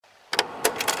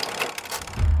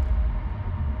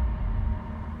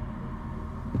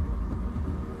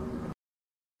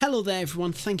Hello there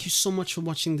everyone, thank you so much for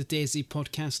watching the DayZ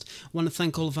podcast. I want to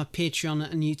thank all of our Patreon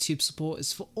and YouTube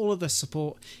supporters for all of their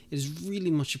support. It is really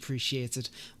much appreciated.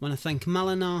 I want to thank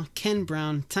Malinar, Ken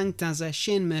Brown, Tank Dazza,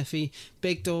 Shane Murphy,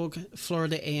 Big Dog,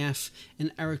 Florida AF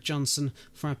and Eric Johnson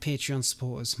for our Patreon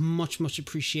supporters. Much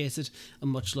appreciated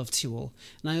and much love to you all.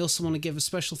 And I also want to give a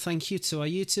special thank you to our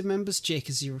YouTube members,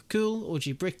 Jake Zero Cool,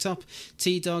 OG Bricktop,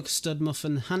 T-Dog, Stud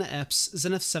Muffin, Hannah Epps,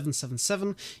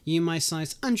 Zenith777, You My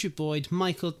Size, Andrew Boyd,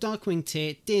 Michael, Darkwing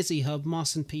Tate, Daisy Hub,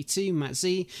 Marson P2, Matt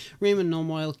Z, Raymond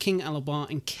Normoyle, King Alabar,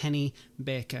 and Kenny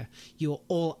Baker. You are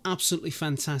all absolutely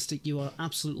fantastic. You are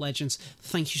absolute legends.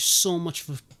 Thank you so much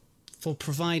for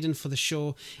providing for the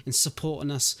show and supporting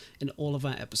us in all of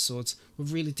our episodes. We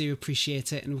really do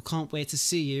appreciate it, and we can't wait to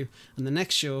see you on the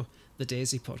next show, the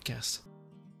DayZ Podcast.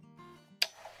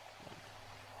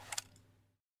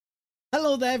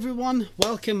 Hello there everyone,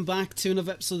 welcome back to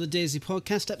another episode of the DayZ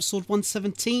Podcast, episode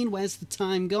 117. Where's the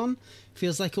time gone?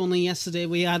 Feels like only yesterday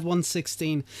we had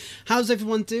 116. How's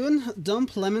everyone doing?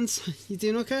 Dump, Lemons, you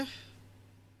doing okay?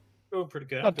 Oh, pretty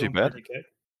good. Not too bad.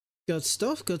 Good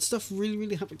stuff,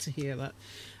 really happy to hear that.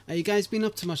 You guys been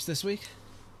up to much this week?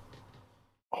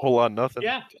 Whole lot of nothing.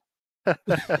 Yeah.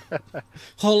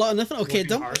 Whole lot of nothing? Okay, Working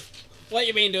Dump, hard. what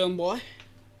you been doing, boy?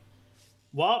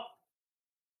 Well,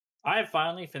 I have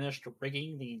finally finished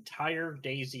rigging the entire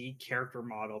DayZ character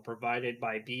model provided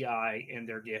by BI in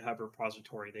their GitHub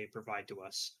repository they provide to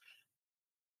us.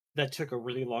 That took a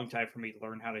really long time for me to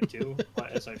learn how to do,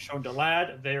 but as I've shown to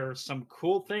Lad, there are some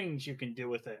cool things you can do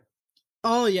with it.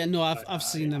 Oh yeah, no, I've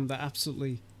seen them. They're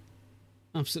absolutely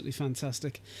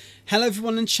fantastic. Hello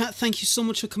everyone in chat, thank you so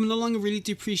much for coming along. I really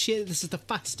do appreciate it. This is the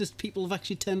fastest people have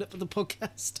actually turned up for the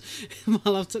podcast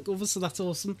while I've took over, so that's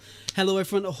awesome. Hello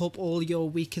everyone, I hope all your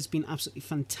week has been absolutely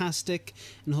fantastic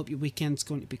and I hope your weekend's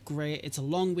going to be great. It's a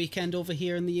long weekend over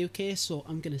here in the UK, so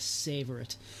I'm going to savour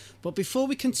it. But before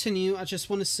we continue, I just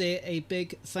want to say a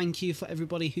big thank you for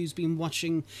everybody who's been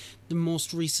watching the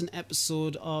most recent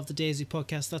episode of the DayZ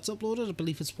Podcast that's uploaded. I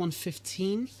believe it's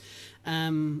 115.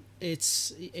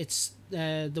 It's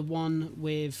the one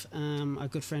with our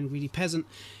good friend Really Peasant.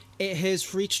 It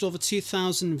has reached over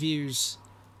 2,000 views.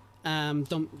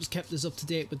 Don't kept us up to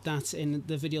date with that, and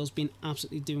the video's been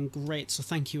absolutely doing great. So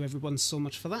thank you everyone so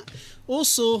much for that.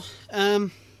 Also, I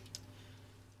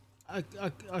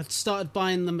started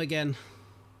buying them again.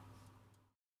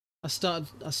 I started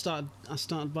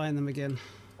buying them again.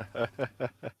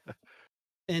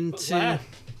 Into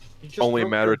Only a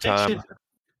matter of time.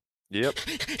 Yep.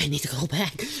 I need to go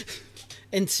back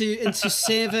into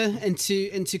savor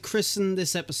into christen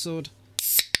this episode.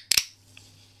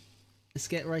 Let's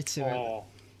get right to it.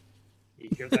 You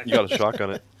You got a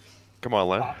shotgun it. Come on,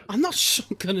 Len. I'm not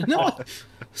shotgunning. No,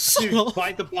 Dude,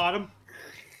 bite the bottom.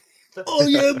 Oh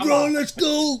yeah, bro, let's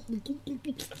go.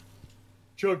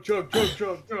 Chug.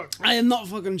 I am not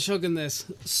fucking chugging this.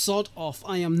 Sod off.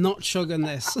 I am not chugging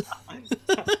this.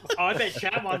 I bet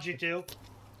chat wants you to.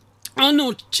 Oh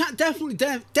no, chat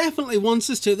definitely wants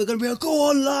us to. They're gonna be like, go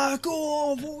on, lad, go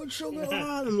on, fucking sugar,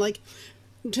 lad. I'm like,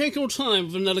 take your time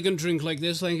with an elegant drink like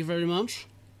this, thank you very much.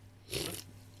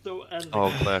 So,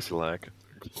 Oh, classy lack.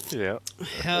 Yeah.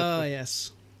 Hell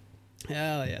yes.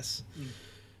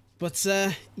 But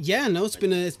yeah, no, it's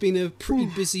been a pretty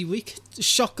busy week.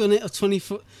 Shotgun it a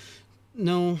 20-foot.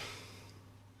 No.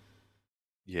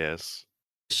 Yes.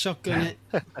 Shotgun it.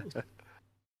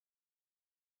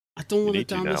 I don't want it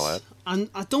down now, this. lad.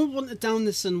 I don't want it down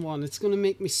this in one. It's gonna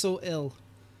make me so ill.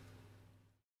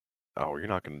 Oh, you're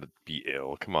not going to be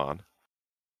ill. Come on.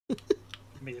 I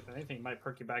mean, if anything, it might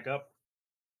perk you back up.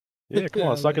 Yeah, come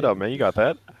on. Suck it up, man. You got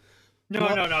that. No,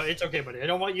 it's okay, buddy. I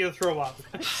don't want you to throw up.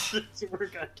 We're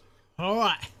good. All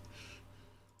right.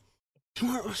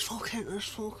 Come on, let's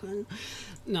fucking.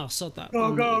 No, sod that.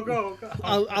 Go.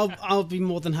 I'll be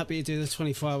more than happy to do the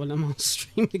 24 when I'm on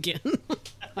stream again.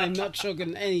 I'm not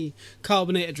chugging any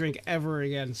carbonated drink ever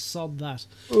again. Sod that.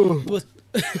 But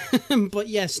but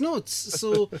yes, no. It's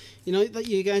so that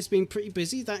you guys been pretty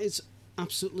busy. That is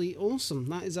absolutely awesome.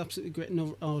 That is absolutely great.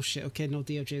 No, oh shit. Okay, no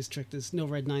DOJ's tricked us. No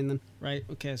Red 9 then. Right.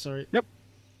 Okay, sorry. Yep.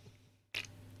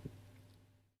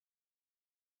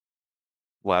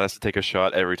 Lad has to take a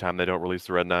shot every time they don't release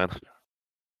the Red 9.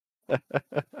 I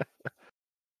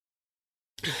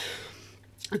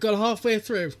got halfway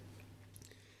through.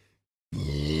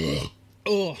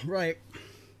 Oh, right.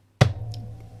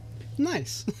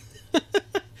 Nice.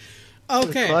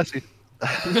 Okay. Classy.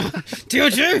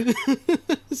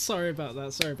 DOJ! Sorry about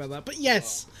that. But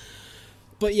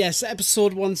yes,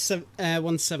 episode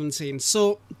 117.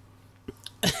 So,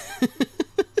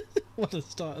 What a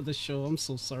start of the show. I'm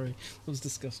so sorry. That was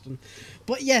disgusting.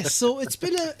 But yes, so it's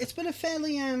been a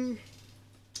fairly again,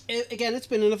 it's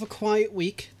been another quiet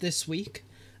week this week.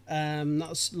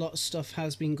 Not a lot of stuff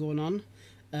has been going on.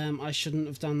 I shouldn't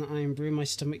have done the Iron Brew. My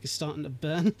stomach is starting to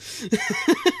burn.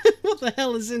 What the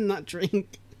hell is in that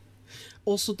drink?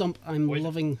 Also, Dump, I'm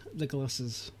loving the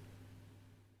glasses.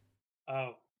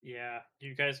 Oh, yeah.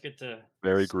 You guys get to...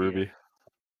 Very see groovy. it.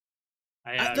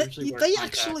 I They usually wear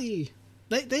contacts.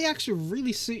 they actually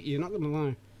really suit you, not gonna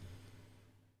lie.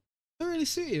 They really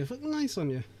suit you. Looking nice on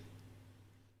you.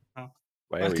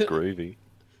 Very could- groovy.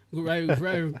 Very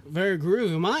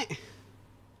groovy, mate.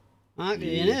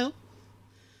 You know.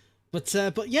 But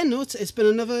yeah, no, it's been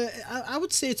another. I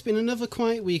would say it's been another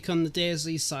quiet week on the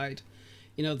DayZ side.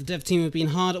 You know, the dev team have been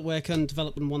hard at work on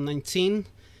developing 119,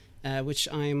 which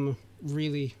I'm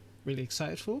really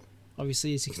excited for.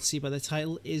 Obviously, as you can see by the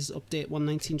title, is update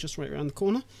 119 just right around the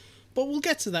corner. But we'll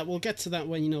get to that. We'll get to that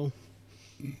when, you know.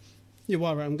 You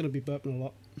are right. I'm going to be burping a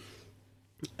lot.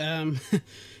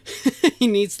 He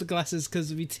needs the glasses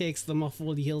because if he takes them off,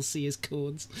 all he'll see is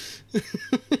codes.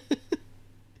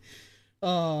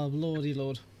 Oh, lordy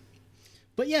lord.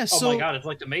 But yeah, so... Oh my god, it's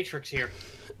like the Matrix here.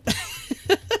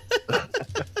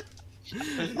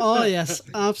 Oh yes,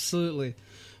 absolutely.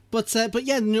 But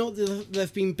yeah, you know,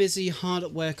 they've been busy, hard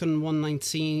at work on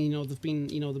 119. You know, they've been,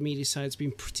 you know, the media side's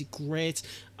been pretty great.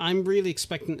 I'm really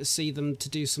expecting to see them to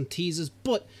do some teasers,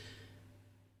 but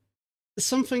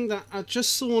something that I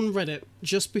just saw on Reddit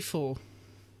just before,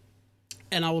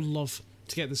 and I would love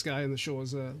to get this guy on the show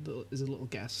as a little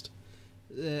guest.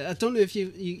 I don't know if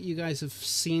you guys have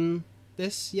seen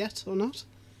this yet or not.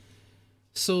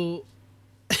 So,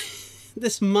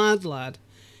 this mad lad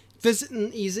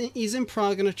visiting, he's in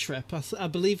Prague on a trip. I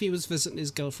believe he was visiting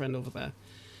his girlfriend over there.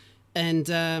 And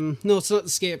no, it's not the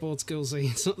skateboards, Gilsey.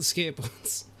 It's not the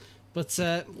skateboards. But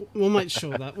we might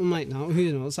show that. We might not.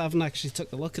 Who knows? I haven't actually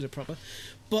took a look at it proper.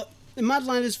 But the mad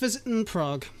lad is visiting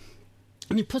Prague,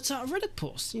 and he puts out a Reddit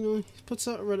post. You know, he puts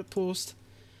out a Reddit post,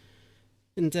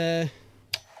 and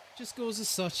just goes as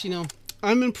such. You know,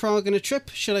 I'm in Prague on a trip.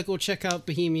 Should I go check out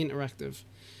Bohemia Interactive?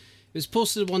 It was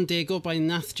posted 1 day ago by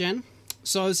NathGen.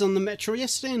 So I was on the metro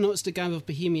yesterday and noticed a guy with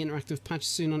Bohemia Interactive patch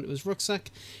soon onto his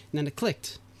rucksack, and then it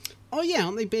clicked. Oh yeah,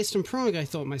 aren't they based in Prague? I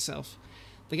thought myself.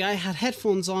 The guy had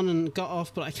headphones on and got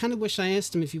off, but I kind of wish I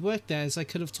asked him if he worked there, as I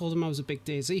could have told him I was a big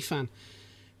DayZ fan.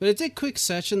 But I did quick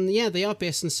search, and yeah, they are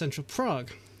based in central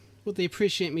Prague. Would they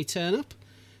appreciate me turn up?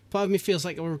 Part of me feels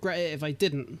like I would regret it if I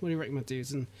didn't. What do you reckon, my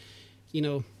dudes? And, you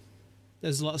know,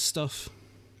 there's a lot of stuff,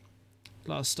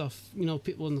 you know,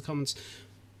 people in the comments.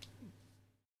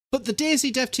 But the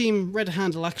DayZ dev team Reddit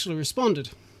handle actually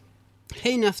responded.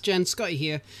 Hey NathGen, Scotty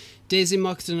here, DayZ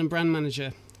marketing and brand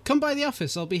manager. Come by the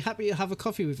office, I'll be happy to have a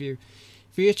coffee with you.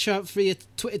 For your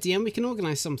Twitter DM, we can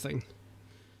organise something.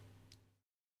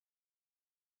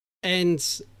 And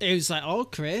it was like, oh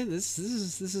great, this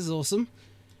is awesome.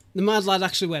 The mad lad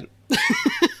actually went.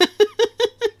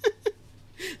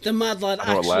 The mad lad I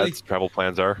know actually... what lads' travel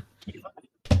plans are.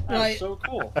 That's Right. so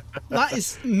cool. That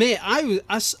is, mate,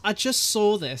 I just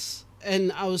saw this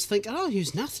and I was thinking, oh,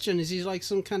 who's NathGen? Is he like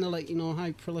some kind of like, you know,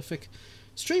 high prolific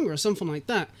streamer or something like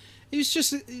that? He was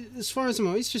just, as far as I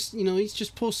know, he's just, you know, he's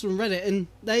just posted on Reddit and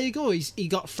there you go. He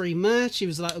got free merch. He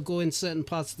was allowed to go in certain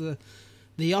parts of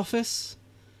the office.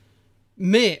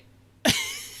 Mate,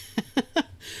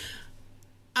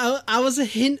 I was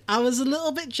a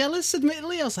little bit jealous,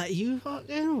 admittedly. I was like, you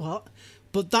know what?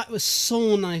 But that was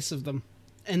so nice of them.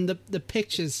 And the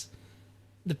pictures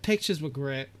were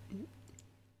great.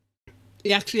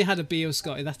 He actually had a bio,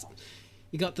 Scotty.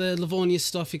 You got the Livonia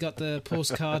stuff, you got the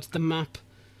postcard, the map,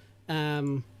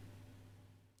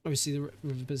 obviously the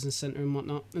River Business Centre and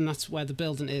whatnot, and that's where the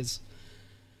building is.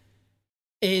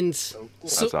 And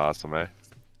That's awesome, eh?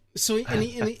 so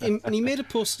he made a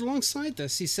post alongside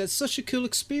this. He said, such a cool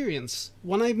experience.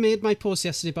 When I made my post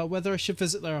yesterday about whether I should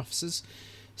visit their offices,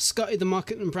 Scotty, the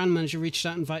marketing and brand manager, reached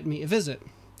out and invited me to visit.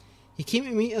 He came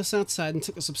to meet us outside and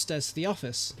took us upstairs to the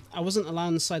office. I wasn't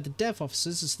allowed inside the dev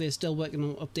offices as they're still working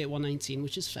on Update 119,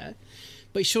 which is fair,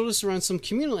 but he showed us around some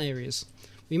communal areas.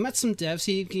 We met some devs,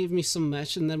 he gave me some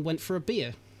merch, and then went for a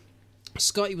beer.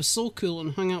 Scotty was so cool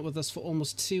and hung out with us for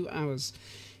almost 2 hours.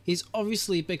 He's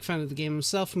obviously a big fan of the game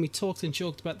himself, and we talked and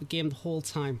joked about the game the whole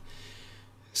time.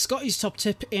 Scotty's top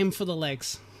tip, aim for the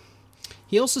legs.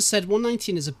 He also said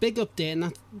 119 is a big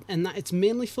update and that it's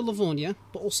mainly for Livonia,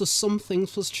 but also some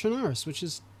things for Trinaris, which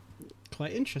is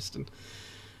quite interesting.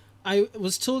 I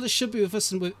was told it should be with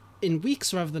us in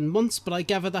weeks rather than months, but I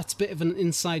gather that's a bit of an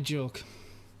inside joke.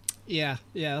 Yeah,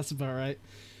 that's about right.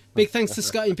 Big thanks to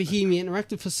Scotty and Bohemia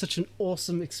Interactive for such an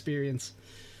awesome experience.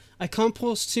 I can't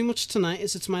post too much tonight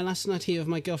as it's my last night here with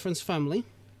my girlfriend's family,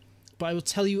 but I will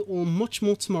tell you all much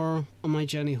more tomorrow on my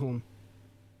journey home.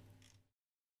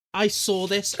 I saw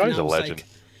this Scotty's and I was a legend.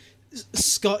 like,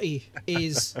 Scotty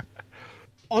is...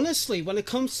 Honestly, when it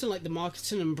comes to like the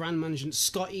marketing and brand management,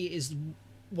 Scotty is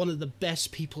one of the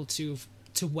best people to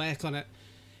work on it.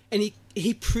 And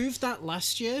he proved that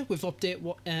last year with update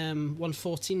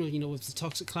 114, you know, with the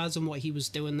Toxic Clouds and what he was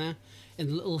doing there,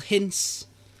 and little hints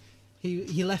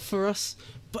he left for us.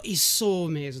 But he's so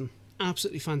amazing,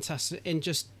 absolutely fantastic, and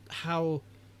just how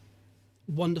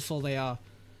wonderful they are.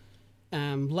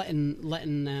 Letting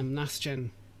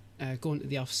Nathgen go into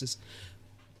the offices.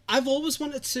 I've always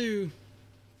wanted to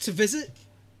visit.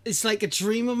 It's like a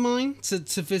dream of mine to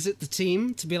visit the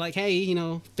team, to be like, hey, you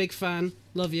know, big fan,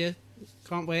 love you.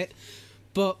 Can't wait.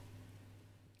 But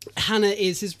Hannah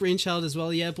is his brainchild as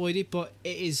well, yeah, Boydie. But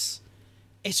it's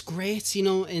great, you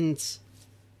know, and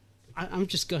I'm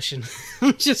just gushing.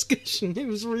 I'm just gushing. It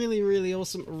was really, really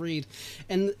awesome to read,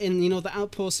 and you know the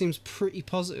outpost seems pretty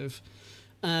positive.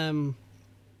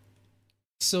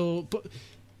 So, but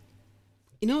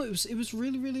you know, it was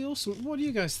really, really awesome. What do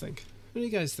you guys think? What do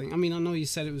you guys think? I mean, I know you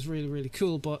said it was really, really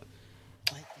cool, but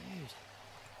like, dude,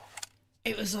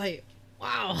 it was like,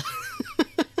 wow.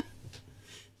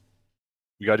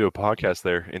 You gotta do a podcast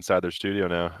there inside their studio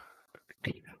now.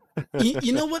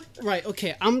 You know what? Right,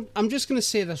 okay. I'm just gonna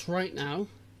say this right now.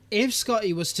 If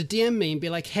Scotty was to DM me and be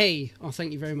like, "Hey, oh,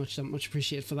 thank you very much, much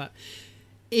appreciated for that."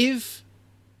 If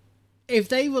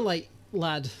they were like,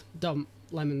 "Lad, Dom,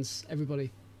 Lemons,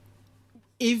 everybody,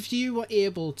 if you were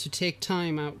able to take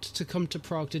time out to come to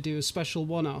Prague to do a special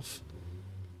one-off,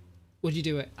 would you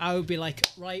do it?" I would be like,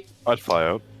 right. I'd fly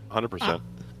out, 100%.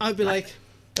 I'd be like,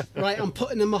 right, I'm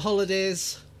putting in my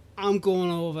holidays. I'm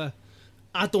going over.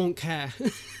 I don't care.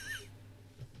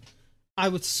 I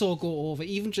would so go over,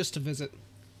 even just to visit.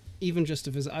 Even just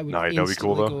to visit, I would No, you know what'd be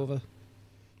cool, instantly though? go over.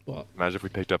 What? Imagine if we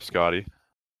picked up Scotty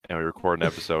and we record an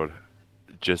episode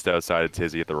just outside of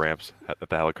Tizzy at the ramps, at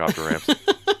the helicopter ramps.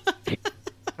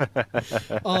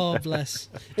 Oh, bless.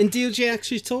 And DOJ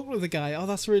actually talked with the guy. Oh,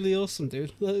 that's really awesome,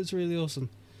 dude. That is really awesome.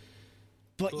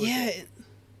 But yeah,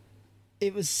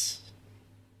 it was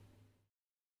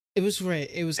great.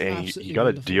 It was And absolutely you got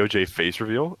wonderful. a DOJ face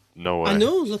reveal? No way. I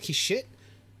know, lucky shit.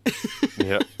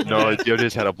 Yeah. No, DOJ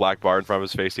just had a black bar in front of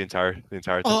his face the entire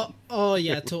time. Oh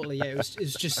yeah, totally. Yeah, it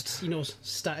was just, you know,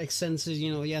 static sensors.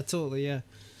 You know, yeah, totally, yeah.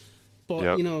 But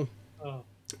Yep. you know, Oh.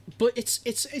 but it's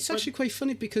actually quite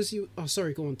funny because you. Oh,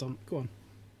 sorry. Go on, Dom. Go on.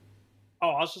 Oh,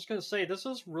 I was just gonna say this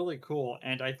is really cool,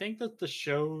 and I think that this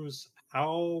shows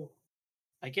how,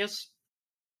 I guess,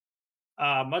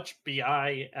 much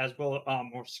BI as well,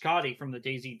 or Scotty from the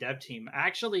DayZ dev team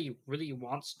actually really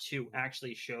wants to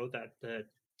actually show that the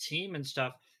team and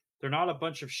stuff, they're not a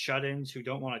bunch of shut-ins who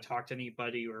don't want to talk to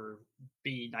anybody or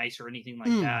be nice or anything like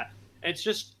that. It's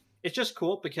just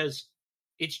cool because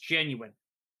it's genuine.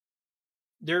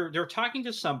 They're talking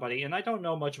to somebody, and I don't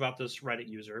know much about this Reddit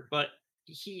user, but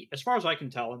he, as far as I can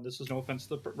tell, and this is no offense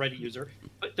to the Reddit user,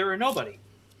 but they're a nobody.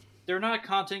 They're not a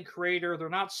content creator. They're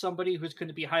not somebody who's going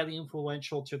to be highly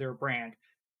influential to their brand.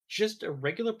 Just a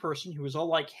regular person who is all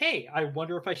like, "Hey, I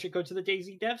wonder if I should go to the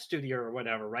DayZ Dev Studio or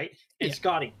whatever," right? And Yeah.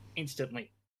 Scotty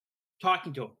instantly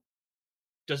talking to him.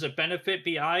 Does it benefit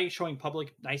BI showing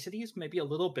public niceties? Maybe a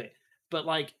little bit, but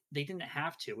like they didn't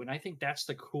have to, and I think that's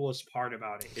the coolest part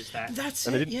about it. Is that That's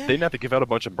And they it. didn't, Yeah. they didn't have to give out a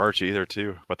bunch of merch either,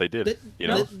 too, but they did. You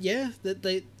know, Yeah. That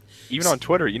they. even on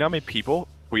Twitter, you know how many people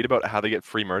tweet about how they get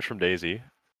free merch from DayZ?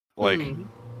 Like,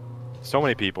 so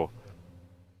many people.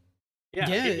 Yeah,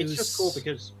 Yeah, it's it just cool was-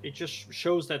 because it just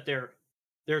shows that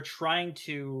they're trying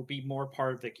to be more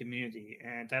part of the community,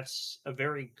 and that's a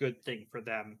very good thing for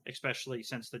them, especially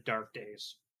since the dark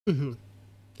days. Mhm.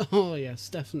 Oh yes,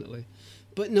 definitely.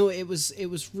 But no, it was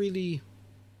really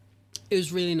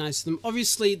nice of them.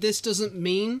 Obviously, this doesn't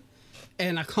mean,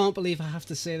 and I can't believe I have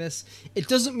to say this, it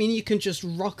doesn't mean you can just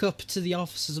rock up to the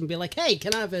offices and be like, "Hey,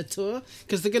 can I have a tour?"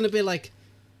 Because they're going to be like,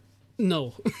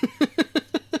 "No."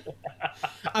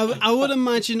 I would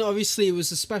imagine, obviously, it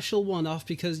was a special one-off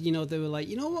because, you know, they were like,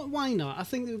 you know what, why not? I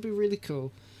think it would be really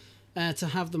cool to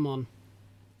have them on.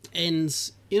 And,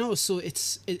 you know, so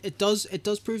it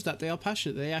does prove that they are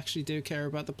passionate. They actually do care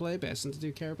about the player base and they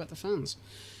do care about the fans.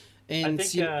 And I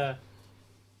think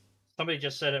somebody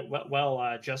just said it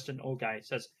well. Justin Oguy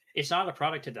says it's not a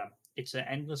product to them; it's an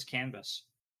endless canvas.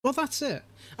 well, that's it.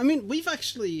 I mean,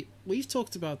 we've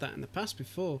talked about that in the past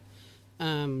before.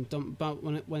 About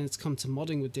when it's come to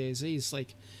modding with DayZ, it's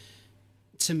like,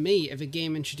 to me, if a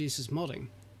game introduces modding,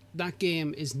 that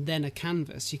game is then a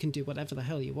canvas. You can do whatever the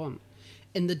hell you want,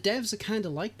 and the devs are kind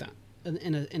of like that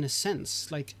in a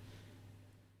sense. Like,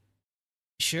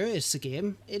 sure, it's a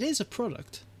game. It is a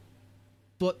product.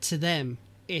 But to them,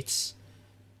 it's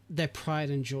their pride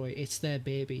and joy. It's their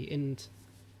baby, and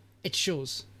it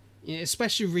shows. Yeah,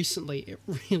 especially recently, it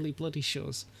really bloody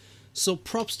shows. So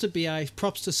props to BI,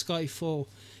 props to Sky for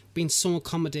being so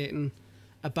accommodating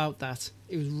about that.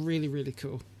 It was really, really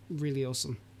cool. Really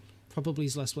awesome. Probably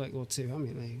his last workload too. I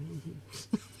mean,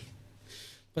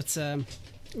 but it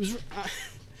was.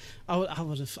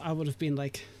 I would have been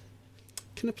like,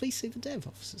 can I please see the dev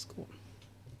officers? Go on.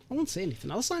 I won't say anything.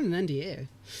 I'll sign an NDA.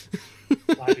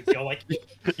 I feel like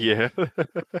Yeah.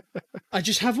 I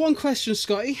just have one question,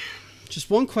 Scotty. Just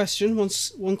one question.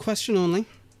 One question only.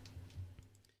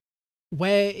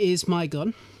 Where is my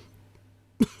gun?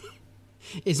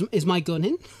 Is my gun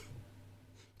in?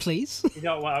 Please. you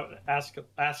know what? Ask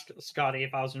Scotty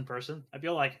if I was in person. I'd be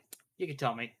like, you can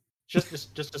tell me. Just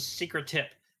a secret tip.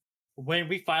 When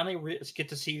we finally get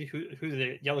to see who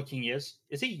the Yellow King is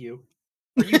he you?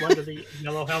 Are you under the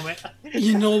yellow helmet?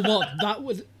 You know what? That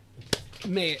would,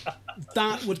 mate.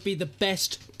 That would be the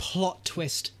best plot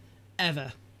twist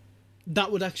ever.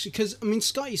 That would actually, because I mean,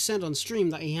 Scotty said on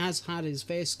stream that he has had his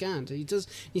face scanned.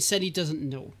 He said he doesn't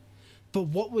know. But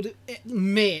what would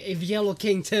mate, if Yellow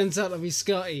King turns out to be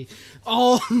Scotty?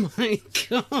 Oh my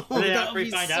god! And then That after would we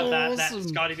be find so out that awesome.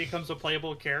 Scotty becomes a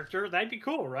playable character, that'd be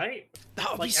cool, right?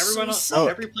 That would Like be everyone so else, sick.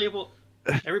 every playable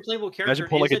character Imagine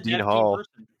pulling is like a a Dean Dead King Hall.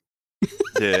 person.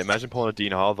 Yeah, imagine pulling a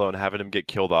Dean Hall though and having him get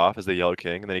killed off as the Yellow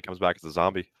King, and then he comes back as a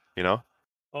zombie. You know,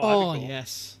 that'd Oh be cool.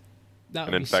 yes, that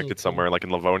and would be so infected cool. somewhere like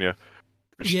in Livonia.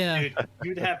 Yeah, Dude,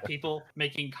 you'd have people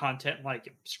making content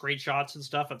like screenshots and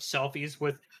stuff of selfies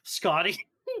with Scotty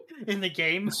in the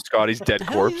game. Scotty's dead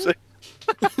Hell corpse.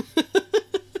 yeah.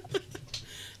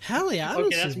 Hell yeah! I don't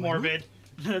Okay, see that's why not. morbid.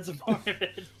 That's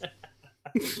morbid.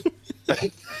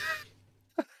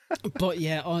 But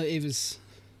yeah, it was.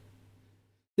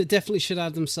 They definitely should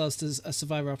add themselves as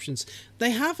survivor options.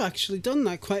 They have actually done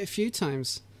that quite a few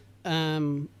times.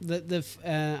 They've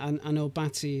I know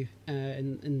Batty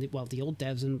in the old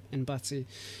devs in Batty,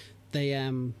 they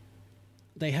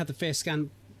had the face scan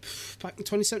back in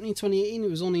 2017, 2018. It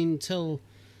was only until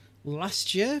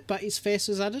last year Batty's face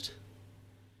was added.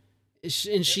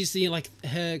 And she's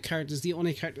her character's the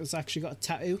only character that's actually got a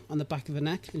tattoo on the back of her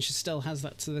neck, and she still has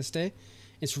that to this day.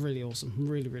 It's really awesome,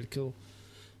 really, really cool.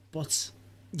 But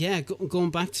yeah,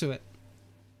 going back to it,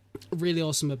 really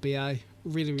awesome at BI,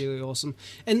 really, really awesome.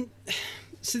 And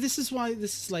so this is why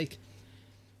this is like,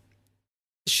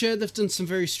 sure, they've done some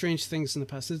very strange things in the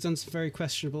past. They've done some very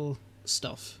questionable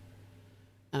stuff.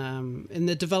 And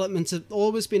the development have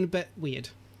always been a bit weird.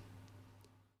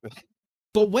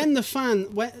 But when the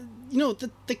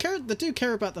they do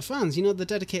care about the fans, the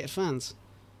dedicated fans.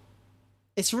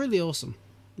 It's really awesome.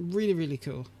 Really, really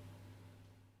cool.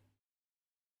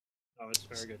 Oh, it's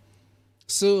very good.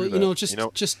 So, True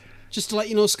that. just to let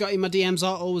you know, Scotty, my DMs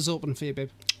are always open for you, babe.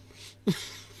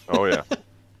 Oh yeah.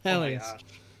 Hell Oh my yes.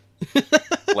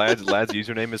 gosh. Lad's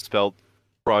username is spelled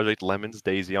Project Lemons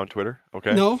Daisy on Twitter.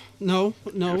 Okay. No.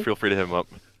 Feel free to hit him up.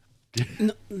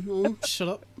 No, shut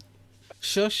up.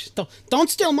 Shush. Don't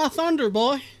steal my thunder,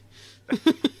 boy.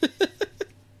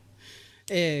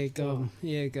 Yeah, go.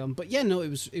 But yeah, no, it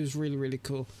was really, really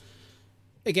cool.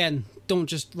 Again, don't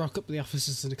just rock up the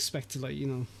offices and expect to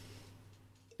be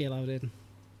allowed in.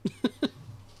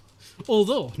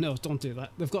 Although, no, don't do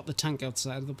that. They've got the tank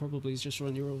outside. They'll probably just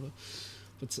run you over.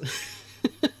 But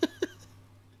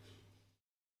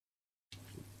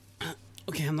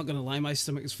okay, I'm not gonna lie. My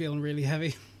stomach is feeling really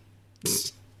heavy.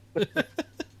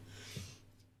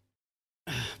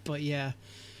 But yeah,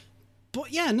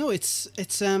 no, it's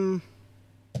I'm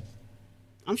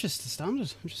just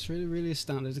astounded. I'm just really, really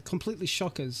astounded. It completely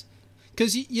shockers.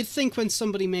 Because you'd think when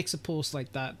somebody makes a post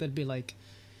like that, they'd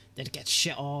get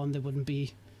shit on. There wouldn't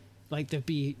be, there'd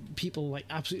be people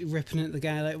absolutely ripping at the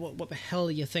guy. What the hell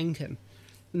are you thinking?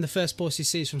 And the first post you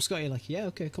see is from Scotty. Yeah,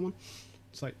 okay, come on.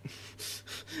 It's like,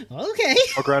 okay.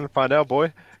 Fuck around and find out,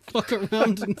 boy. Fuck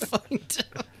around and find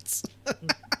out.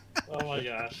 Oh my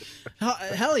gosh.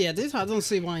 Hell yeah, dude. I don't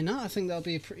see why not. I think that'll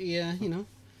be a pretty, ideal,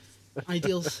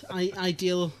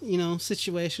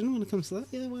 situation when it comes to that.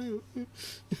 Yeah, why not?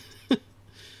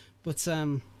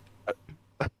 Yeah.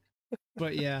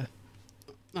 But yeah,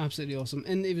 absolutely awesome.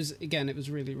 And it was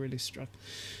really, really struck.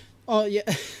 Oh yeah,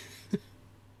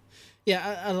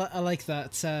 yeah. I like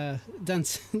that.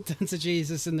 Dance to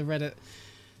Jesus in the Reddit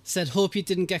said, "Hope you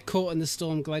didn't get caught in the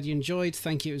storm. Glad you enjoyed.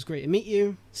 Thank you. It was great to meet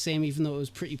you. Same, even though it was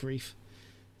pretty brief."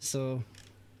 So,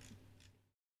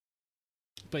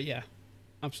 but yeah,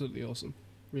 absolutely awesome.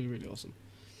 Really, really awesome.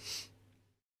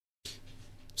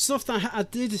 Stuff that I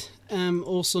did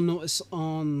also notice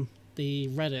on the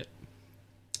Reddit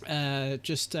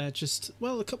just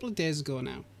well, a couple of days ago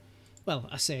now. Well,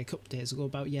 I say a couple of days ago,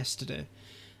 about yesterday.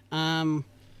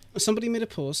 Somebody made a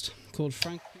post called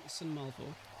Frank Peterson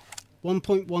Malvo,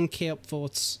 1.1k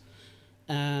upvotes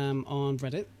on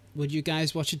Reddit. Would you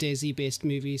guys watch a DayZ-based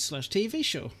movie/TV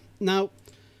show? Now,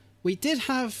 we did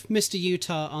have Mr.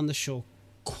 Utah on the show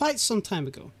quite some time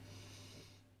ago.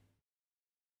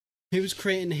 He was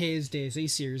creating his DayZ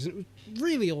series, and it was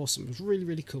really awesome. It was really,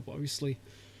 really cool, but obviously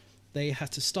they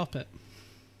had to stop it.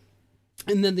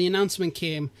 And then the announcement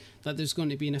came that there's going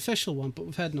to be an official one, but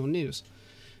we've had no news.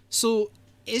 So,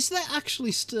 is there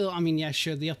actually still... I mean, yeah,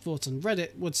 sure, the upvotes on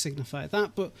Reddit would signify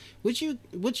that, but would you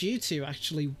two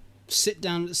actually sit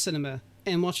down at the cinema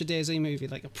and watch a DayZ movie,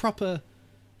 like a proper,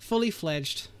 fully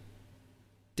fledged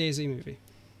DayZ movie?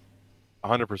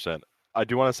 100%. I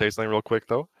do want to say something real quick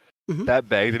though. Mm-hmm. That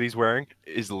bag that he's wearing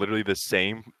is literally the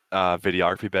same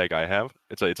videography bag I have.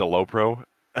 It's a Low Pro.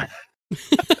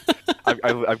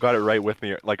 I've got it right with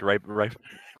me, like right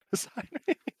beside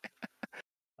me.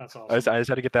 That's awesome. I just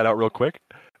had to get that out real quick,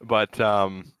 but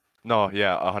no,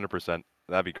 yeah, 100%.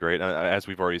 That'd be great. As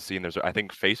we've already seen, I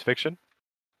think Face Fiction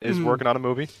is working on a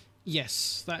movie.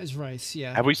 Yes, that is right.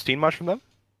 Yeah. Have we seen much from them?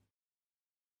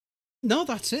 No,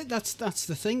 that's it. That's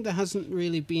the thing. There hasn't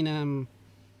really been any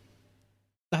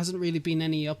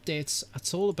updates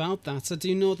at all about that. I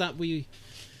do know that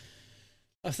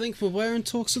I think we were in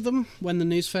talks with them when the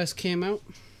news first came out.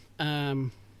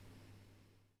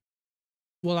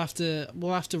 We'll have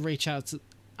to reach out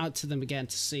to them again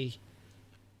to see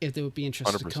if they would be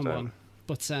interested 100%. to come on.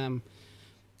 But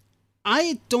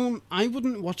I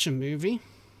wouldn't watch a movie.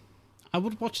 I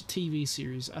would watch a TV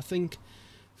series. I think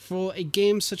for a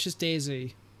game such as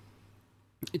DayZ,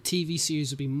 a TV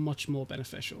series would be much more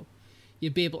beneficial.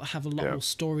 You'd be able to have a lot more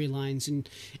storylines, and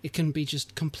it can be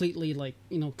just completely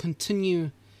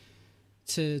continue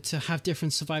to have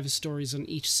different survivor stories on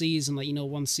each season.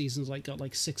 One season's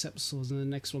got 6 episodes, and the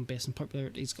next one, based on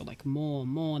popularity's got more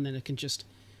and more, and then it can just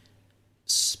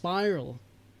spiral.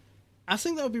 I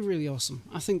think that would be really awesome.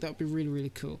 I think that would be really,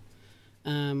 really cool.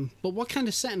 But what kind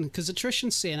of setting? Because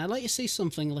Attrition's saying, I'd like to see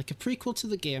something like a prequel to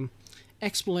the game,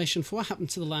 explanation for what happened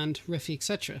to the land, Riffy,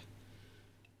 etc.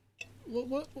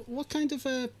 What kind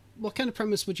of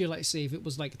premise would you like to see if it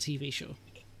was like a TV show?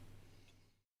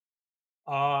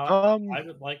 I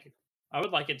would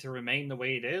like it to remain the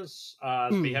way it is.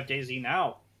 We have DayZ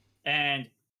now, and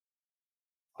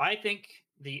I think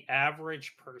the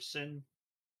average person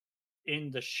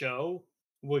in the show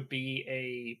would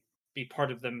be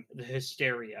part of the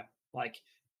hysteria. Like,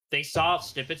 they saw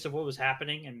snippets of what was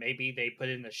happening, and maybe they put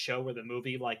in the show or the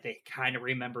movie, like, they kind of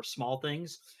remember small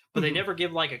things, but they never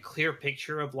give like a clear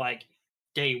picture of like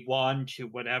day one to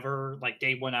whatever, like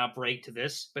day one outbreak to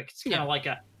this. But it's kind of like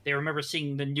they remember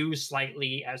seeing the news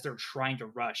slightly as they're trying to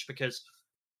rush, because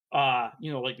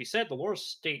like we said, the lore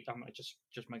state,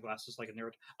 just my glasses like a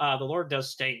nerd. The lore does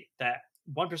state that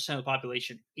 1% of the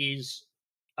population is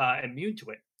immune to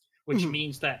it, which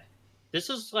means that this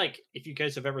is like, if you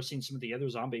guys have ever seen some of the other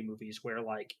zombie movies where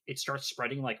like it starts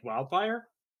spreading like wildfire,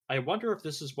 I wonder if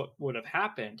this is what would have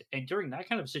happened. And during that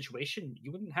kind of situation,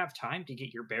 you wouldn't have time to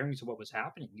get your bearings of what was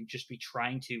happening. You'd just be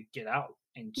trying to get out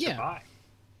and survive.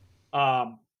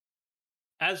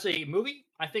 As a movie,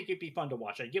 I think it'd be fun to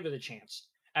watch. I'd give it a chance.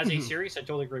 As a series, I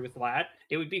totally agree with Vlad.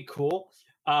 It would be cool.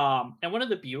 And one of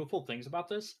the beautiful things about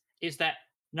this is that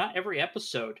not every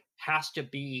episode has to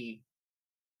be...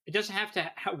 It doesn't have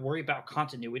to worry about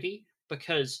continuity,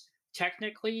 because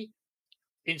technically,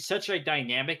 in such a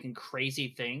dynamic and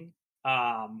crazy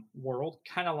world,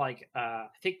 kind of like I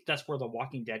think that's where The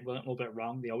Walking Dead went a little bit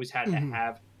wrong. They always had to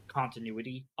have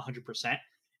continuity 100%.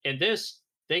 In this,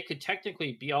 they could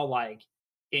technically be all like,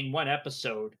 in one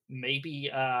episode, maybe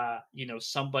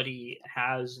somebody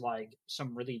has like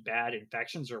some really bad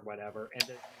infections or whatever, and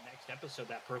then in the next episode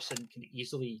that person can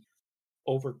easily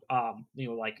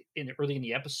early in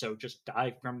the episode just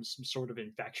die from some sort of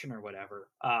infection or whatever.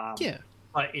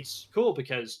 But it's cool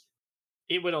because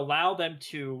it would allow them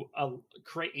to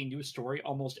create a new story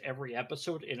almost every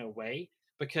episode in a way.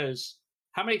 Because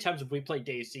how many times have we played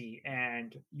DayZ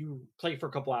and you play for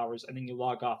a couple hours and then you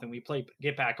log off and we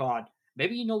get back on?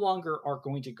 Maybe you no longer are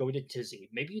going to go to Tizzy.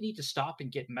 Maybe you need to stop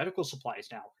and get medical supplies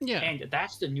now. Yeah. And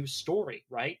that's the new story,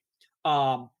 right?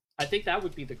 I think that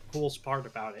would be the coolest part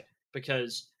about it,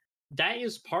 because that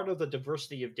is part of the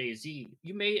diversity of DayZ.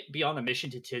 You may be on a mission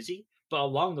to Tizzy, but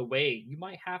along the way, you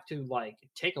might have to like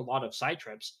take a lot of side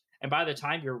trips. And by the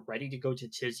time you're ready to go to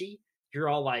Tizzy, you're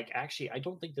all like, actually, I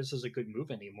don't think this is a good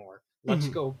move anymore. Let's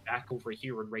go back over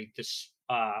here and raid this,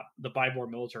 the Bybor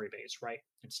military base, right?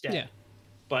 Instead. Yeah.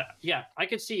 But yeah, I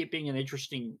could see it being an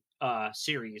interesting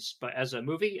series, but as a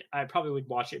movie, I probably would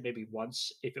watch it maybe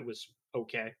once if it was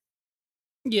okay.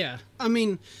 Yeah, I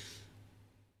mean,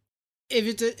 if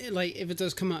it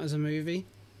does come out as a movie,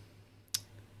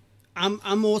 I'm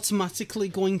automatically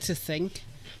going to think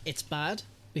it's bad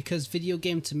because video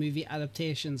game to movie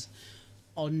adaptations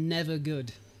are never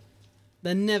good.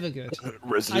 They're never good.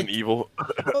 Resident Evil.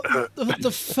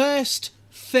 The first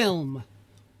film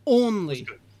only.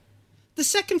 The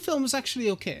second film was actually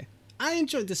okay. I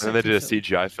enjoyed the second And they did a film.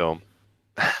 CGI film.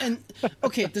 And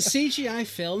okay, the CGI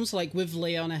films like with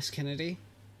Leon S. Kennedy,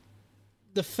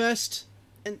 the first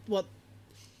and what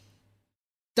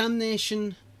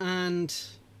Damnation and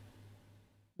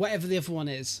whatever the other one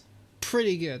is,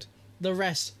 pretty good. The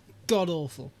rest, god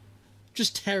awful,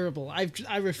 just terrible.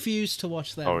 I refuse to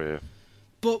watch them. Oh yeah.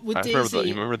 But with You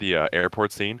Daisy, remember the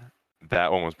airport scene?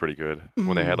 That one was pretty good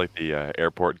when they had like the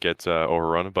airport gets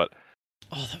overrun. But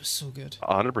oh, that was so good.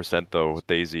 100% though with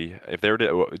Daisy, if they were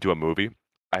to do a movie,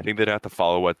 I think they'd have to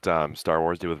follow what Star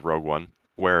Wars did with Rogue One,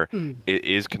 where it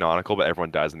is canonical, but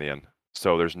everyone dies in the end.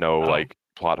 So there's no like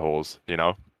plot holes, you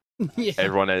know. Yeah.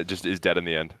 Everyone just is dead in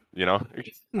the end, you know.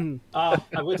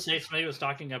 I would say somebody was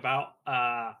talking about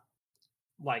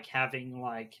like having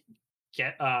like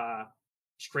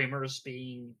streamers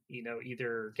being, you know,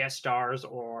 either guest stars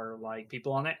or like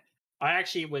people on it. I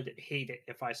actually would hate it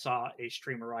if I saw a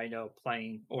streamer I know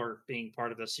playing or being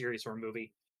part of a series or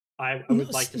movie. I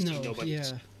would like to see nobody.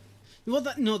 Yeah. Well,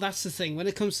 that's the thing. When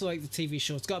it comes to like the TV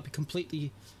show, it's got to be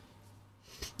completely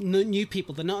new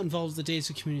people. They're not involved in the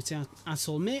Daisy community at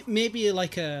all. Maybe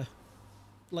like I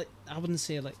wouldn't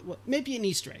say like maybe an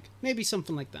Easter egg, maybe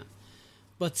something like that.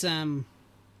 But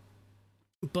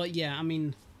yeah, I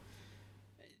mean,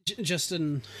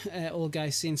 Justin, old guy,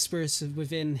 seeing Spirits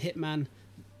Within, Hitman.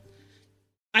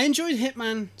 I enjoyed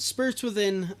Hitman. Spirits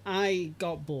Within, I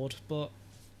got bored, but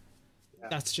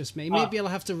that's just me. Maybe I'll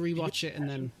have to rewatch it and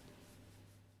then.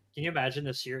 Can you imagine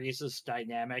the series'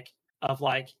 dynamic of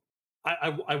like?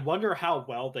 I wonder how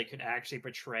well they could actually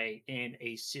portray in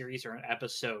a series or an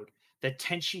episode the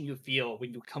tension you feel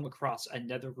when you come across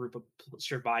another group of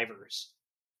survivors.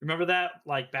 Remember that,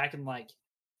 like back in like,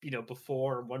 you know,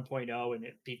 before 1.0 and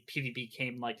PvP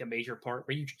became like a major part,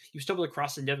 where you stumble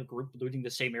across another group looting the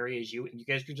same area as you, and you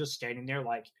guys are just standing there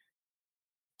like,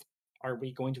 are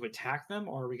we going to attack them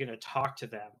or are we going to talk to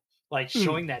them? Like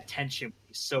showing that tension would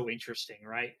be so interesting,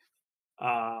 right?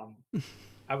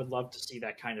 I would love to see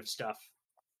that kind of stuff.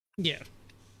 Yeah.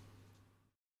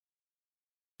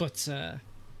 But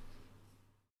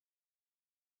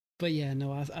yeah,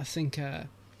 no, I think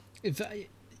if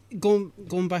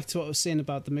going back to what I was saying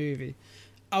about the movie,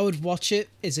 I would watch it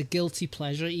as a guilty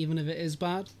pleasure, even if it is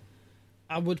bad.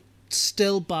 I would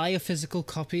still buy a physical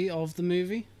copy of the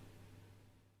movie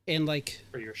in like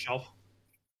For your shelf.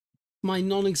 my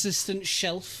non-existent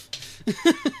shelf.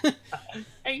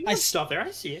 Hey, you have stuff there.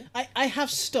 I see it. I have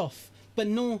stuff, but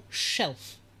no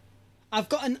shelf. I've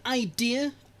got an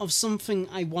idea of something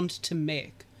I want to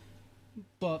make,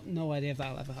 but no idea if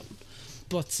that'll ever happen.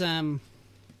 But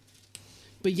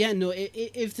yeah, no.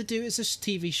 If they do it as a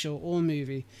TV show or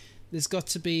movie, there's got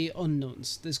to be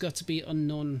unknowns. There's got to be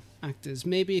unknown actors.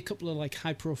 Maybe a couple of like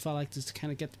high-profile actors to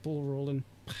kind of get the ball rolling.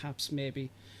 Perhaps, maybe.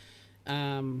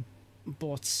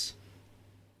 But.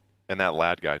 And that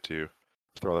lad guy too.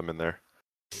 Throw them in there.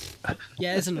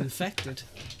 Yeah, as an infected.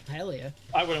 Hell yeah.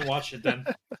 I wouldn't watch it then.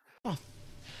 Oh.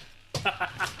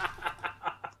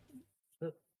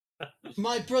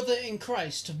 My brother in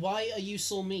Christ, why are you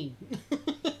so mean?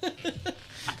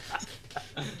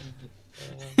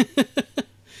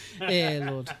 Hey,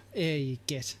 Lord. Hey,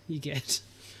 you get.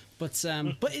 But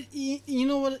you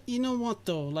know what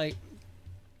though, like,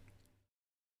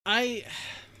 I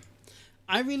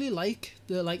really like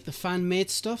the fan made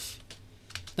stuff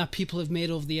that people have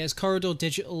made over the years. Corridor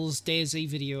Digital's DayZ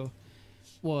video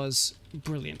was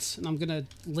brilliant, and I'm gonna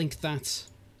link that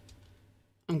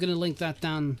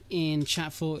down in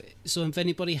chat so if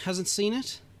anybody hasn't seen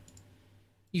it,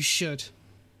 you should.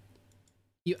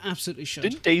 You absolutely should.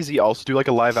 Didn't Daisy also do like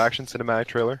a live action cinematic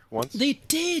trailer once? They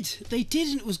did, and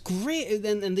it was great.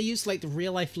 And they used like the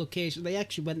real life location. They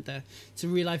actually went there to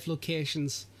real life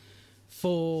locations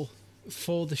for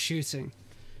the shooting,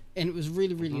 and it was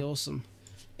really, really awesome.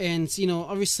 And you know,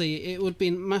 obviously, it would be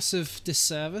a massive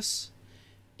disservice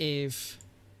if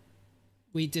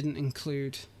we didn't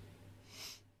include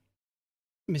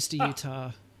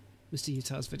Mr.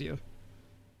 Utah's video.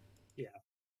 Yeah.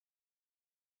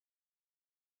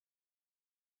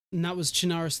 And that was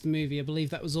Chinaris the movie. I believe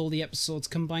that was all the episodes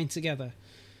combined together.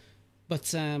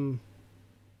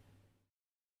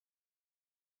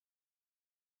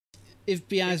 if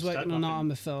BI is It's working on Stud on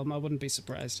the film, I wouldn't be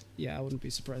surprised. Yeah, I wouldn't be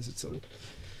surprised at all.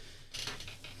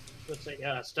 Let's say,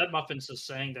 Stud Muffins is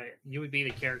saying that you would be the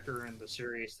character in the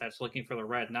series that's looking for the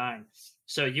Red Nine.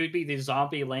 So you would be the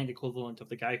zombie land equivalent of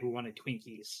the guy who wanted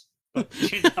Twinkies. But,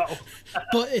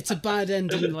 but it's a bad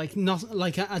ending. Like not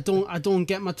like I don't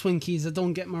get my Twinkies. I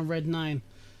don't get my Red Nine.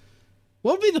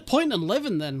 What would be the point in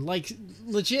living then? Like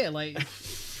legit, like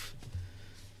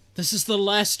this is the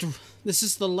last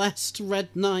Red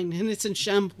Nine, and it's in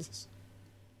shambles.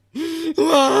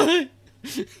 Why?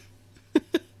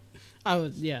 I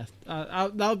would, yeah.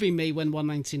 That would be me when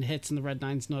 119 hits and the Red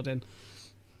Nine's not in.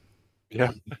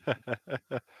 Yeah.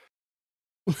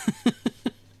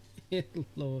 Yeah,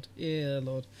 Lord.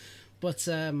 But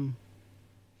yeah,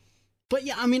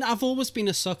 I mean, I've always been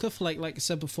a sucker for like I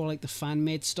said before, like the fan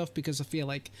made stuff, because I feel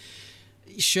like,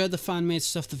 sure, the fan made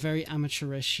stuff, they're very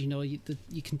amateurish. You know, you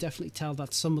can definitely tell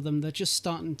that some of them, they're just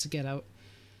starting to get out.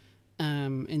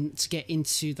 And to get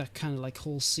into that kind of like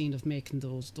whole scene of making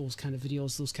those kind of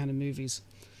videos, those kind of movies.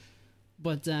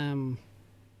 But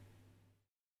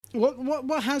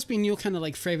what has been your kind of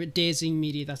like favorite DayZ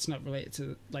media that's not related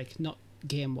to, like, not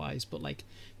game wise, but like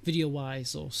video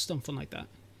wise or something like that?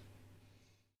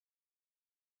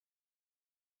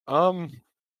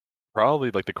 Probably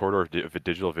like the corridor of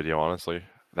digital video. Honestly,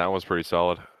 that was pretty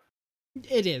solid.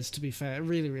 It is, to be fair. It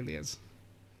really, really is.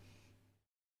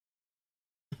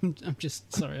 I'm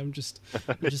just sorry. I'm just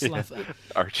Yeah. laughing.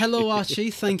 Archie. Hello, Archie.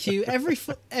 Thank you. Every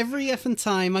effing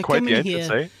time I Quite come the in entrance,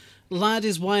 here, eh? lad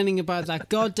is whining about that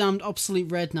goddamned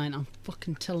obsolete Red Nine. I'm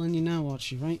fucking telling you now,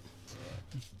 Archie. Right?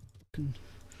 I'm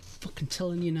fucking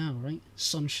telling you now, right?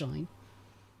 Sunshine.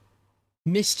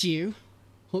 Missed you.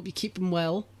 Hope you keep them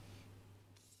well.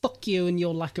 Fuck you and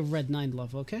your lack of Red Nine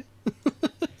love. Okay.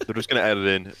 They're just gonna add it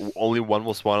in. Only one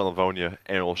will spawn at Livonia,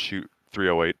 and it'll shoot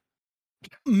 308.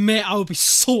 Mate, I would be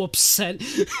so upset.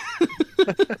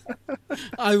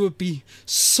 I would be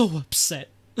so upset.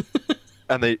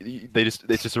 And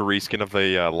it's just a reskin of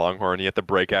the Longhorn. You have to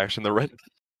break action the red.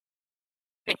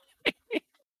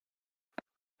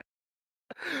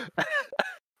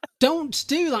 Don't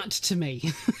do that to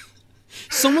me.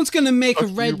 Someone's going to make a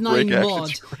Red 9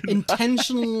 mod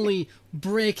intentionally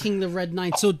breaking the Red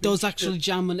 9 so it does actually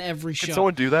jam on every shot. Can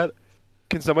someone do that?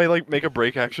 Can somebody like make a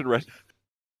break action red?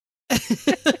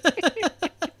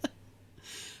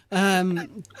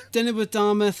 Dinner with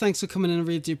Dharma, thanks for coming in. I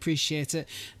really do appreciate it.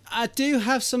 I do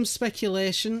have some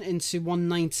speculation into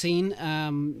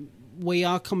 119. We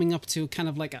are coming up to kind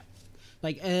of like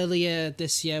earlier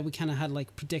this year, we kind of had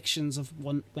like predictions of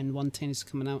when 110 is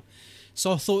coming out.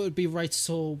 So I thought it would be right,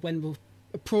 so when we're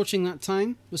approaching that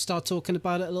time, we'll start talking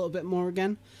about it a little bit more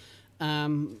again.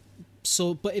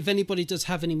 But if anybody does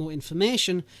have any more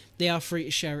information, they are free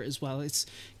to share it as well. It's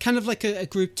kind of like a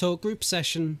group talk, group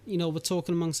session. You know, we're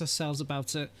talking amongst ourselves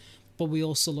about it, but we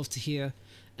also love to hear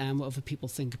what other people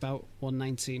think about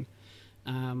 119.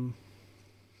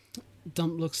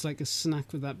 Dump looks like a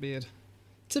snack with that beard.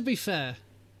 To be fair.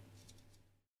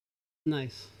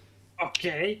 Nice.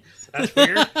 Okay, that's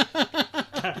weird.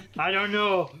 I don't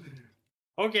know.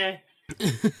 Okay.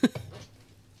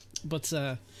 But,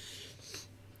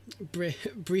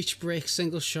 breach break,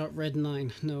 single shot, Red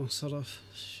 9. No, sort of.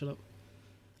 Shut up.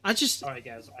 Alright,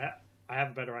 guys, I have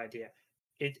a better idea.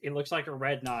 It looks like a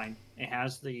Red 9. It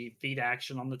has the feed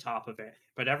action on the top of it.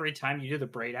 But every time you do the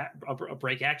break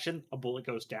action, a bullet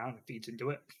goes down and feeds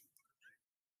into it.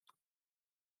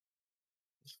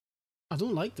 I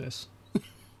don't like this.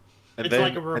 And It's then,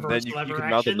 like a reverse you lever can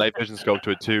mount the action. night vision scope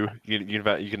to it too. You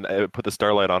can put the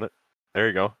starlight on it. There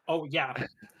you go. Oh yeah,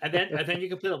 and then you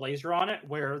can put a laser on it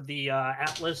where the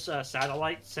Atlas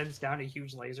satellite sends down a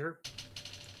huge laser.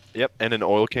 Yep, and an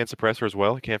oil can suppressor as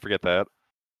well. Can't forget that.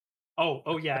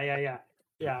 Oh yeah.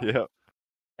 Yeah.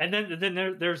 And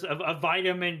then there's a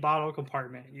vitamin bottle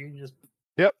compartment. You can just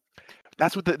Yep.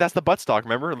 That's the butt stock.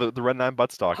 Remember the Red 9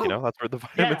 butt stock? You know, that's where the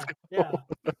vitamins yeah.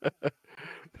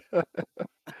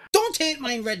 Don't hate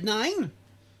my Red 9!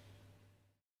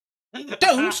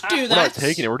 Don't do We're that! not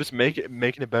taking it. We're just making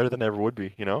it better than it ever would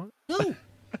be. You know. No!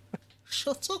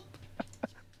 Shut up.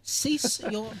 Cease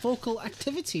your vocal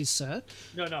activities, sir.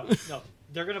 No.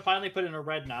 They're gonna finally put in a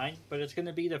Red 9, but it's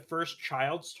gonna be the first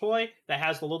child's toy that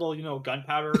has the little,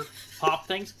 gunpowder pop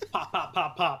things. Pop, pop,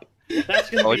 pop, pop. That's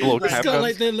gonna Like be little the It's cap got guns?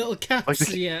 like the little caps, Like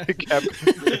the yeah. cap-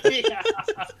 yeah.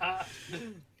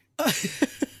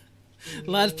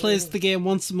 Lad plays the game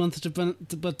once a month,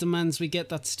 but demands we get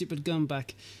that stupid gun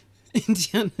back.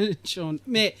 Indiana Jones.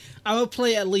 Mate, I would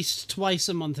play it at least twice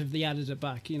a month if they added it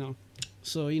back,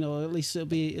 So, at least it'll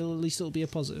be a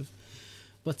positive.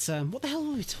 But what the hell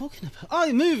were we talking about?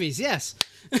 Oh, movies, yes.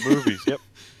 Movies, yep.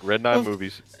 Red 9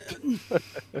 movies.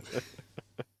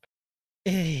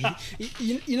 Hey,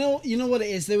 you know what it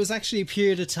is? There was actually a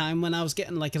period of time when I was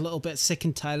getting like a little bit sick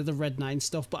and tired of the Red 9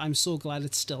 stuff, but I'm so glad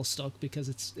it's still stuck because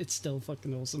it's still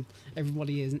fucking awesome.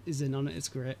 Everybody is in on it. It's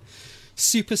great.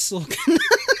 Super Slug.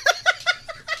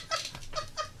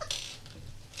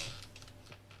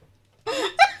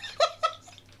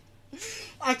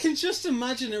 I can just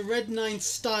imagine a Red 9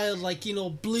 style, like, you know,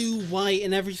 blue, white,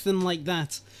 and everything like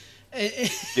that.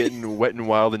 Getting wet and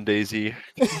wild and Daisy.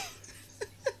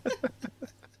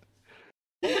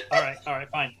 All right,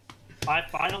 fine. I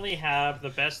finally have the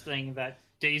best thing that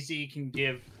Daisy can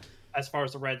give as far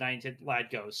as the Red 9 lad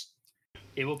goes.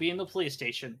 It will be in the police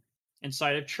station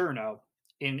inside of Cherno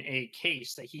in a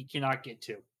case that he cannot get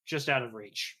to, just out of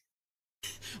reach.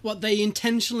 What, they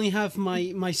intentionally have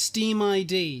my Steam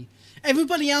ID.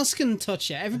 Everybody else can touch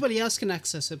it. Everybody else can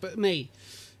access it, but me.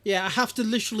 Yeah, I have to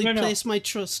literally place my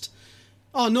trust.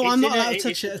 Oh, no, I'm not allowed to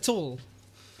touch it at all.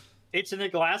 It's in a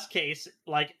glass case,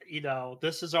 like, you know,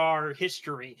 this is our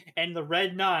history, and the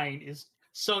Red 9 is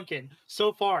sunken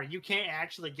so far you can't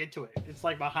actually get to it. It's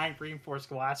like behind reinforced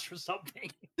glass or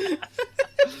something.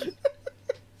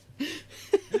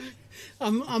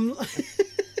 I'm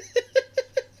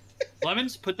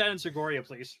Lemons, put that in Segoria,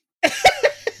 please.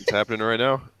 It's happening right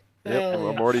now. Yep,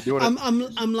 I'm already doing it.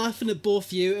 I'm laughing at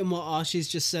both you and what Archie's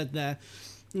just said there.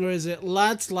 Where is it?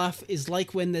 Lads laugh is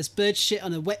like when there's bird shit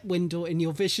on a wet window and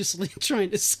you're viciously trying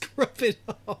to scrub it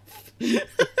off.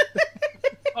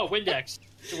 Oh, Windex.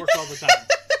 It works all the time.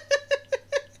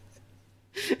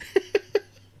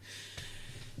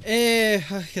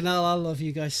 Fucking hell, I love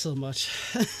you guys so much.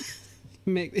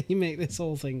 you make this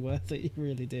whole thing worth it. You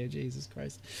really do, Jesus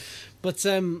Christ. But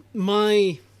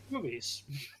my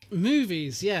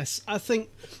movies, yes. I think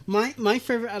my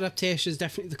favorite adaptation is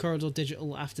definitely the Corridor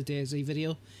Digital After DayZ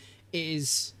video. It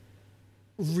is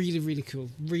really, really cool,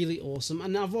 really awesome,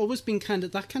 and I've always been kind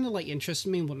of like interested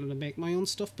me in wanting to make my own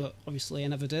stuff, but obviously I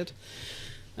never did.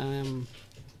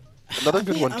 Another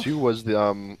good one too was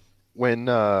the when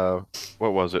what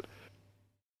was it?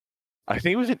 I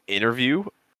think it was an interview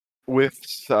with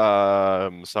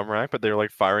Sumrak, but they were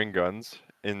like firing guns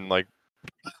in Prague.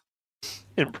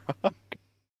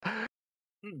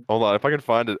 Hold on, if I can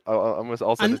find it,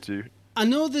 I'll send it to you. I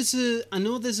know there's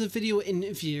a video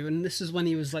interview, and this is when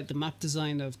he was like the map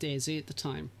designer of DayZ at the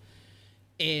time,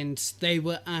 and they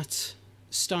were at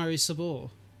Starry Sabor,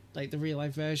 like the real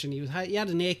life version. He had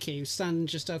an AK. He was standing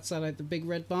just outside like the big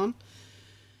red barn.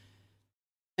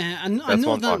 I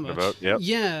know that much. Yep.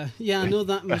 Yeah, I know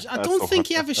that much. I don't think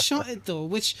he ever shot it though.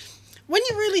 Which, when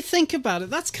you really think about it,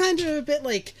 that's kind of a bit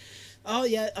like, oh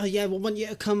yeah, we want you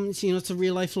to come, you know, to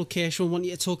real life location. We want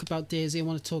you to talk about DayZ. I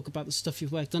want to talk about the stuff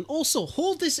you've worked on. Also,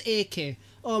 hold this AK.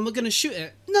 Oh, am I going to shoot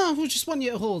it? No, we just want you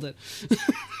to hold it.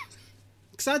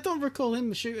 Because I don't recall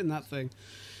him shooting that thing.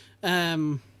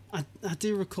 I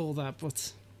do recall that,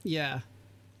 but yeah.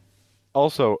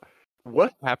 Also,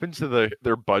 what happened to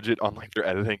their budget on like their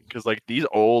editing? Because like these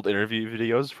old interview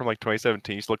videos from like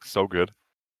 2017 just look so good.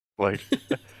 Like,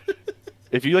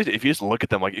 if you just look at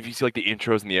them, like if you see like the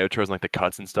intros and the outros and like the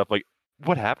cuts and stuff, like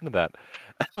what happened to that?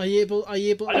 Are you able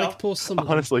to like post some of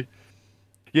them? Honestly,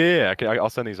 yeah, I'll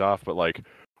send these off. But like,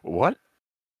 what?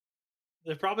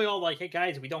 They're probably all like, "Hey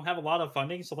guys, we don't have a lot of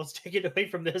funding, so let's take it away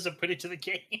from this and put it to the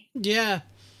game." Yeah,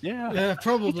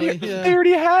 probably. Yeah. They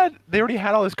already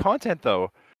had all this content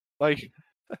though. Like,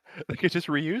 they could just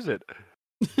reuse it.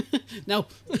 No.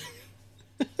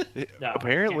 No,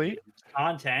 apparently.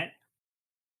 Content.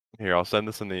 Here, I'll send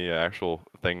this in the actual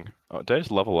thing. Oh, did I just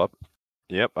level up?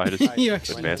 Yep, I just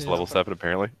advanced level 7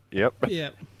 apparently. Yep.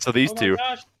 Yep. So these two.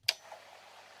 Gosh.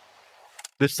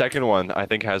 The second one I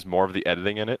think has more of the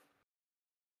editing in it.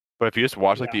 But if you just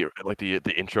watch like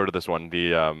the intro to this one,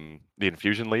 the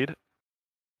infusion lead,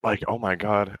 like oh my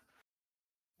god.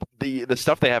 The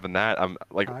stuff they have in that, I'm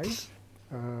like,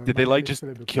 did they like just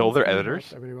kill their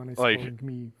editors? Like,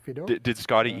 did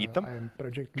Scotty eat them?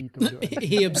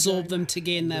 He absorbed them to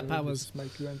gain their powers.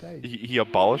 He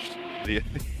abolished the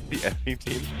editing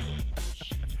team.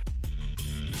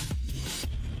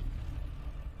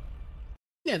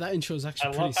 Yeah, that intro is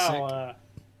actually pretty sick. I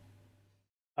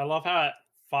love how at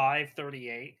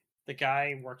 5:38, the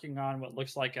guy working on what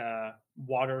looks like a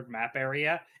watered map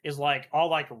area is like all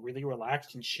like really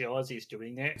relaxed and chill as he's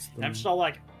doing it. And I'm just all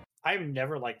like, I'm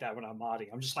never like that when I'm modding.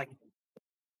 I'm just like,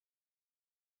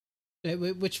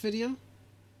 which video?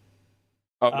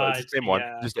 Oh, it's the same one.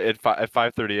 Just at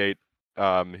 5:38,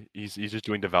 he's just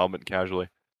doing development casually.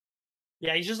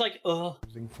 Yeah, he's just like,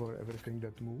 For everything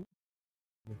that moves.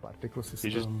 The particle He's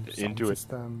system, just sound into it.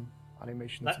 system,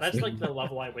 animation That's system. like the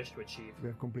level I wish to achieve. We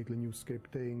have completely new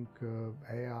scripting,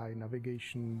 AI,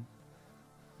 navigation.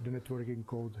 The networking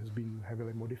code has been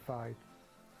heavily modified,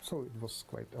 so it was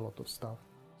quite a lot of stuff.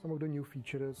 Some of the new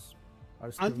features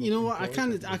are still You know not what? I employed,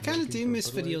 kind working of do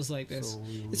miss properly, videos like this. so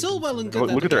we It's will all well see and them. good.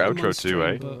 that Look at they their get them on outro too, stream,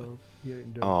 eh? but- Here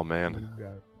in the Oh, man. we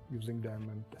are using them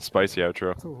and Spicy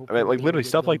outro. so I mean, hopefully like we literally get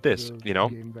stuff like them this, to you know?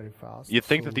 the game very fast, You'd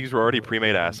think that so these were already our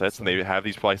pre-made audience, assets, and they have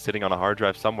these probably sitting on a hard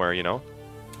drive somewhere, you know?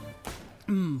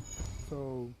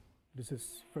 So this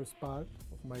is first part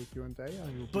of my Q&A.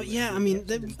 But yeah, I mean,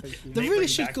 they really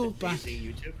should go back.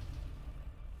 YouTube.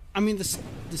 I mean, there's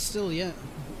still, yeah.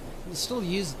 There's still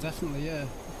used, definitely, yeah.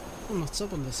 I'm not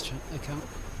sub on this account.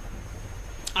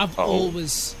 I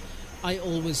always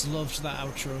loved that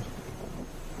outro.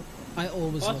 I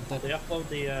always loved it. They upload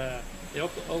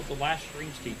the last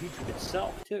streams to YouTube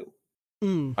itself too.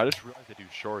 I just realized they do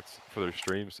shorts for their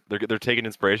streams. They're taking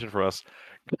inspiration from us.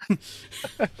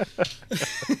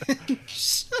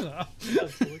 Shut up.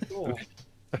 That's really cool.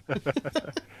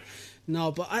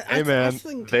 No, but I Hey man,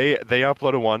 think... they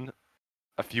uploaded one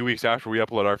a few weeks after we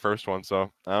uploaded our first one,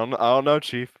 so I don't know,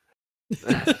 Chief.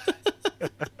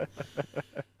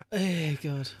 Hey,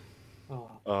 God.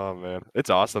 Oh man, it's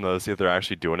awesome though to see that they're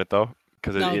actually doing it though,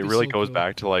 because That would it be really so goes cool.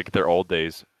 back to like their old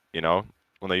days, you know,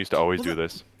 when they used to always do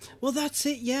this. Well, that's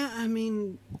it. Yeah, I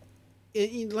mean,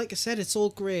 like I said, it's all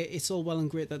great. It's all well and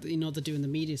great that they're doing the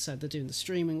media side, they're doing the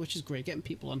streaming, which is great, getting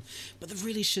people on. But they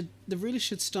really should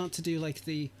start to do like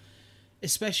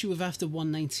especially with after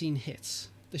 119 hits.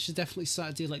 They should definitely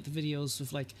start to do like the videos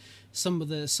of like some of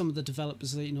the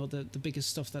developers that the biggest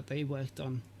stuff that they worked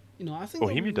on. I think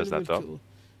Bohemia does that though. cool.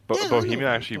 But Yeah, I Bohemia know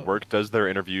that, actually but- does their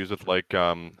interviews with like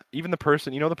even the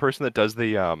person that does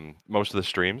the most of the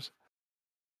streams.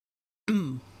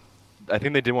 I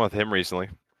think they did one with him recently,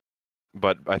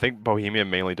 but I think Bohemia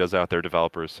mainly does that with their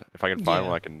developers. If I can find Yeah.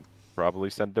 one, I can probably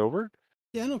send it over.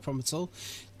 Yeah, no problem at all.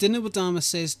 Dinner with Dharma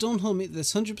says, don't hold me to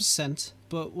this 100%,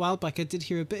 but a while back I did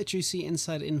hear a bit of juicy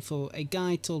inside info. A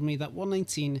guy told me that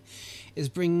 119 is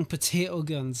bringing potato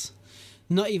guns.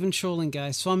 Not even trolling,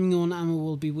 guys. Farming your own ammo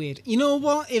will be weird. You know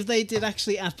what? If they did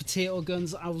actually add potato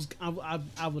guns, I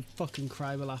would fucking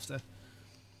cry with laughter.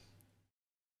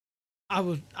 I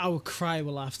would cry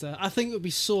with laughter. I think it would be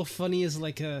so funny as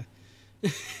like a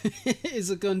is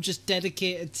a gun just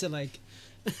dedicated to like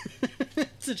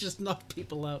to just knock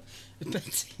people out. A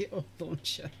potato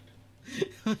launcher.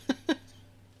 Oh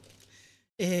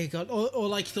god, or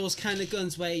like those kind of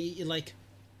guns where you like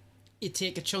you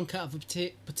take a chunk out of a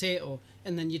potato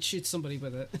and then you'd shoot somebody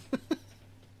with it.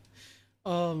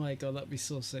 Oh my god, that'd be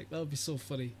so sick. That would be so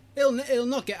funny. It'll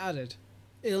not get added.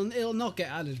 It'll not get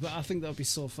added, but I think that would be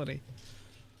so funny.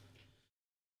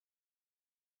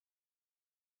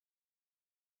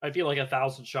 I'd be like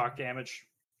 1,000 shock damage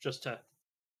just to,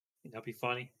 be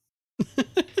funny.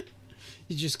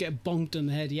 You just get bonked on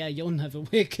the head. Yeah, you're never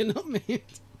waking up, mate.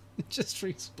 Just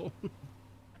respawn.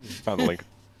 Found the link.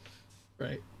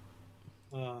 Right.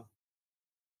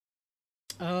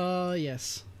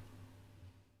 Yes.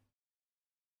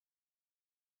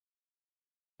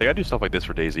 They gotta do stuff like this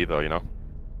for DayZ though,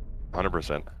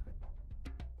 100%.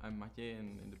 I'm Matej,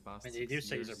 and in the past And they do 6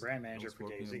 say he's a years, brand I manager was for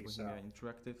working on DayZ, so- Bohemia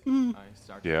Interactive. Mm. I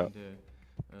started Yeah. in the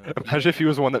Imagine if he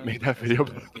was the one that made that video.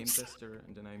 game tester,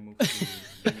 and then I moved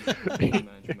to game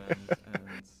management,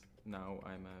 and now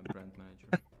I'm a brand manager.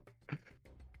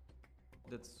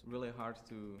 That's really hard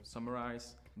to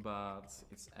summarize, but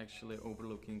it's actually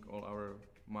overlooking all our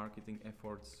marketing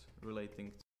efforts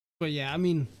relating to But yeah, I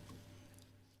mean,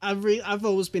 I've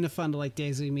always been a fan of like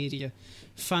DayZ Media,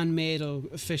 fan made or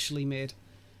officially made.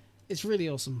 It's really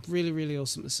awesome, really really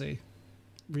awesome to see,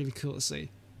 really cool to see.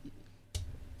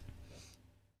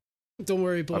 Don't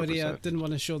worry, buddy. I 100%. didn't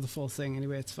want to show the full thing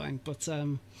anyway. It's fine, but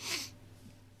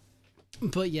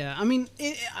yeah, I mean,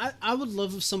 I would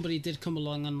love if somebody did come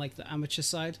along on like the amateur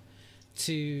side,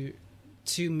 to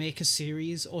make a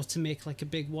series or to make like a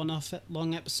big one-off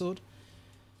long episode.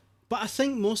 But I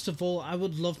think most of all, I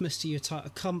would love Mr. Utah to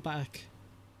come back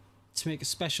to make a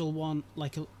special one,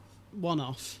 like a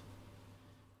one-off.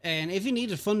 And if he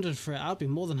needed funding for it, I'd be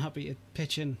more than happy to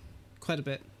pitch in quite a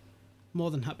bit.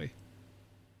 More than happy.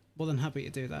 More than happy to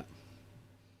do that.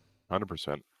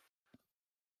 100%.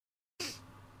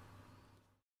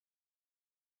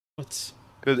 But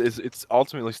Because it's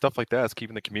ultimately stuff like that that's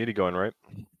keeping the community going, right?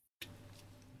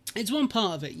 it's one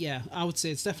part of it, yeah. I would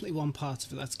say it's definitely one part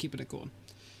of it that's keeping it going.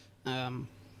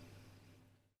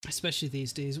 Especially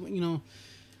these days,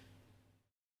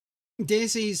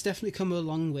 DayZ's definitely come a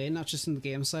long way, not just in the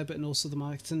game side, but in also the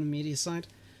marketing and media side.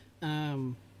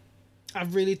 I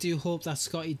really do hope that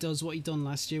Scotty does what he done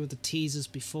last year with the teasers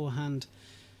beforehand.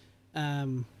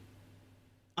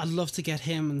 I'd love to get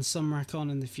him and Sumrak on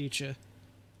in the future.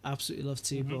 Absolutely love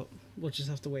to, but we'll just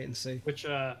have to wait and see. Which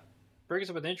brings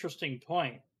up an interesting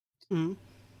point. Mm-hmm.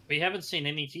 We haven't seen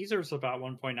any teasers about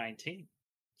 1.19,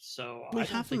 so I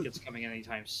don't think it's coming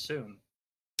anytime soon.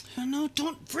 Oh, no,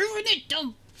 don't ruin it,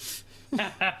 don't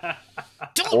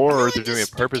or they're doing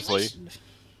it purposely.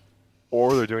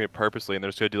 Or they're doing it purposely, and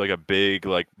they're just gonna do like a big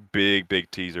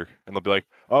teaser, and they'll be like,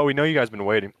 "Oh, we know you guys been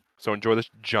waiting, so enjoy this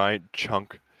giant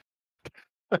chunk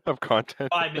of content."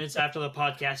 5 minutes after the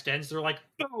podcast ends, they're like,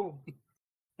 "Boom!"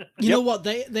 You know what?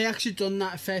 They actually done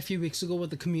that a fair few weeks ago with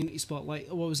the community spotlight.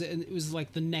 What was it? It was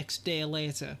like the next day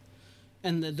later,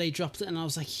 and they dropped it, and I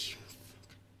was like,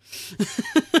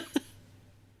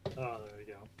 "Oh, there we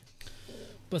go."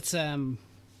 But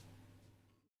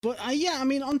yeah, I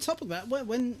mean, on top of that,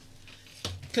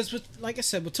 because like I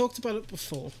said, we talked about it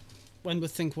before when we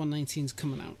think 119's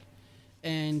coming out,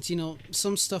 and you know,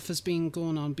 some stuff has been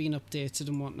going on, being updated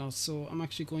and whatnot. So I'm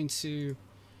actually going to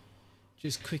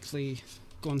just quickly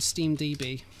go on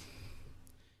SteamDB.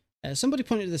 Somebody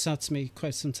pointed this out to me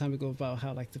quite some time ago about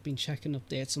how like they've been checking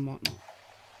updates and whatnot.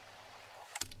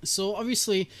 So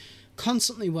obviously,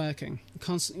 constantly working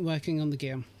on the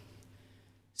game.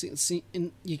 As you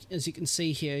can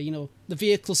see here, you know, the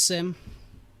vehicle sim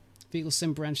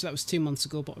branch, that was 2 months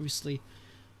ago, but obviously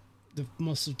they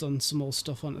must have done some more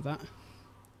stuff onto that.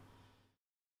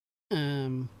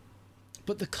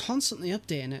 But they're constantly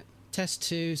updating it. Test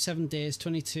 2, 7 days,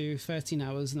 22, 13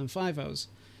 hours, and then 5 hours.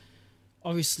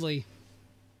 Obviously,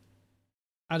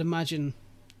 I'd imagine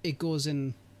it goes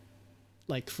in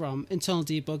like from internal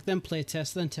debug, then play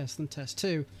test, then test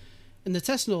 2. And they're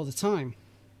testing all the time.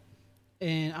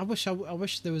 And I wish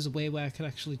there was a way where I could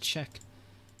actually check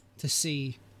to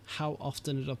see how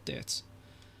often it updates.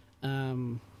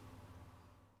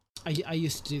 I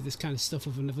used to do this kind of stuff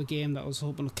with another game that I was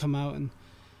hoping to come out and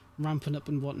ramping up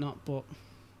and whatnot, but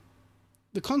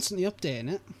they're constantly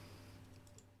updating it,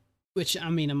 which, I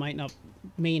mean, it might not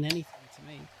mean anything to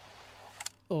me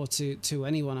or to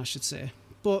anyone, I should say,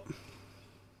 but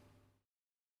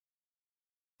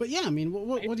yeah, I mean,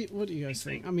 what do you guys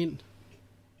think? I mean,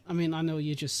 I know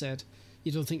you just said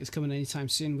you don't think it's coming anytime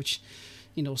soon, which,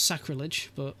 you know,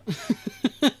 sacrilege, but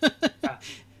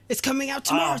it's coming out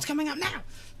tomorrow. It's coming out now.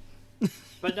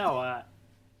 But no,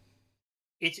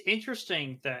 it's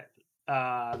interesting that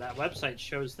that website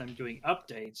shows them doing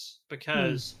updates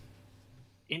because,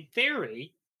 in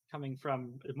theory, coming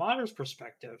from a modder's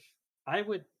perspective, I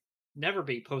would never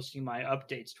be posting my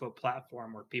updates to a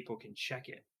platform where people can check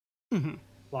it. Mm-hmm.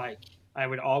 Like, I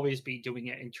would always be doing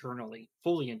it internally,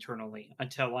 fully internally,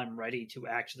 until I'm ready to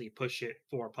actually push it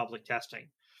for public testing.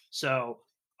 So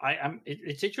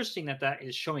it's interesting that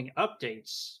is showing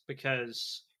updates,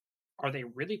 because are they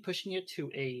really pushing it to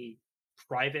a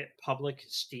private public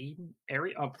Steam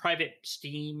area,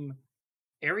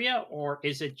 or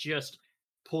is it just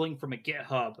pulling from a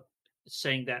GitHub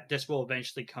saying that this will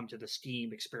eventually come to the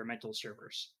Steam experimental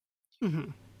servers?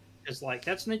 Mm-hmm. Because like,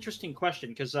 that's an interesting question,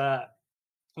 because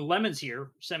Lemons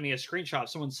here sent me a screenshot of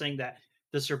someone saying that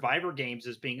the Survivor games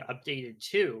is being updated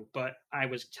too, but I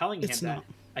was telling him that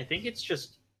I think it's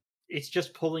just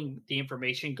pulling the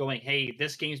information, going, "Hey,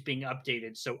 this game's being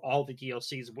updated, so all the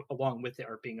DLCs along with it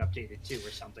are being updated too,"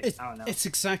 or something. I don't know. It's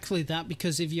exactly that,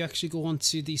 because if you actually go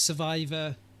onto the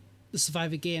Survivor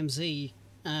GameZ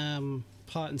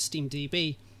part in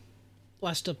SteamDB,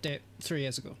 last update 3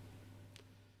 years ago.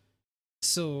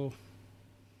 So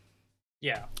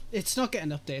yeah, it's not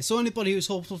getting updated. So anybody who's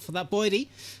hopeful for that, Boydie,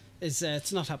 is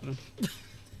it's not happening.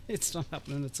 It's not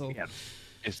happening at all. Yeah.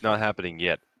 It's not happening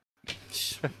yet.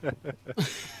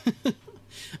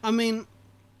 I mean,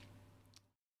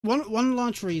 one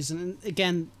large reason, and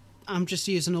again, I'm just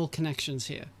using all connections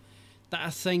here, that I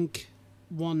think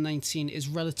 119 is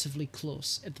relatively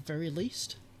close at the very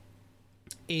least,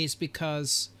 is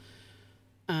because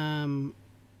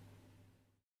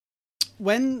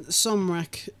when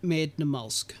Somrak made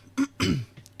Namalsk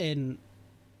and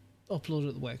uploaded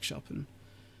at the workshop and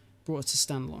brought it to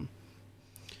standalone,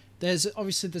 there's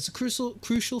a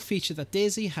crucial feature that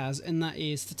DayZ has, and that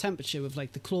is the temperature with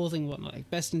like the clothing, whatnot, like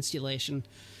best installation,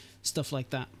 stuff like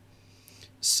that.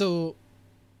 So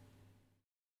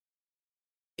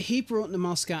he brought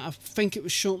Namalsk out, I think it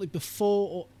was shortly before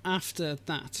or after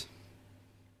that,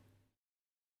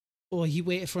 or he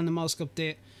waited for a Namalsk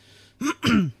update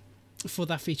for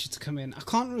that feature to come in. I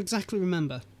can't exactly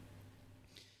remember.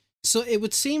 So it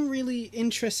would seem really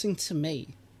interesting to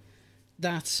me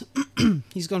that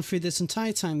he's gone through this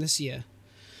entire time this year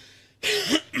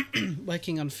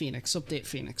working on Phoenix, Update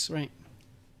Phoenix, right?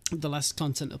 the last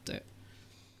content update,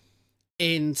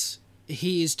 and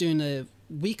he is doing a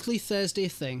weekly Thursday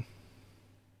thing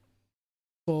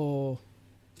for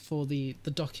the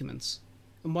documents,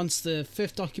 and once the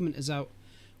 5th document is out,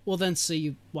 we'll then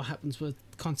see what happens with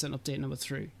content update number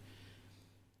 3.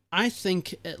 I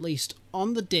think at least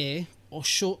on the day or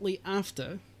shortly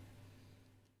after,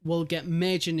 we'll get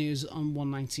major news on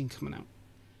 119 coming out.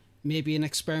 Maybe an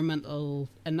experimental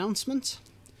announcement,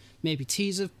 maybe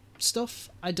teaser stuff,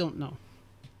 I don't know.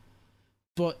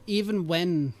 But even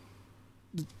when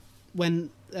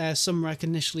Sumrak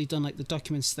initially done like the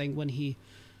documents thing, when he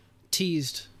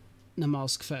teased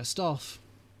Namalsk first off,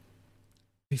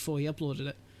 before he uploaded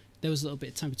it, there was a little bit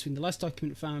of time between the last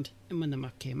document found and when the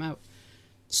map came out.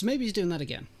 So maybe he's doing that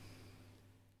again.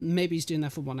 Maybe he's doing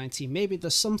that for 119. Maybe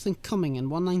there's something coming in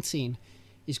 119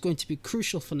 is going to be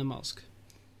crucial for Namalsk.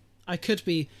 I could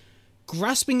be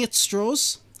grasping at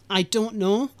straws. I don't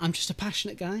know. I'm just a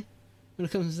passionate guy when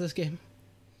it comes to this game.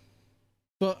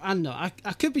 But I don't know. I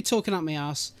could be talking out my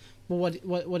ass. But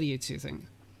what do you two think?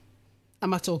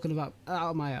 Am I talking about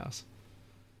out of my ass?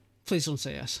 Please don't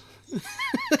say yes.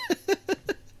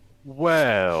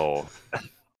 Well.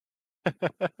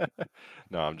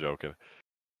 No, I'm joking.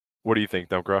 What do you think,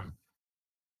 Dumpgro?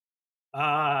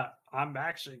 I'm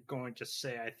actually going to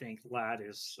say I think Lad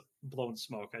is blowing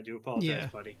smoke. I do apologize,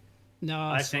 buddy. No,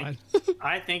 I think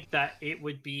I think that it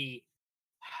would be,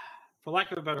 for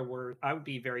lack of a better word, I would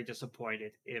be very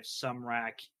disappointed if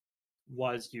Sumrak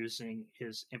was using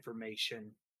his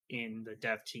information in the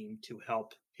dev team to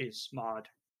help his mod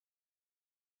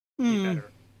be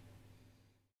better.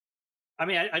 I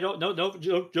mean, I don't know,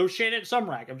 no shade at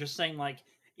Sumrak. I'm just saying, like,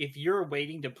 if you're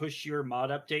waiting to push your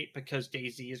mod update because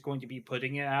DayZ is going to be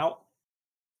putting it out,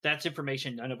 that's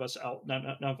information none of us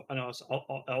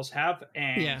else have,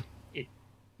 and it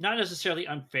not necessarily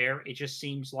unfair. It just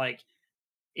seems like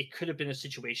it could have been a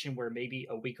situation where maybe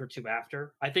a week or two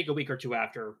after, I think a week or two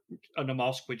after,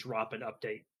 Namalsk would drop an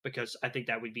update, because I think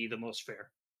that would be the most fair.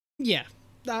 Yeah,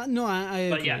 no, I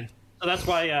agree. But yeah. So that's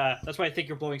why I think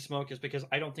you're blowing smoke, is because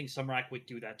I don't think Sumrak would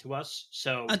do that to us.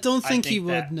 So I don't think he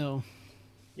would. No.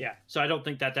 Yeah. So I don't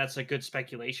think that that's a good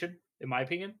speculation, in my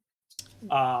opinion.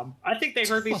 I think they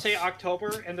heard me say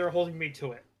October, and they're holding me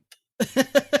to it.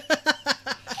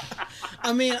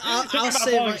 I mean,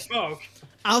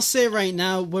 I'll say right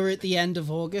now we're at the end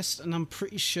of August, and I'm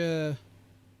pretty sure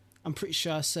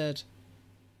I said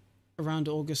around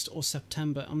August or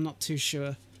September. I'm not too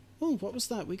sure. Oh, what was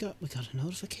that? We got a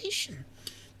notification.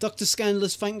 Dr.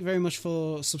 Scandalous, thank you very much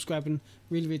for subscribing.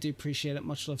 Really, really do appreciate it.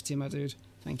 Much love to you, my dude.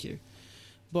 Thank you.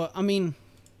 But, I mean,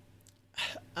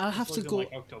 I'll have to go...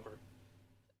 Like October.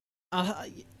 No,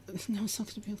 it's not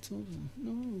going to be October.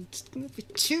 No, it's going to be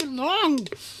too long.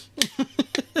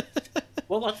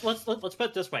 Well, let's put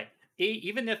it this way.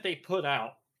 Even if they put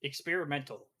out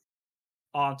Experimental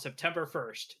on September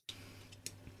 1st,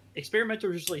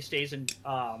 Experimental usually stays in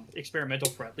Experimental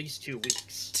for at least 2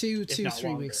 weeks. 3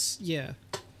 weeks, yeah.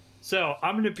 So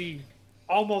I'm going to be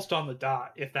almost on the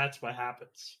dot if that's what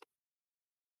happens.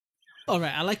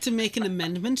 Alright, I'd like to make an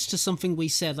amendment to something we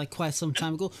said like quite some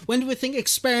time ago. When do we think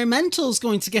Experimental's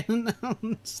going to get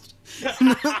announced?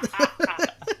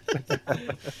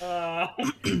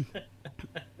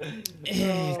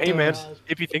 Hey man,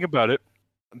 if you think about it,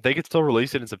 they could still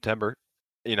release it in September,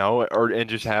 you know, and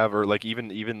just have, or like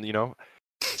even you know,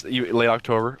 late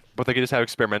October, but they could just have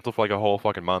Experimental for like a whole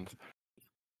fucking month.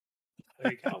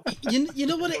 There you go. You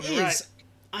know what it is? Right.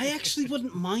 I actually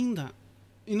wouldn't mind that.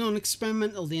 You know, an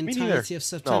Experimental the entirety of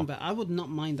September. No. I would not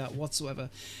mind that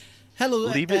whatsoever. Hello.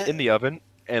 Leave it in the oven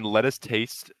and let us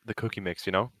taste the cookie mix,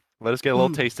 you know? Let us get a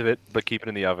little taste of it, but keep it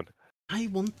in the oven. I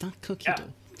want that cookie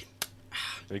dough.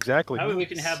 Exactly. That way we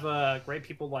can have great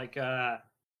people like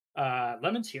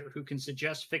Lemons here who can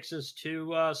suggest fixes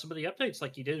to some of the updates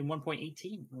like you did in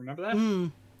 1.18. Remember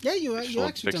that? Yeah, you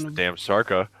actually fix done the damn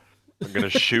Sarka. I'm gonna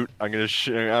shoot. I'm gonna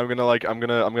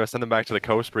send them back to the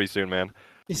coast pretty soon, man.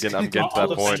 I'm getting to that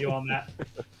point.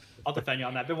 I'll defend you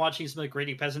on that. I've been watching some of the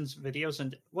Greedy Peasants videos,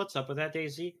 and what's up with that,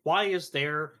 DayZ? Why is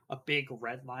there a big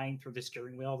red line through the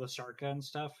steering wheel of the Sarka and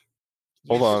stuff?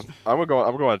 Hold on, I'm gonna go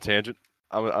on a tangent.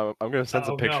 I'm gonna send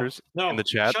some pictures in the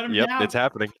chat. Yep, down. It's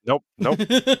happening. Nope. You've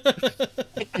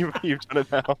done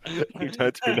it now. You've done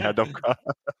it to me now. Don't cry.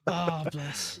 Oh,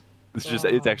 bless.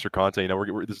 It's extra content. You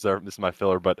know, this is my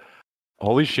filler, but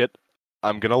holy shit,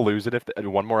 I'm gonna lose it if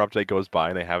one more update goes by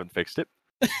and they haven't fixed it.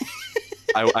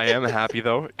 I am happy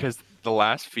though, because the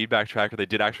last feedback tracker they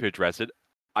did actually address it.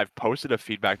 I've posted a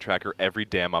feedback tracker every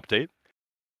damn update,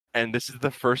 and this is the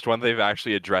first one they've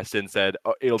actually addressed it and said,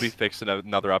 oh, it'll be fixed in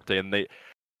another update. And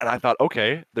I thought,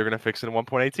 okay, they're gonna fix it in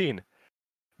 1.18.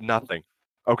 Nothing.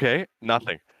 Okay,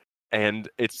 nothing. And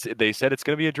they said it's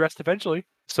going to be addressed eventually.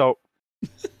 So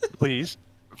please,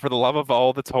 for the love of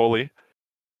all that's holy,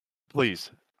 please,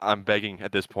 I'm begging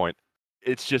at this point.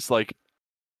 It's just like,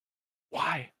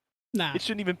 why? Nah. It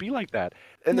shouldn't even be like that.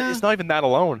 And Nah. it's not even that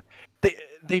alone.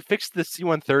 They fixed the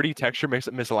C-130 texture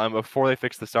misalignment before they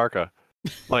fixed the Sarka.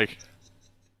 Like,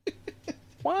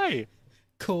 why?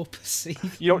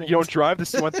 Co-perceived. You don't drive the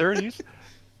C-130s?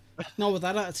 Not with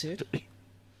that attitude.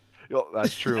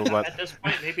 That's true, but at this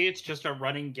point, maybe it's just a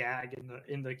running gag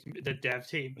in the dev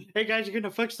team. Hey guys, you're gonna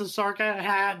fix the Sarka?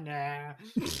 Nah.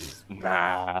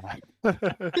 nah.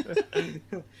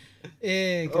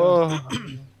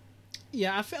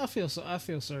 Yeah, I feel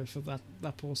sorry for that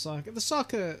poor Sarka. The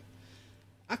Sarka,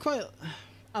 the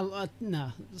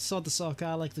Sarka.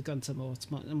 I like the Gunter more. It's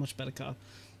a much better car,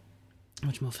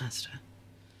 much more faster.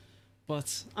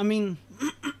 But I mean,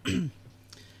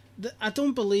 I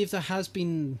don't believe there has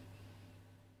been.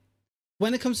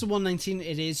 When it comes to 119,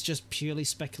 it is just purely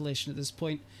speculation at this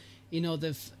point.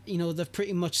 They've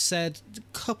pretty much said a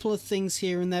couple of things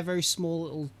here and there, very small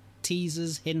little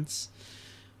teasers, hints,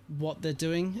 what they're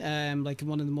doing. Like in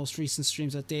one of the most recent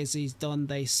streams that DayZ's done,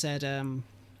 they said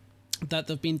that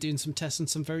they've been doing some tests on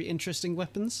some very interesting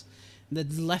weapons. They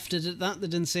left it at that. They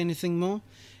didn't say anything more,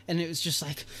 and it was just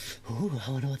like, "Ooh,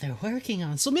 I wonder what they're working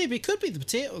on." So maybe it could be the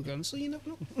potato gun. So you never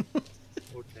know.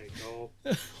 Okay, go.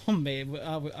 Oh, maybe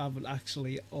I would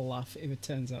actually laugh if it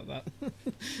turns out that. Right.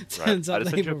 I just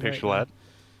sent you a picture, lad.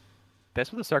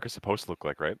 That's what the Sarka's supposed to look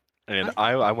like, right? And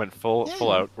I went full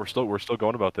out. We're still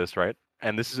going about this, right?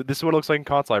 And this is what it looks like in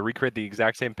console. I recreate the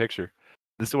exact same picture.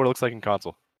 This is what it looks like in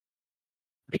console.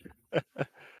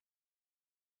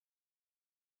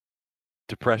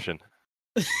 Depression.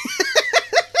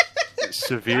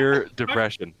 Severe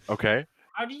depression. Okay.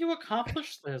 How do you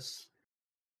accomplish this?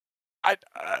 I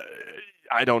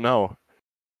don't know.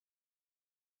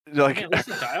 Like, at least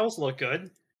the dials look good.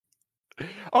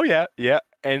 Oh yeah,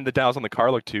 and the dials on the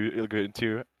car look good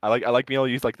too. I like being able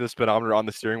to use like the speedometer on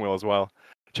the steering wheel as well.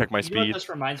 Check my You know what speed. this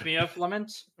reminds me of,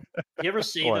 Lemons? You ever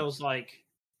see those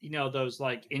those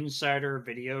insider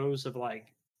videos of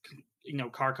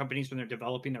car companies when they're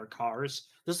developing their cars?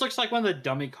 This looks like one of the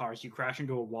dummy cars. You crash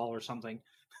into a wall or something.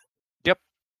 Yep.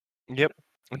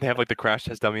 And they have like the crash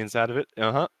test dummy inside of it.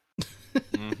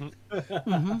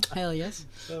 Hell yes.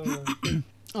 Throw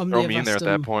me in there at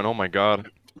that point. Oh my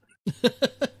god.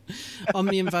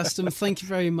 Omniinvestum, thank you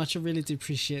very much. I really do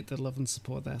appreciate the love and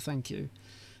support there. Thank you.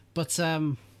 But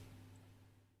no,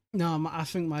 I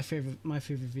think my favorite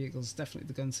vehicle is definitely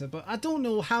the Gunter. But I don't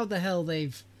know how the hell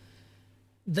they've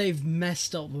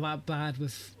messed up that bad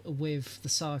with the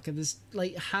Sarka. There's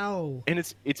how. And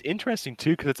it's interesting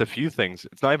too because it's a few things.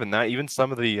 It's not even that. Even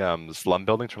some of the slum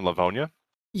buildings from Livonia.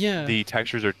 Yeah. The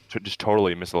textures are just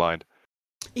totally misaligned.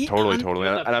 Totally.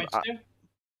 And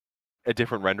a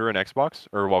different render in Xbox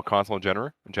or console in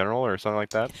general or something like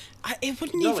that. It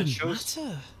wouldn't even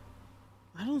matter.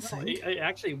 I don't think. It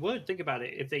actually would. Think about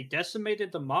it. If they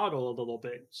decimated the model a little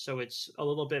bit, so it's a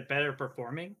little bit better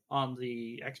performing on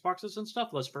the Xboxes and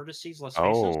stuff, less vertices, less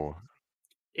faces. Oh.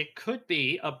 It could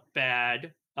be a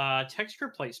bad texture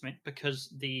placement because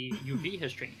the UV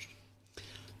has changed.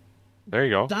 There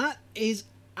you go. That is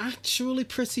actually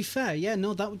pretty fair. Yeah,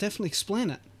 no, that would definitely explain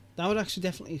it. That would actually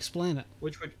definitely explain it.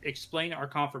 Which would explain our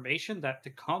confirmation that the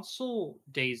console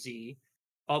DayZ,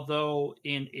 although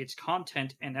in its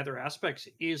content and other aspects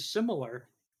is similar,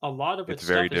 a lot of its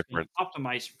very stuff different. Is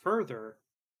optimized further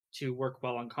to work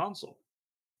well on console.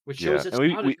 Which shows it's and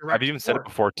not a direct I've even said it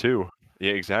before too.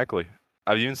 Yeah, exactly.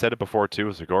 I've even said it before too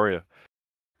with Zagoria.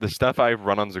 The stuff I've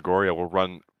run on Zagoria will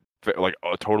run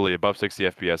totally above 60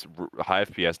 FPS, high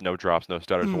FPS, no drops, no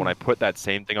stutters. But when I put that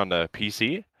same thing on the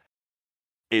PC,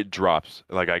 it drops.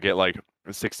 Like I get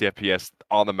 60 FPS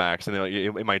on the max, and then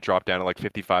it might drop down to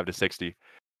 55 to 60.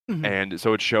 And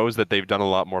so it shows that they've done a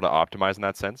lot more to optimize in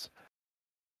that sense.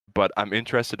 But I'm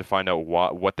interested to find out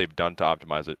what they've done to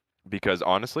optimize it. Because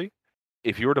honestly,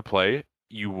 if you were to play,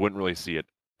 you wouldn't really see it.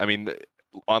 I mean,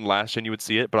 on last gen you would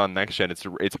see it, but on next gen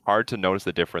it's hard to notice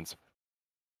the difference.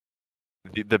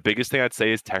 The biggest thing I'd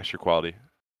say is texture quality.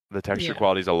 The texture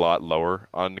quality is a lot lower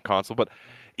on the console, but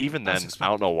even then, I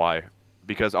don't know why.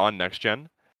 Because on next gen,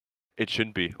 it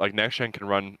shouldn't be. Next gen can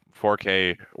run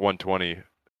 4K 120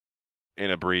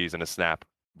 in a breeze and a snap,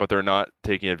 but they're not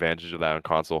taking advantage of that on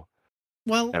console.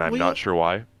 Well, and I'm not sure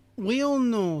why. We all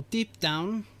know, deep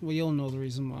down, we all know the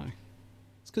reason why.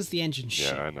 It's because the engine's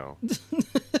shit. Yeah, I know.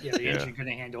 The engine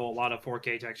couldn't handle a lot of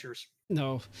 4K textures.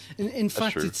 No. In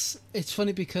fact, it's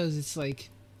funny because it's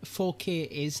 4K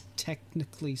is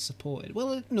technically supported.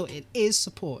 Well, no, it is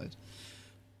supported.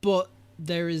 But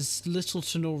there is little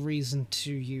to no reason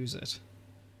to use it.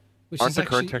 Which Aren't is the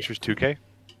actually, current textures 2K?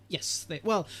 Yes,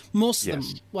 most of them.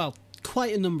 Yes. Well,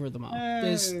 quite a number of them are.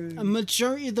 There's a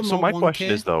majority of them So are my 1K.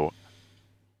 question is though,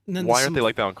 And then why there's aren't they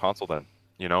like that on console then?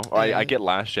 You know, I get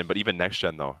last gen, but even next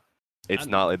gen though, it's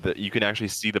not like that. You can actually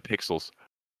see the pixels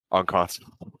on console.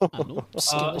 I know,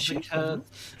 still issue, because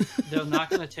they're not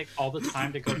going to take all the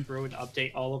time to go through and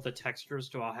update all of the textures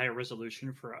to a higher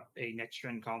resolution for a next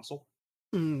gen console.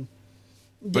 Mm.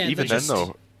 But Yeah, even they're then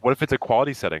though, what if it's a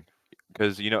quality setting?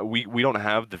 Because you know we don't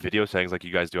have the video settings like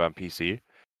you guys do on PC.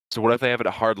 So what if they have it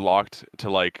hard locked to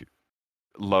like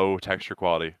low texture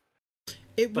quality?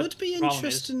 It But would be the problem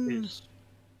interesting.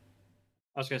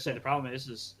 I was going to say, the problem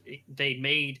is they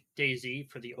made DayZ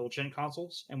for the old gen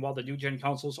consoles, and while the new gen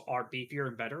consoles are beefier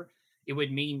and better, it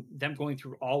would mean them going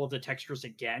through all of the textures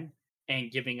again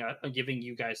and giving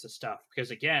you guys the stuff.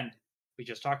 Because again, we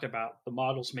just talked about the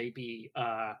models may be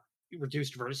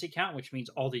reduced vertice count, which means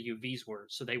all the UVs were,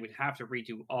 so they would have to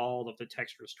redo all of the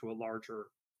textures to a larger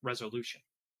resolution.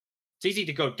 It's easy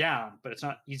to go down, but it's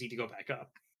not easy to go back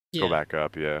up. Go back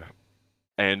up, yeah.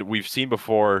 And we've seen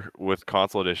before with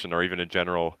console edition or even in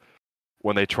general,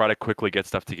 when they try to quickly get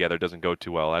stuff together, it doesn't go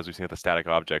too well. As we've seen with the static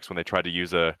objects, when they try to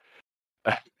use an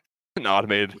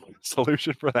automated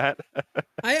solution for that.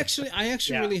 I actually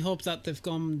really hope that they've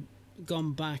gone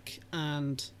back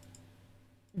and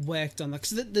worked on that,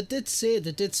 because they did say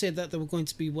that they were going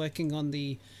to be working on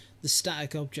the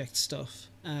static object stuff.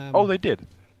 Oh, they did.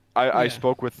 I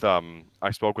spoke with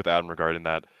Adam regarding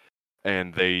that,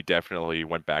 and they definitely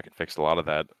went back and fixed a lot of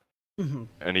that. Mm-hmm.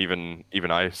 And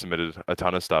even I submitted a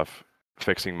ton of stuff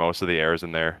fixing most of the errors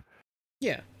in there.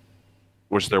 Yeah.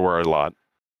 Which there were a lot.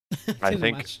 I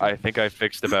imagine. think I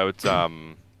fixed about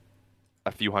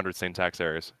a few hundred syntax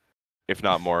errors, if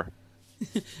not more.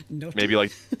 Maybe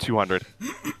like 200.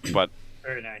 But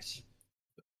Very nice.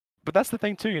 But that's the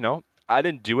thing too, you know. I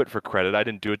didn't do it for credit. I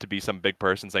didn't do it to be some big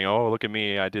person saying, "Oh, look at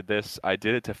me, I did this." I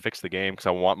did it to fix the game because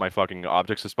I want my fucking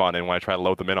objects to spawn in when I try to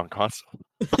load them in on console.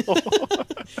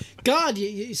 God,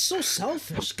 you're so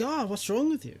selfish. God, what's wrong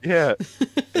with you? Yeah,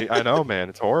 I know, man.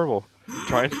 It's horrible.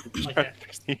 Trying to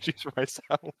fix the issues for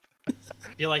myself.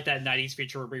 You like that 90s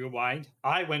feature rewind?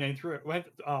 I went in through it. Be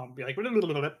like,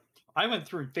 I went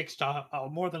through and fixed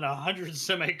more than 100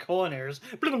 semicolon errors.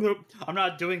 I'm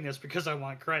not doing this because I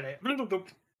want credit.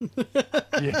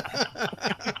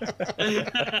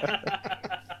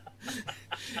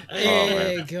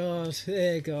 Hey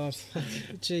God,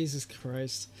 Jesus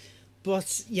Christ!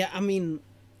 But yeah, I mean,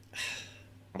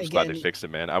 I'm just glad they fixed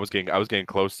it, man. I was getting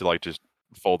close to like just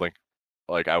folding.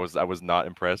 Like I was not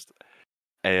impressed,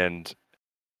 and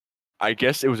I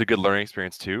guess it was a good learning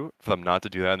experience too for them not to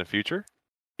do that in the future.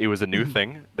 It was a new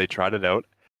thing. They tried it out,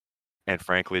 and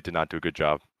frankly, it did not do a good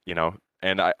job. You know,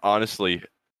 and I honestly,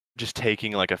 just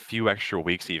taking like a few extra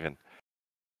weeks even,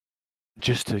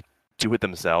 just to do it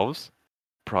themselves,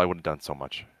 probably would have done so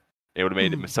much. It would have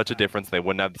made such a difference. They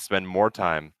wouldn't have to spend more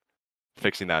time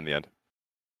fixing that in the end.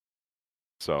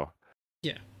 So.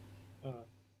 Yeah.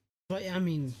 But I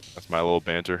mean, that's my little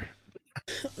banter.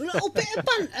 Little bit of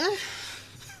banter.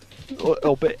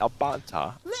 Little bit of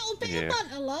banter. Little bit of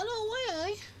banter, lad. Oh,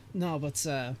 way. No, but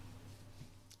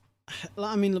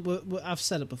I mean, I've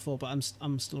said it before, but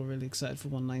I'm still really excited for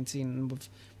 119, and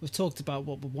we've talked about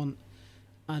what we want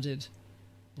added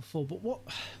before. But what?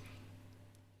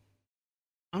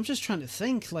 I'm just trying to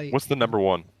think. Like, what's the number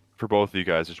one for both of you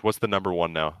guys? Just what's the number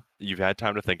one now? You've had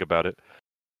time to think about it.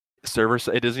 Server,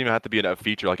 it doesn't even have to be a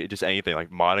feature, like just anything, like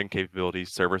modding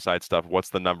capabilities, server side stuff. What's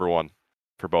the number one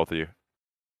for both of you?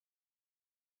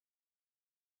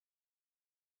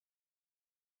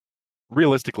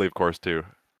 Realistically, of course, too.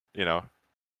 You know.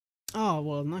 Oh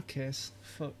well, in that case,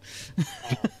 fuck.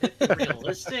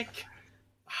 Realistic,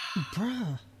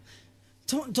 bruh.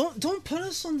 Don't put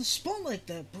us on the spot like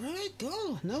that, bruh.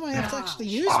 Go. Now I have to actually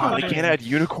use one. They can't add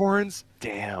unicorns.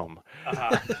 Damn.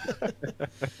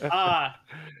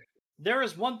 There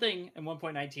is one thing in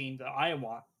 1.19 that I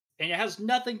want, and it has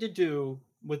nothing to do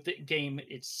with the game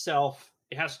itself.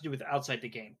 It has to do with outside the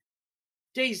game.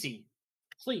 DayZ,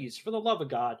 please, for the love of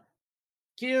God,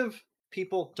 give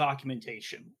people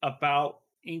documentation about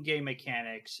in-game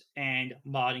mechanics and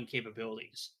modding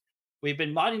capabilities. We've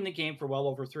been modding the game for well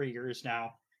over 3 years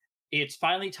now. It's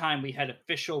finally time we had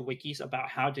official wikis about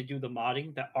how to do the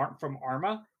modding that aren't from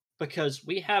Arma, because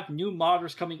we have new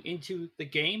modders coming into the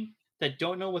game that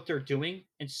don't know what they're doing,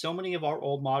 and so many of our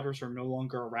old modders are no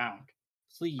longer around.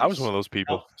 please I was one of those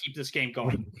people. help keep this game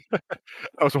going.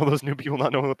 I was one of those new people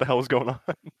not knowing what the hell was going on.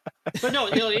 But no,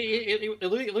 it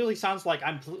literally sounds like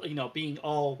I'm, being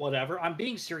all whatever. I'm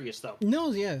being serious though.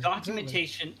 No, yeah.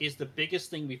 Documentation is the biggest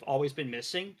thing we've always been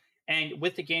missing. And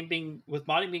with with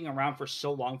modding being around for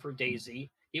so long for DayZ,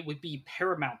 it would be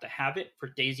paramount to have it for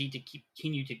DayZ to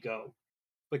continue to go.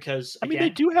 Because I mean, they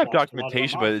do have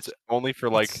documentation, but it's only for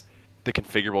like the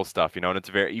configurable stuff, and it's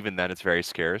even then it's very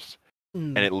scarce,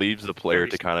 and it leaves the player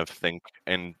to kind of think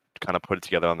and kind of put it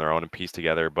together on their own and piece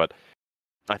together. But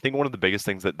I think one of the biggest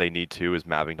things that they need too is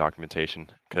mapping documentation,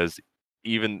 because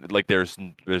even like there's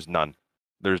none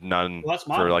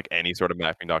for like any sort of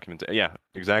mapping documentation. Yeah,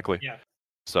 exactly. Yeah.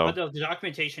 So but the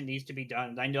documentation needs to be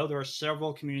done. I know there are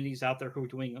several communities out there who are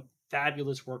doing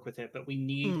fabulous work with it, but we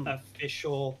need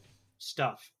official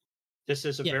stuff. This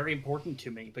is very important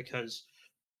to me, because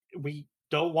we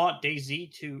don't want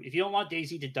DayZ to. If you don't want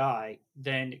DayZ to die,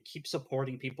 then keep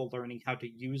supporting people learning how to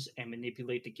use and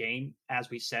manipulate the game, as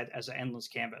we said, as an endless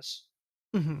canvas.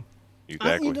 Mm-hmm.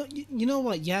 Exactly. You know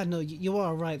what? Yeah, no, you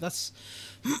are right. That's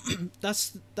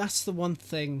that's the one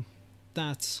thing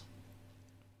that.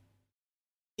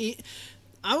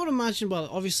 I would imagine, well,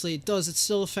 obviously it does. It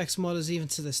still affects modders even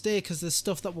to this day, because there's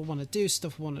stuff that we want to do,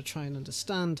 stuff we want to try and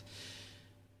understand.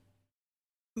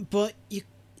 But you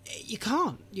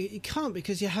can't. You can't,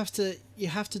 because you have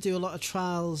to do a lot of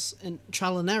trial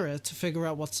and error to figure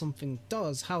out what something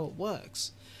does, how it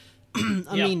works. I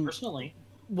mean, personally,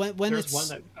 when there's it's one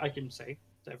that I can say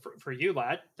that for you,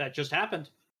 lad, that just happened.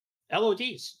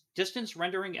 LODs, distance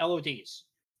rendering LODs.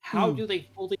 How do they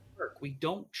fully work? We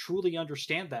don't truly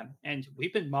understand them, and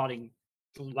we've been modding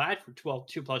LAD for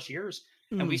 2+ years,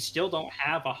 and we still don't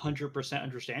have 100%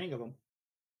 understanding of them.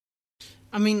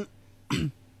 I mean,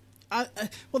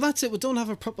 well, that's it. We don't have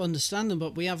a proper understanding,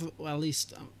 but we have, well, at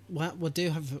least we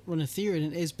do have run a theory,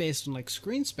 and it is based on like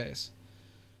screen space.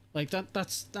 Like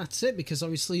that's it, because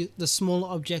obviously the smaller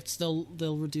objects they'll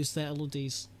reduce their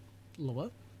LODs lower,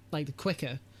 like the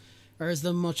quicker. Whereas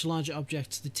the much larger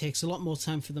objects, it takes a lot more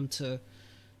time for them to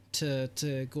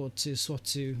go to swap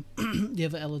to the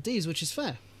other LODs, which is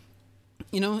fair.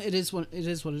 It is what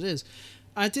it is.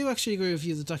 I do actually agree with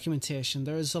you. The documentation,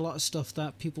 there is a lot of stuff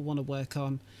that people want to work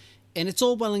on, and it's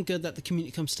all well and good that the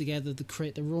community comes together to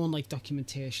create their own like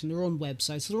documentation, their own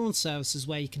websites, their own services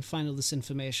where you can find all this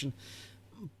information.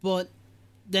 But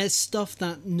there's stuff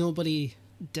that nobody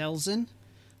delves in,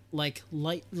 like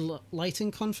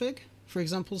lighting config. For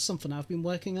example, something I've been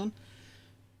working on.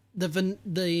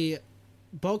 The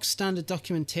bog standard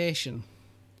documentation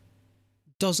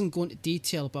doesn't go into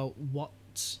detail about what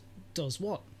does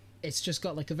what. It's just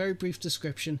got like a very brief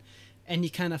description, and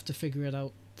you kind of have to figure it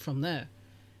out from there.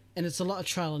 And it's a lot of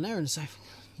trial and error. And it's like,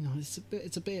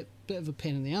 it's a bit of a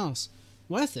pain in the arse.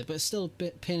 Worth it, but it's still a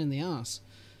bit pain in the arse.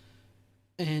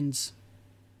 And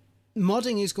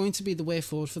modding is going to be the way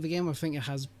forward for the game. I think it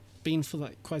has been for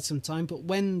like quite some time, but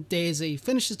when DayZ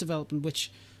finishes development,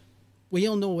 which we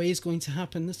all know is going to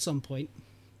happen at some point,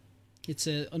 it's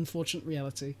an unfortunate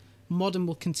reality, modding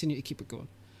will continue to keep it going.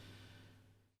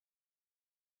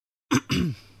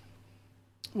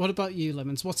 What about you,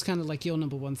 Lemons? What's kind of like your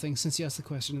number one thing, since you asked the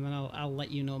question, and then I'll let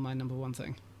you know my number one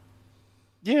thing.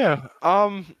 Yeah,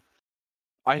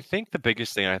 I think the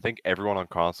biggest thing, I think everyone on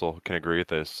console can agree with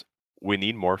this, we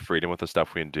need more freedom with the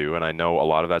stuff we can do, and I know a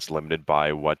lot of that's limited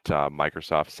by what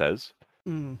Microsoft says.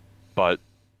 But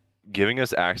giving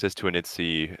us access to an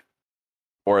initc,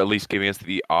 or at least giving us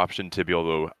the option to be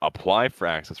able to apply for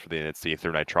access for the initc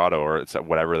through Nitrado, or it's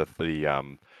whatever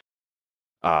the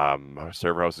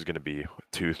server house is going to be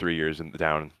 2-3 years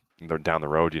down the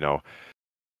road,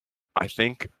 I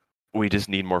think we just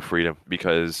need more freedom,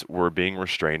 because we're being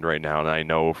restrained right now, and I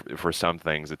know for some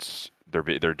things they're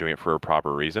doing it for a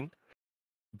proper reason.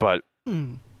 But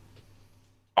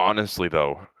honestly,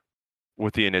 though,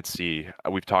 with the initc,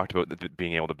 we've talked about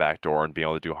being able to backdoor and being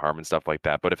able to do harm and stuff like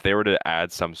that. But if they were to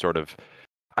add some sort of,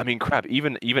 I mean, crap,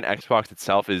 even Xbox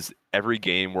itself is, every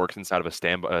game works inside of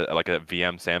a like a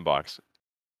VM sandbox.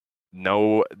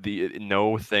 No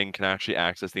thing can actually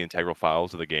access the integral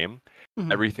files of the game.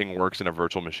 Everything works in a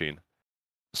virtual machine.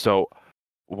 So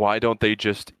why don't they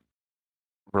just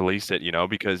release it,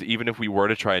 because even if we were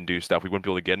to try and do stuff, we wouldn't be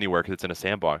able to get anywhere because it's in a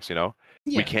sandbox.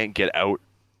 We can't get out,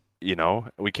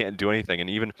 we can't do anything. And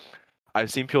even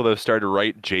I've seen people that have started to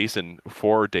write JSON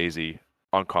for DayZ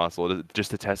on console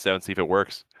just to test it out and see if it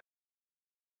works.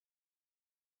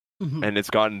 And it's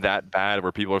gotten that bad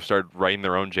where people have started writing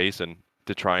their own JSON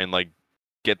to try and like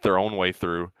get their own way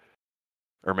through,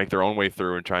 or make their own way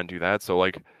through and try and do that. So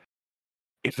like,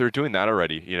 if they're doing that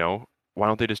already, why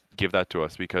don't they just give that to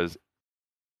us? Because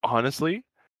honestly,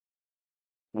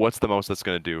 what's the most that's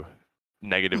going to do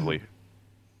negatively? Do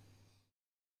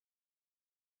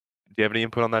you have any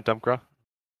input on that, Dumpgra?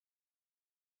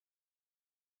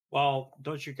 Well,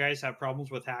 don't you guys have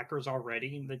problems with hackers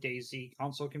already in the DayZ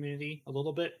console community a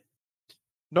little bit?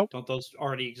 Nope. Don't those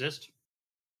already exist?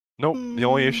 Nope. The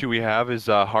only issue we have is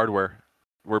hardware,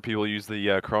 where people use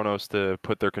the Chronos to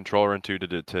put their controller into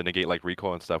to negate like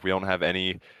recoil and stuff. We don't have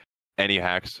any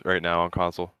hacks right now on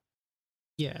console.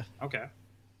 Yeah. Okay.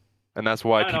 And that's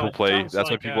why people play. That's why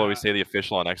like, people always say the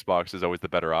official on Xbox is always the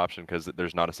better option because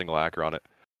there's not a single hacker on it.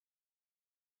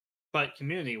 But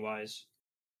community-wise,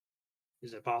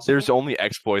 is it possible? There's only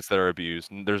exploits that are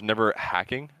abused. There's never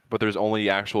hacking, but there's only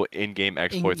actual in-game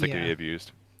exploits that can be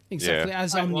abused. Exactly,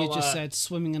 as Right, Omnia just said,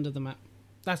 swimming under the map.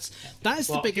 That is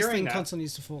the biggest thing console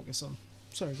needs to focus on.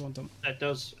 Sorry, go on, Tom. That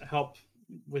does help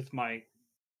with my,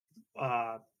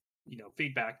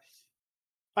 feedback.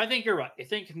 I think you're right. I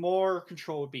think more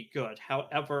control would be good.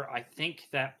 However, I think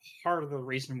that part of the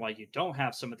reason why you don't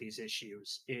have some of these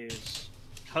issues is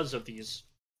because of these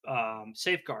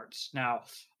safeguards. Now,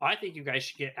 I think you guys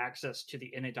should get access to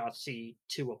the init.c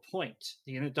to a point.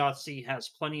 The init.c has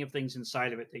plenty of things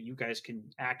inside of it that you guys can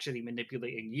actually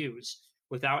manipulate and use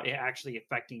without it actually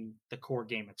affecting the core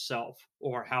game itself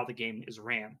or how the game is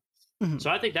ran. Mm-hmm. So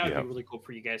I think that would be really cool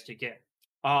for you guys to get.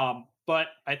 But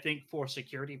I think for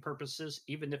security purposes,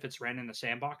 even if it's ran in a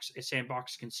sandbox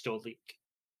can still leak.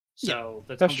 So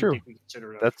that's true.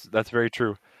 That's very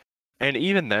true. And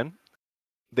even then,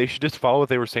 they should just follow what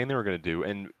they were saying they were going to do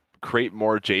and create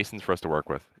more JSONs for us to work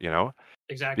with,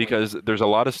 Exactly. Because there's a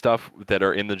lot of stuff that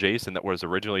are in the JSON that was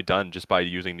originally done just by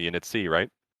using the init.c, right?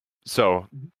 So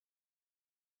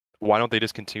why don't they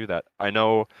just continue that? I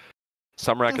know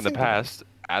Sumrak in the past,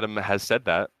 Adam has said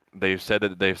that. They've said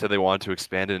they wanted to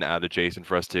expand it and add a JSON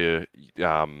for us to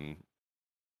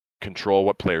control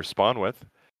what players spawn with.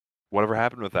 Whatever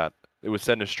happened with that? It was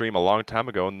said in a stream a long time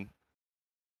ago, and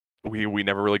we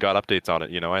never really got updates on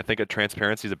it. I think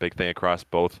transparency is a big thing across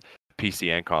both PC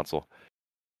and console.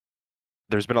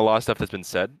 There's been a lot of stuff that's been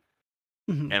said,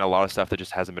 and a lot of stuff that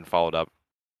just hasn't been followed up.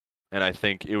 And I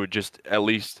think it would just at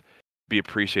least be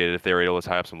appreciated if they were able to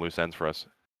tie up some loose ends for us.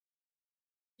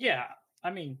 Yeah,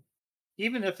 I mean,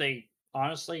 even if they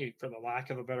honestly, for the lack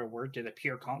of a better word, did a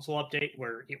pure console update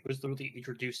where it was literally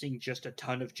introducing just a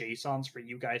ton of JSONs for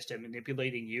you guys to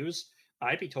manipulate and use,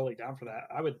 I'd be totally down for that.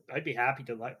 I'd be happy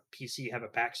to let PC have a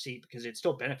back seat because it'd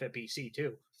still benefit PC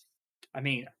too. I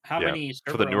mean, how many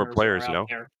for the newer players, out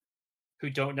there who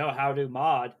don't know how to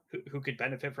mod who could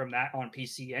benefit from that on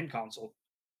PC and console?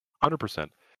 100%,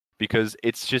 because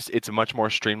it's a much more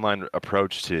streamlined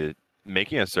approach to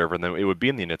making a server than it would be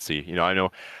in the init.c.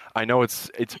 I know it's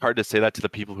hard to say that to the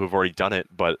people who have already done it,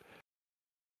 but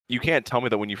you can't tell me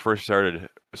that when you first started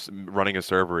running a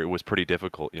server, it was pretty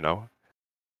difficult.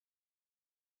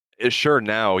 Sure,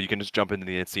 now you can just jump into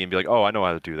the init.c and be like, oh, I know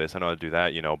how to do this, I know how to do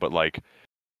that, but like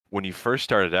when you first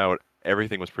started out,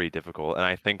 everything was pretty difficult, and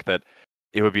I think that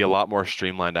it would be a lot more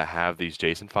streamlined to have these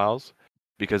JSON files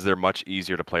because they're much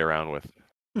easier to play around with.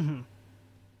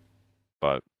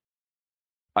 But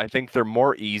I think they're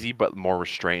more easy but more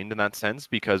restrained in that sense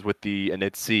because with the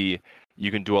init.c,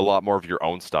 you can do a lot more of your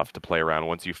own stuff to play around.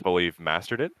 Once you fully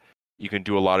mastered it, you can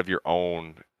do a lot of your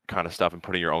own kind of stuff and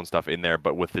putting your own stuff in there.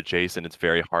 But with the JSON, it's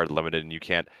very hard limited and you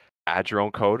can't add your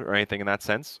own code or anything in that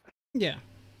sense. Yeah.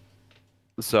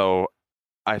 So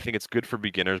I think it's good for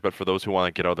beginners, but for those who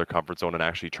want to get out of their comfort zone and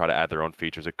actually try to add their own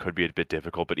features, it could be a bit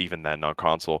difficult. But even then, on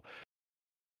console,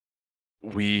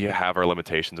 we have our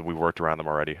limitations and we worked around them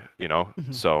already,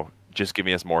 So just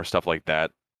giving us more stuff like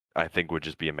that, I think would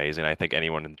just be amazing. I think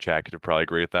anyone in the chat could probably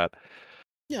agree with that.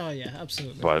 Yeah,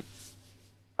 absolutely. But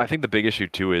I think the big issue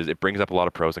too is it brings up a lot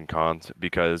of pros and cons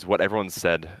because what everyone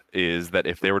said is that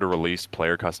if they were to release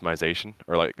player customization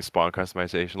or like spawn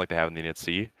customization like they have in the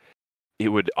init.c, it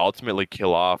would ultimately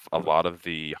kill off a lot of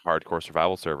the hardcore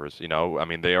survival servers. I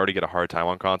mean, they already get a hard time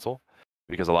on console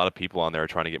because a lot of people on there are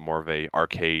trying to get more of a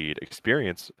arcade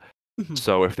experience.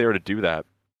 So if they were to do that,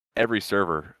 every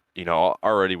server,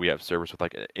 already we have servers with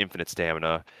like infinite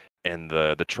stamina and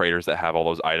the traders that have all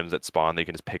those items that spawn they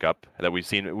can just pick up that we've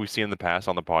seen in the past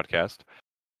on the podcast.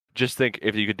 Just think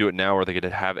if you could do it now where they could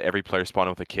have every player spawn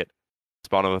with a kit,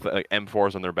 spawn with like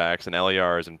M4s on their backs and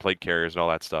LARs and plate carriers and all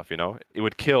that stuff, it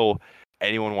would kill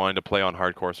anyone wanting to play on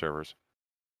hardcore servers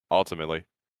ultimately.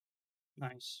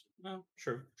 Nice. No,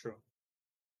 true.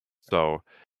 So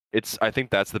I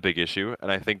think that's the big issue,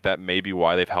 and I think that may be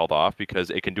why they've held off because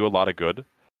it can do a lot of good,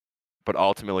 but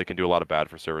ultimately can do a lot of bad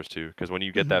for servers too. Because when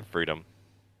you get that freedom,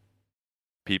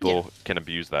 people can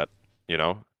abuse that,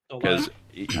 Because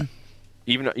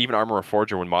even Armor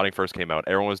Reforger when modding first came out,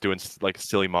 everyone was doing like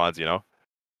silly mods, you know,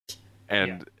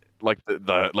 and like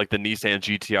the like the Nissan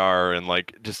GTR and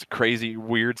like just crazy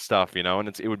weird stuff, you know,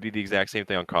 and it would be the exact same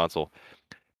thing on console.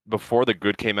 Before the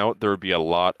good came out, there would be a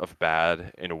lot of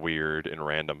bad and weird and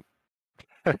random.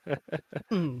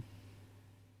 Mm.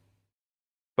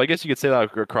 But I guess you could say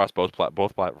that across both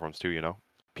platforms too, you know.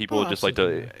 People would just like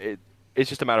to. It's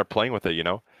just a matter of playing with it, you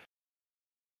know.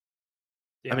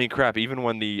 Yeah. I mean, crap. Even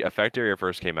when the effect area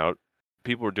first came out,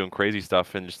 people were doing crazy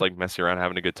stuff and just like messing around,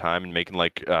 having a good time, and making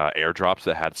like airdrops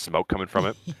that had smoke coming from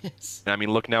it. Yes. And I mean,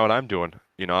 look now what I'm doing.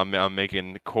 You know, I'm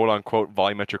making quote unquote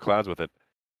volumetric clouds with it.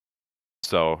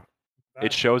 So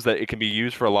it shows that it can be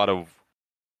used for a lot of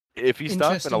iffy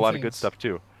stuff and a lot of good stuff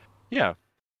too. Yeah.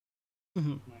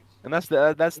 Mm-hmm. And that's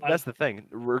the thing.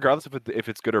 Regardless of if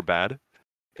it's good or bad,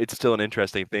 it's still an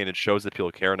interesting thing. It shows that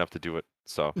people care enough to do it.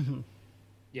 So. Mm-hmm.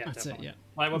 Yeah, that's definitely. it.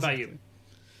 Yeah. What about you?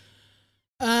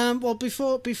 Well,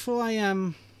 before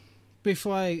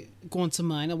I go on to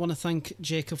mine, I want to thank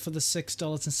Jacob for the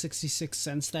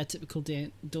 $6.66, their typical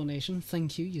donation.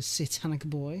 Thank you, you satanic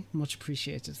boy. Much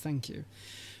appreciated. Thank you.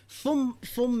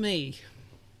 For me,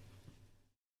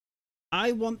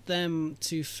 I want them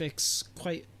to fix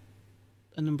quite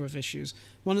a number of issues.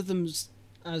 One of them,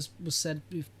 as was said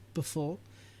before,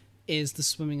 is the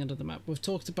swimming under the map. We've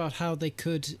talked about how they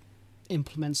could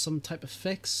implement some type of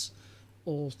fix,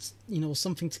 or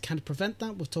something to kind of prevent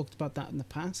that. We've talked about that in the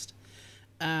past.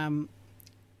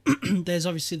 There's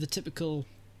obviously the typical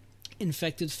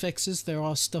infected fixes. There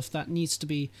are stuff that needs to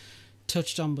be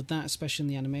touched on with that, especially in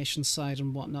the animation side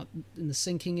and whatnot. In the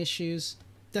syncing issues,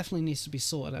 definitely needs to be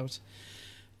sorted out.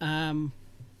 The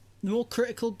more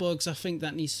critical bugs I think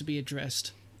that needs to be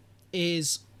addressed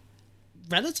is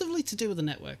relatively to do with the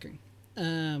networking.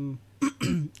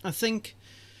 I think,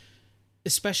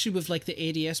 especially with like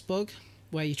the ADS bug,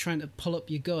 where you're trying to pull up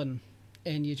your gun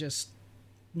and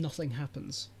nothing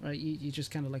happens, right? You just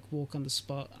kind of like walk on the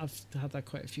spot. I've had that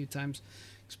quite a few times.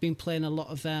 I've been playing a lot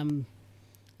of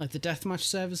like the deathmatch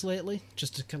servers lately,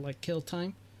 just to kind of like kill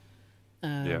time.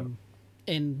 And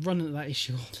running into that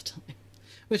issue all the time.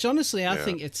 Which honestly, I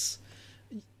think it's...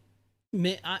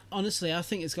 I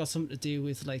think it's got something to do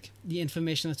with like the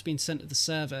information that's being sent to the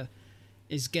server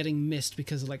is getting missed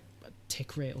because of like a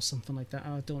tick rate or something like that.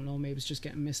 I don't know. Maybe it's just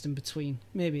getting missed in between.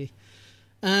 Maybe.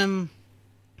 If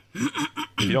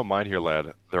you don't mind here,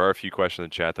 lad, there are a few questions in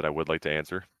chat that I would like to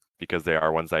answer because they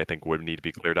are ones that I think would need to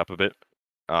be cleared up a bit.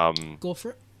 Go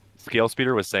for it. Scale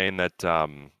Speeder was saying that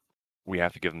we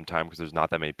have to give them time because there's not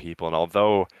that many people, and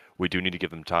although we do need to give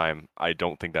them time, I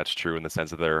don't think that's true in the sense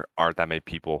that there aren't that many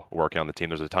people working on the team.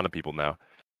 There's a ton of people now.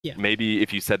 Yeah. Maybe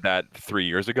if you said that 3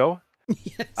 years ago,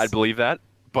 yes. I'd believe that,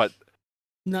 but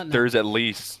not now.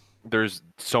 There's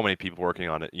so many people working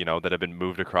on it, you know, that have been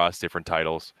moved across different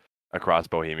titles across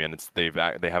Bohemian. They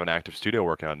have an active studio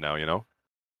working on it now, you know.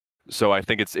 So I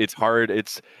think it's hard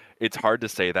to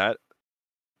say that.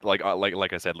 Like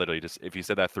I said, literally, just if you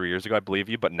said that 3 years ago, I believe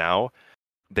you. But now,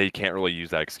 they can't really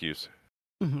use that excuse,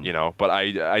 you know. But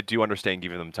I do understand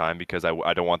giving them time because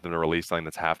I don't want them to release something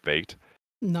that's half baked,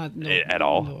 at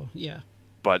all. No, yeah.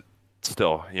 But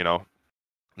still, you know,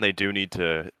 they do need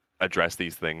to address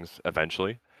these things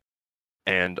eventually.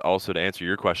 And also to answer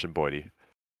your question, Boydie,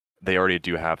 they already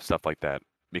do have stuff like that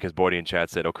because Boydie in chat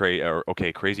said,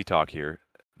 okay, crazy talk here.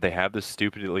 They have this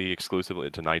stupidly exclusively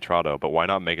to Nitrado, but why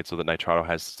not make it so that Nitrado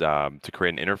has to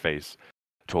create an interface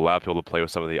to allow people to play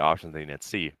with some of the options in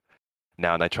initC?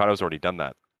 Now, Nitrado's already done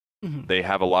that. Mm-hmm. They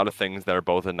have a lot of things that are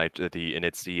both in the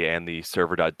initC and the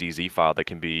server.dz file that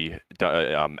can be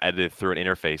edited through an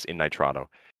interface in Nitrado.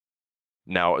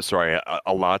 Now, sorry,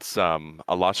 a lot's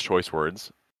choice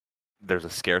words. There's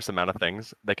a scarce amount of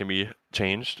things that can be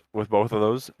changed with both of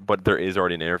those, but there is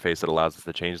already an interface that allows us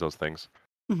to change those things.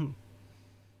 Mm-hmm.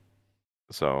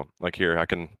 So, like here, I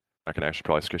can actually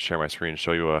probably share my screen and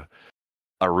show you a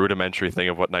rudimentary thing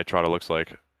of what Nitrado looks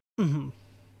like. Mm-hmm.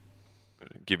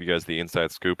 Give you guys the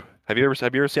inside scoop. Have you ever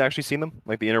actually seen them,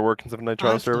 like the inner workings of a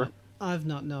Nitrado server? I've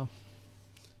not. No.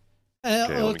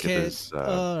 Okay.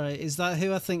 All right. Is that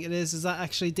who I think it is? Is that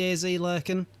actually DayZ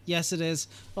lurking? Yes, it is.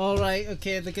 All right.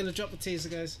 Okay. They're gonna drop the teaser,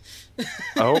 guys.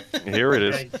 Oh, here it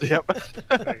is. Yep.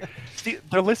 See,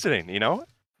 they're listening. You know,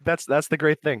 that's the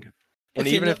great thing. And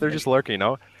even if they're just lurking, you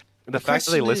know, the fact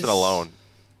that they listen alone,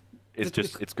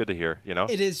 it's good to hear. You know,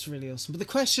 it is really awesome. But the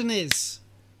question is,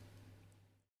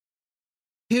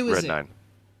 who is Red it? 9.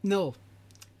 No,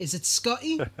 is it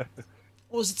Scotty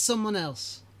or is it someone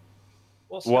else?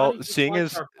 Well, seeing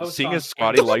as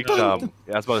Scotty liked, I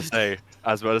was about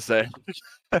to say.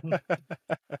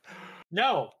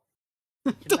 No,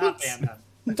 cannot ban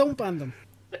them. Don't ban them.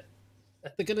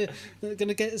 they're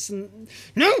gonna get us in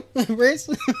no race.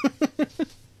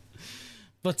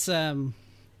 But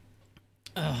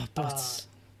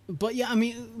but yeah, I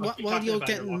mean, while you're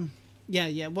getting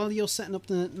while you're setting up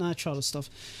the Nitrado stuff,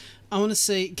 I want to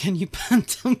say, can you ban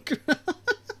Dunkra?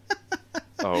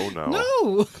 Oh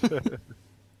no!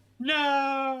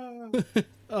 No! No.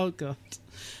 Oh god.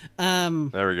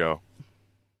 There we go.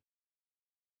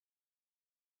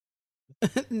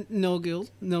 No girl.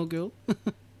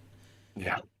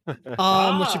 Yeah.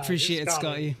 Oh, much appreciated,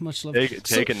 Scotty. Much love.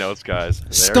 Taking notes, guys.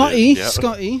 There Scotty, it is.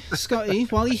 Yep. Scotty,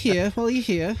 while you're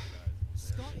here,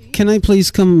 can I please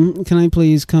come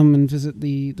and visit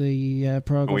the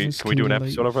Prague office? Can we do an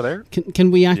episode over there?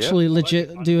 Can we actually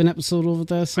legit do an episode over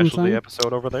there sometime? Specialty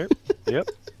episode over there. Yep.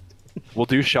 We'll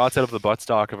do shots out of the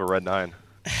buttstock of a Red 9.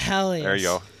 Hell yes. There you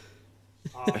go.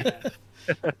 Oh, man.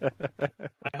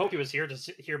 I hope he was here to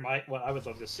hear what I would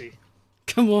love to see.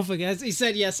 Come over, guys. He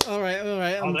said yes. All right.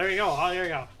 Oh, there you go.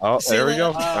 Oh, See there we you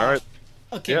go. later. All right.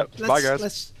 Okay. Yep. Bye,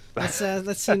 guys. Let's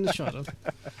see the shot of.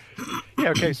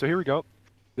 Yeah. Okay. So here we go.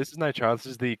 This is Nitro. This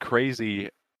is the crazy,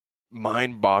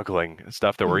 mind-boggling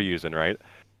stuff that we're using, right?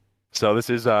 So this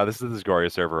is the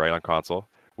Zgoria server, right, on console.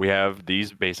 We have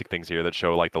these basic things here that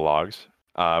show like the logs.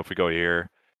 If we go here,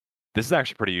 this is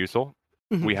actually pretty useful.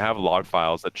 Mm-hmm. We have log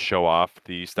files that show off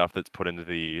the stuff that's put into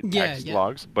the text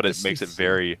logs, but it makes it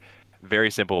very, very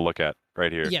simple to look at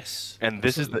right here. Yes. And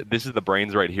this is the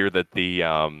brains right here that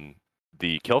the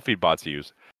kill feed bots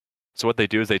use. So what they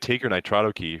do is they take your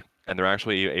Nitrado key and they're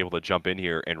actually able to jump in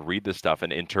here and read this stuff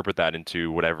and interpret that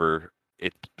into whatever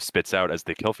it spits out as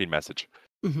the kill feed message,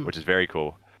 which is very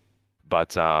cool.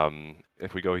 But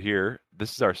if we go here,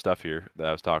 this is our stuff here that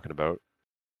I was talking about.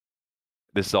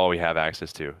 This is all we have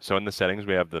access to. So in the settings,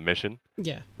 we have the mission,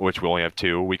 which we only have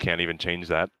 2. We can't even change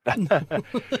that.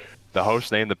 The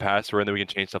host name, the password, and then we can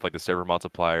change stuff like the server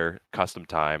multiplier, custom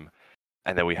time,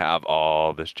 and then we have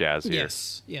all this jazz here.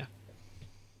 Yes, yeah.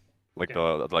 Like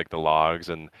the logs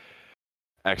and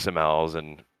XMLs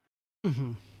and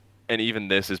even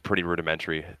this is pretty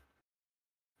rudimentary.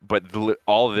 But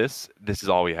all of this is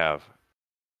all we have.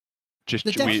 There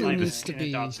definitely needs to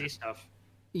be stuff.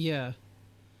 Yeah.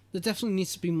 There definitely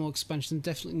needs to be more expansion.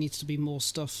 There definitely needs to be more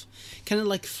stuff, kind of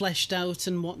like fleshed out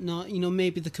and whatnot. You know,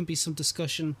 maybe there can be some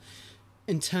discussion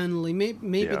internally.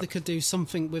 Maybe they could do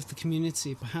something with the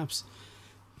community, perhaps,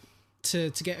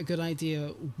 to get a good idea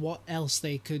what else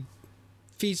they could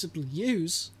feasibly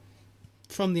use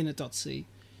from the init.c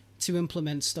to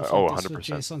implement stuff like this 100%. with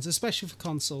JSONs, especially for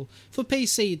console. For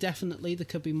PC, definitely there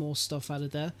could be more stuff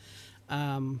added there.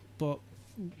 But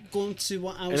going to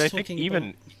what I was talking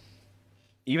about.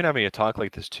 Even having a talk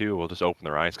like this too will just open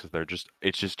their eyes because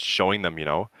it's just showing them, you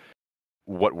know,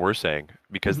 what we're saying,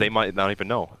 because they might not even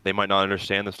know. They might not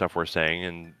understand the stuff we're saying,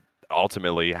 and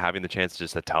ultimately having the chance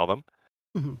just to tell them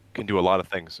can do a lot of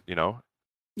things, you know?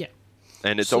 Yeah.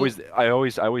 And it's I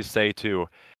always say too,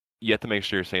 you have to make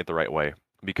sure you're saying it the right way,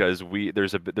 because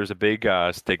there's a big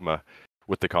stigma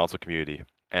with the console community,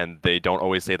 and they don't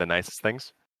always say the nicest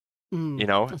things, you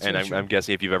know? And I'm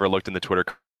guessing if you've ever looked in the Twitter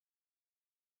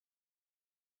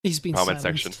comment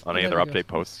section on any of their update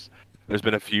posts, there's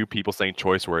been a few people saying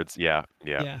choice words. Yeah.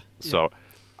 So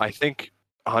I think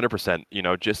 100%, you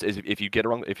know, just if you get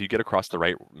across the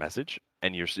right message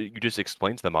and you just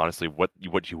explain to them honestly what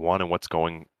you want and what's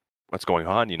going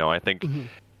on, you know, I think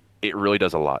it really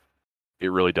does a lot. It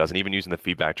really does. And even using the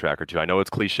feedback tracker too. I know it's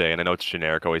cliche and I know it's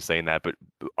generic always saying that, but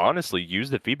honestly,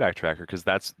 use the feedback tracker, because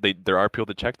there are people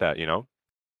that check that, you know?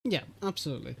 Yeah,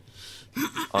 absolutely.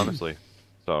 Honestly.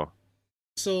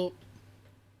 So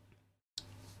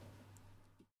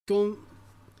going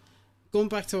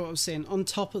back to what I was saying, on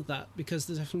top of that, because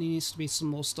there definitely needs to be some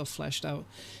more stuff fleshed out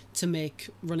to make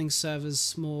running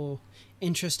servers more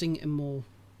interesting and more,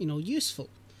 you know, useful.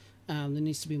 There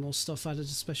needs to be more stuff added,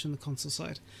 especially on the console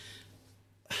side.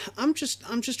 I'm just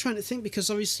trying to think, because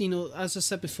obviously, you know, as I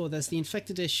said before, there's the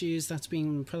infected issues that's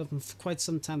been prevalent for quite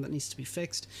some time that needs to be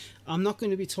fixed. I'm not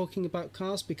going to be talking about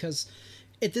cars because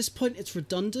at this point, it's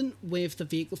redundant with the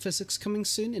vehicle physics coming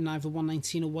soon in either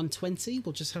 119 or 120.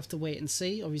 We'll just have to wait and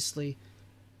see. Obviously,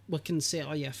 we can say,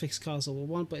 oh yeah, fixed cars all we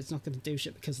want, but it's not going to do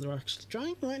shit because they're actually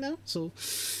trying right now. So,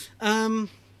 I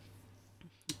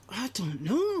don't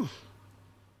know.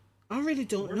 I really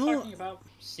don't know. We're talking about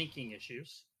syncing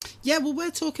issues. Yeah, well,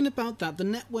 we're talking about that. The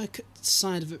network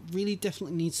side of it really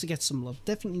definitely needs to get some love.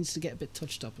 Definitely needs to get a bit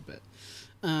touched up a bit.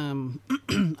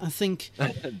 I think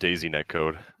Daisy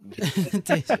netcode.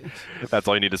 Daisy. That's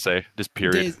all you need to say. Just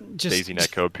period. Daisy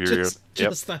netcode. Period.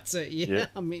 Just that's it. Yeah.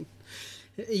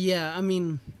 I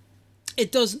mean,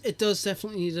 it does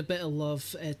definitely need a bit of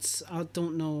love. I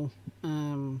don't know.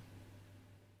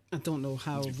 I don't know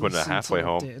how You're putting it halfway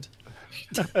home. did.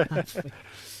 Halfway.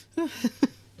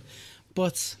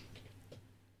 But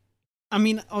I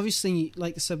mean, obviously,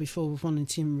 like I said before, with one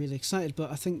team, I'm really excited.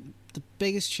 But I think the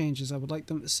biggest changes I would like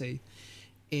them to see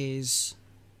is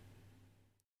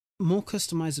more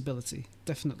customizability,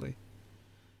 definitely,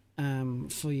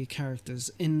 for your characters.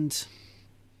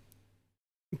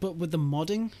 But with the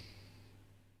modding,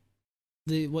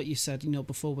 what you said,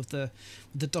 before with the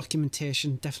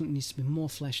documentation, definitely needs to be more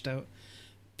fleshed out.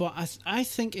 But I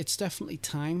think it's definitely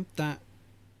time that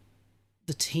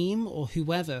the team or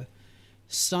whoever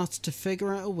starts to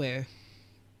figure out a way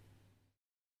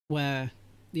where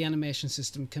the animation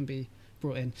system can be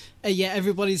brought in. Yeah,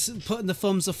 everybody's putting the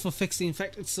thumbs up for Fix the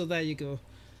Infected, so there you go.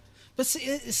 But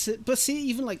see,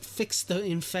 even like Fix the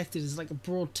Infected is like a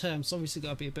broad term, so obviously got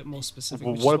to be a bit more specific.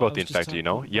 Well, what about the Infected?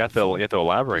 You have to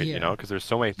elaborate. Yeah. Because there's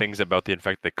so many things about the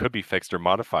Infected that could be fixed or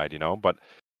modified. But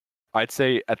I'd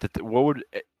say what would,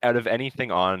 out of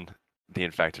anything on the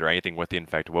Infected or anything with the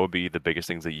Infected, what would be the biggest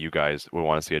things that you guys would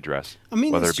want to see addressed? I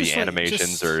mean, whether it be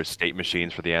animations or state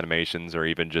machines for the animations, or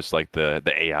even just like the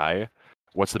AI.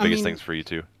 What's the biggest things for you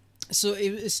two? So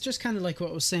it's just kind of like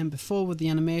what I was saying before with the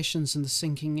animations and the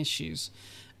syncing issues.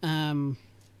 I'll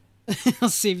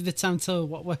save the time to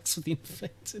what works with the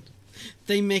Infected.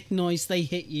 They make noise, they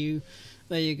hit you.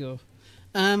 There you go.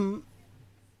 As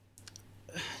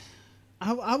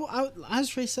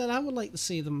Ray said, I would like to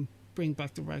see them bring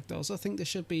back the ragdolls. I think there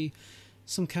should be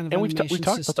some kind of animation we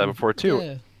talked system. about that before too.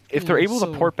 Yeah, if they're able to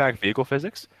port back vehicle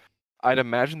physics, I'd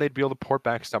imagine they'd be able to port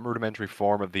back some rudimentary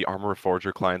form of the Armor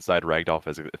Forger client-side ragdoll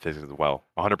physics as well.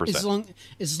 100%.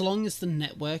 As long as the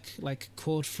network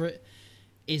code for it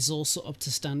is also up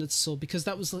to standards. So because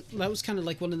that was kind of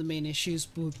like one of the main issues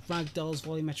with ragdolls,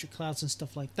 volumetric clouds, and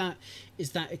stuff like that,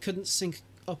 is that it couldn't sync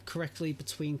up correctly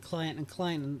between client and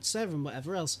server and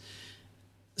whatever else.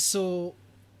 So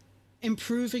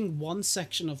improving one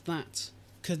section of that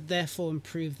could therefore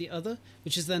improve the other,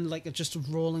 which is then just a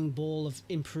rolling ball of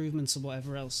improvements or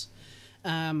whatever else.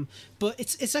 But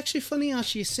it's actually funny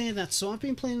actually you say that. So I've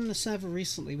been playing on a server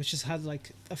recently which has had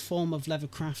a form of lever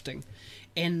crafting,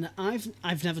 and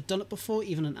I've never done it before.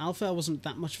 Even in alpha I wasn't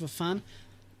that much of a fan,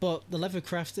 but the lever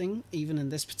crafting even in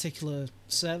this particular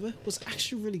server was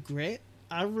actually really great.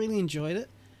 I really enjoyed it.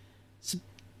 So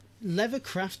lever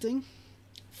crafting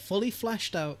fully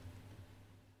fleshed out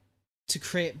to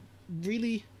create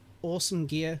really awesome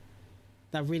gear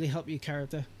that really help your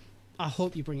character. I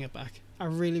hope you bring it back. I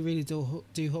really, really do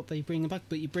hope that you bring it back,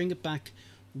 but you bring it back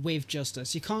with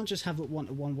justice. You can't just have it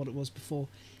 1-to-1 what it was before.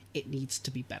 It needs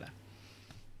to be better.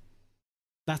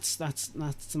 That's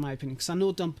my opinion. Because I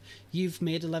know, Dump, you've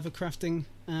made a lever crafting.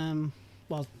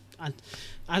 Well,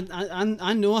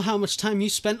 I know how much time you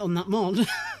spent on that mod,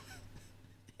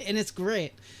 and it's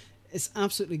great. It's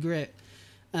absolutely great.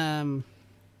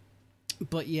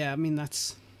 But yeah, I mean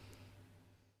that's.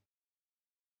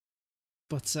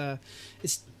 But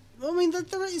it's. I mean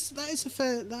that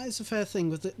is a fair thing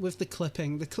with the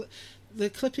clipping. The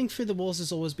clipping through the walls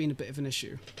has always been a bit of an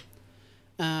issue.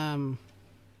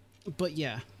 But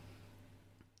yeah,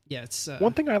 it's.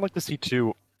 One thing I'd like to see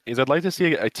too is I'd like to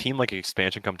see a team like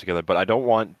Expansion come together, but I don't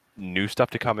want new stuff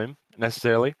to come in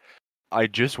necessarily. I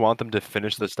just want them to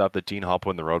finish the stuff that Dean Hall put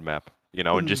in the roadmap,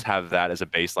 and just have that as a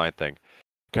baseline thing.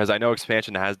 Because I know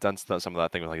Expansion has done some of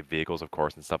that thing with vehicles, of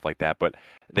course, and stuff like that, but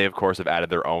they, of course, have added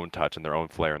their own touch and their own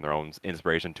flair and their own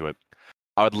inspiration to it.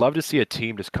 I would love to see a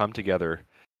team just come together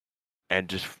and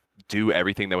just do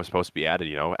everything that was supposed to be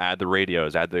added, add the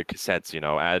radios, add the cassettes,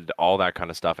 add all that kind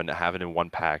of stuff and have it in one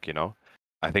pack,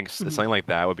 I think something like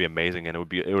that would be amazing, and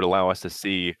it would allow us to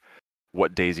see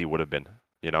what DayZ would have been,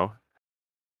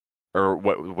 or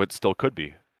what it still could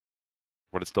be.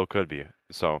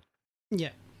 So yeah.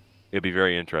 It'd be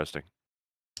very interesting.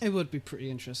 It would be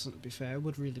pretty interesting, to be fair. It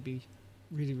would really be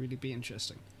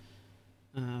interesting.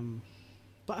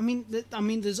 But I mean,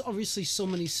 there's obviously so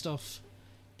many stuff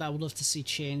that I would love to see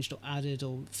changed or added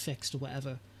or fixed or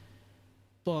whatever.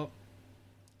 But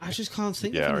I just can't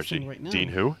think of anything right now. Dean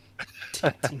who?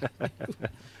 Dean who?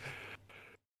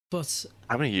 But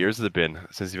how many years has it been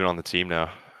since you've been on the team now?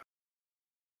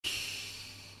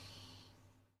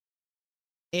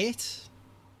 8.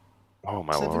 Oh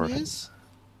my 7 lord! years,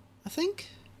 I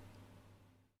think.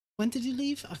 When did you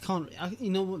leave? You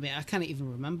know what, mate? I can't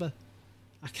even remember.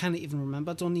 I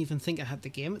don't even think I had the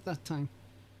game at that time.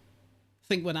 I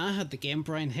think when I had the game,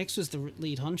 Brian Hicks was the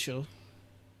lead honcho.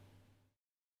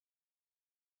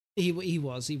 He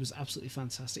was absolutely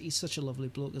fantastic. He's such a lovely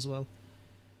bloke as well.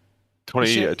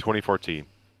 2014.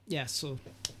 Yeah. So,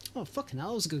 fucking hell,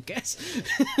 that was a good guess.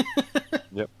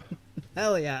 Yep.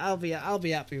 Hell yeah, I'll be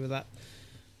happy with that.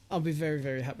 I'll be very,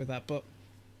 very happy with that. But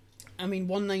I mean,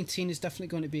 119 is definitely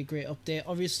going to be a great update.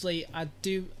 Obviously, I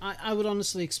would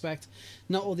honestly expect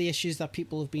not all the issues that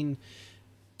people have been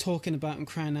talking about and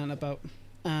crying out about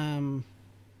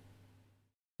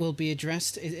will be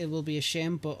addressed. It will be a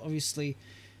shame, but obviously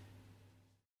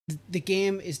the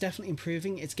game is definitely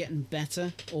improving. It's getting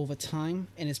better over time,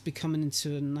 and it's becoming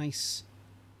into a nice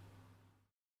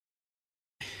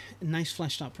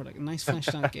fleshed out product, a nice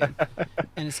fleshed out game,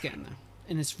 and it's getting there,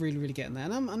 and it's really, really getting there,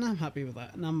 and I'm happy with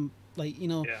that, and I'm like, you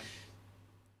know,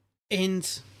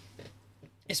 and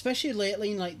especially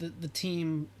lately, like the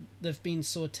team, they've been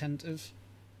so attentive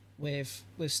with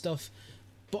stuff,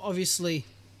 but obviously,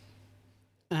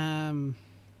 there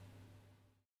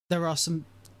are some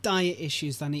dire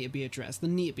issues that need to be addressed, that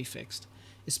need to be fixed,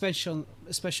 especially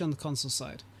on the console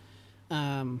side.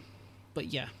 But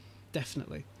yeah,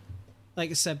 definitely.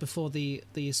 Like I said before, the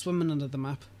swimming under the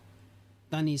map,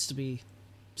 that needs to be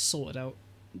sorted out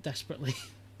desperately.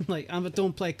 Like, I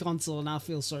don't play console, and I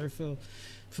feel sorry for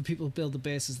people who build the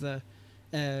bases there.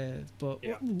 But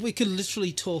we could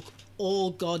literally talk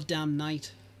all goddamn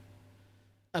night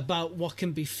about what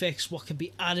can be fixed, what can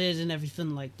be added, and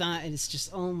everything like that. And it's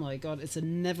just, oh my god, it's a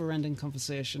never-ending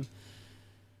conversation.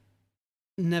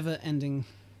 Never-ending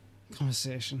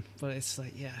conversation. But it's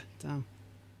like, yeah, damn.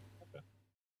 Okay.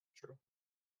 True.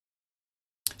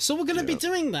 So we're going to be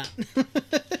doing that.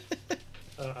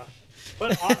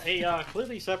 But on a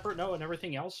clearly separate note and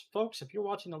everything else, folks, if you're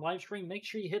watching the live stream, make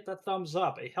sure you hit that thumbs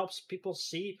up. It helps people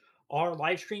see our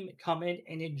live stream, come in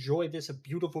and enjoy this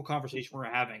beautiful conversation we're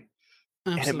having.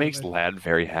 Absolutely. And it makes Lad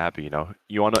very happy, you know.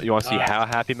 You want to see how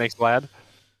happy it makes Lad?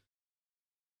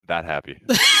 That happy.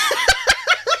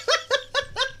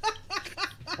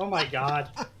 Oh my god.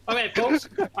 Okay, folks,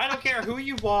 I don't care who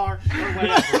you are or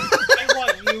whatever. I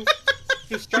want you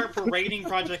to start parading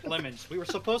Project Lemons. We were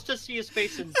supposed to see his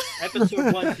face in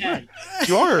episode 110.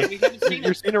 You are.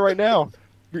 You're seeing it right now.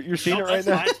 You're seeing it right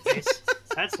now. Lad's face.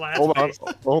 That's Lad's face.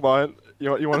 Hold on.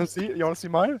 You want to see? You want to see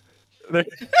mine? There.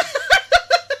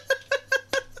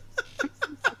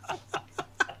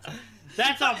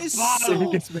 That's a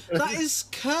bottle. That is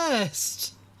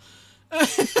cursed. Oh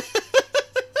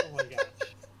my gosh.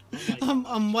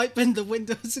 I'm wiping the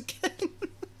windows again.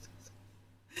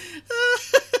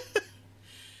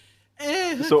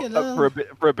 So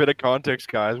for a bit of context,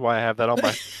 guys, why I have that on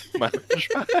my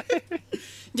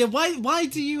Yeah, why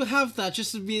do you have that?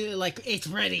 Just to be like, it's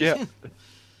ready.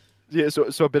 Yeah.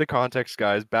 So a bit of context,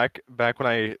 guys. Back when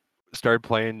I started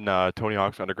playing Tony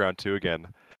Hawk's Underground 2 again,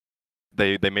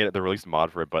 they made it. They released a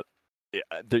mod for it, but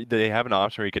they have an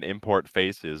option where you can import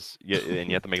faces, and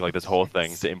you have to make like this whole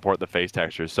thing to import the face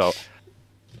textures. So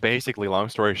basically, long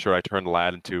story short, I turned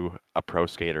Lad into a pro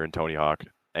skater in Tony Hawk,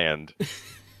 and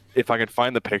if I can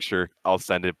find the picture, I'll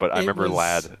send it. But I remember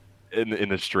Lad in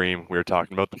the stream, we were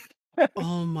talking about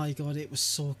Oh my god, it was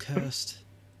so cursed.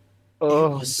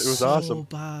 Oh, it was so awesome.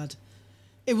 Bad.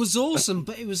 It was awesome,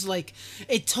 but it was like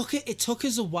it took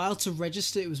us a while to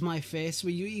register it was my face.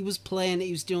 Where he was playing,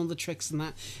 he was doing the tricks and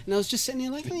that, and I was just sitting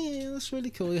here like, oh, yeah, that's really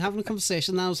cool. We're having a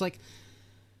conversation, and I was like,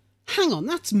 hang on,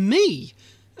 that's me.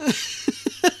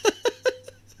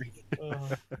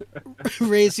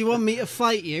 Riz, you want me to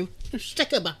fight you?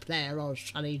 Stick him up there, old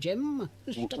Sonny Jim.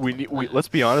 Let's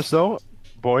be honest though,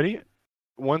 Boydie.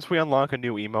 Once we unlock a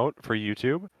new emote for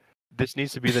YouTube, this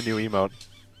needs to be the new emote.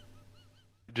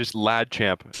 Just Lad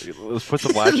Champ. Let's put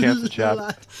some Lad Champs in the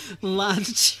chat. Lad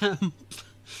Champ.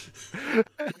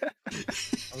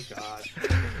 Oh god.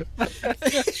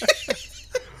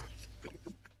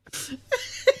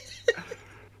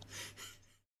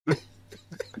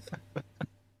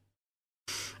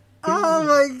 Oh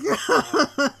my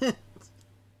god.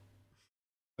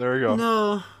 There we go.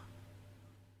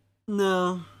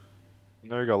 No.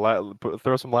 There you go.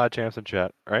 Throw some Lad Champs in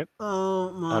chat, right?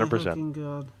 Oh my 100%. fucking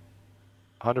god.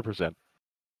 100%.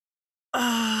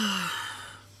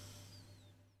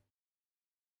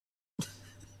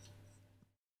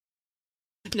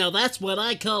 Now that's what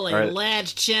I call a Lad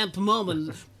Champ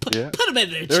moment. Put him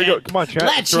in there, There you go. Come on, chat.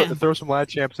 Lad Champ. Throw some Lad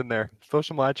Champs in there. Throw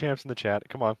some Lad Champs in the chat.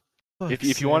 Come on.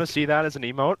 If you want to see that as an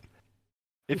emote,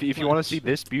 if you want to see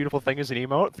this beautiful thing as an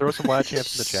emote, throw some Lad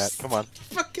Champs in the chat. Come on.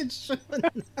 Fucking showing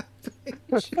that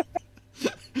page.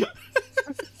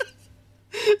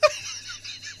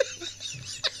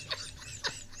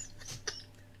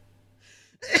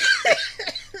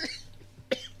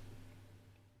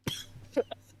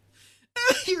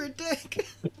 You're a dick.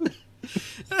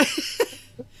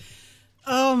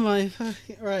 Oh my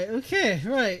fucking right. Okay.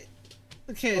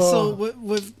 So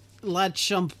with Lad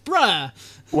Champ, bruh.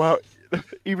 Wow,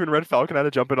 even Red Falcon had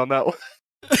to jump in on that one.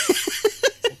 Oh,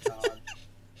 God.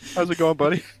 How's it going,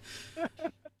 buddy?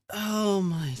 Oh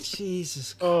my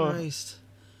Jesus Oh. Christ.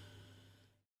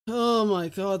 Oh my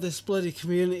God, this bloody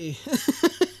community.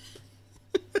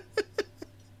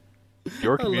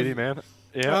 Your community, man.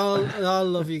 Yeah. I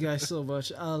love you guys so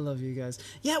much. I love you guys.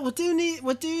 Yeah, we do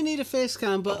need a face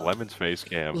cam, but Lemon's face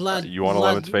cam. Lad- You want a lad-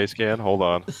 Lemon's face cam? Hold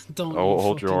on. don't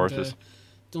Hold your fucking horses. dare.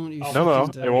 Don't you? Oh, No,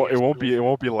 fucking no. dare. It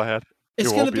won't be lad. It's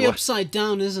It gonna won't be lad. upside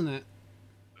down, isn't it?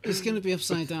 It's gonna be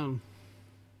upside down.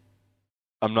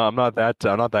 I'm not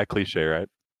that cliche, right?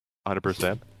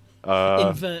 100%.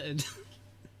 Inverted.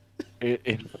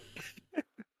 In,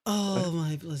 Oh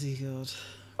my bloody God.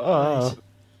 uh,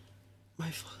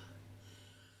 My.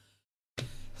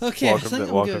 Okay, I think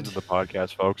I'm welcome good. to the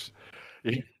podcast, folks.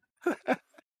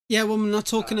 Yeah, well, we're not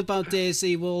talking about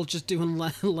Daisy. We're all just doing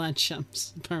lad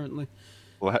champs, apparently.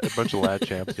 A bunch of lad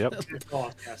champs. Yep. Good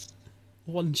call, yes.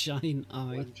 One giant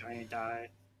eye. One giant eye.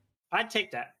 I'd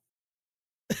take that.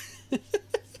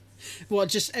 What,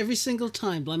 just every single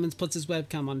time Lemons puts his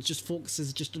webcam on, it just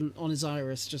focuses just on his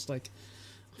iris, just like,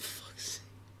 oh, fuck's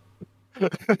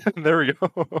sake. There we go.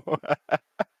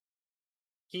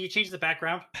 Can you change the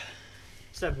background?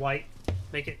 Instead of white,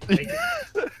 make it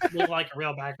look like a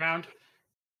real background.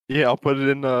 Yeah, I'll put it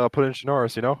in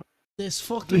Shinoris, you know? This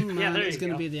fucking man there is you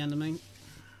going to go. be the enemy.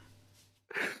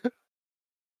 It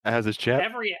has his chat.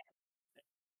 Every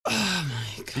Oh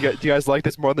my God. Do you guys like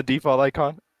this more than the default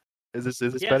icon? Is this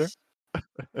better? yes,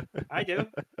 I do.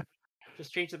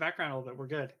 Just change the background a little bit. We're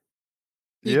good.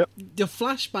 Yep. You're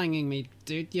flashbanging me,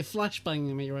 dude. You're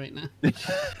flashbanging me right now.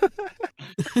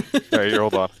 Alright, here,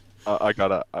 hold on. I'm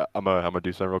gonna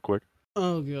do something real quick.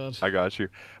 Oh God. I got you.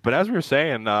 But as we were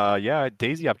saying, yeah,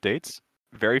 Daisy updates.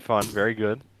 Very fun, very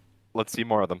good. Let's see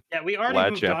more of them. Yeah, we already Lad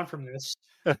moved champ. on from this.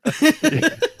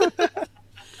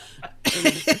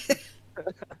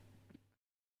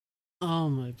 Oh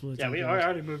my bloody Yeah, we God.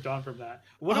 already moved on from that.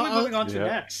 What are we moving on to Yeah.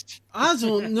 next? I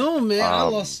don't know, mate. I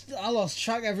Um, lost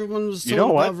track. Everyone was you talking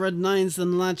know what? about Red Nines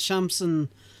and Lad Champs and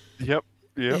Yep.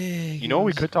 Eh, You know what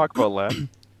we God. could talk about, Lad?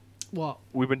 What?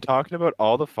 We've been talking about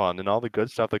all the fun and all the good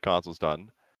stuff the console's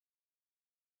done.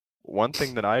 One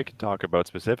thing that I can talk about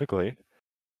specifically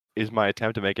is my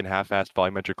attempt at making half-assed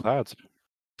volumetric clouds.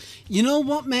 You know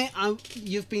what, mate?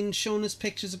 You've been showing us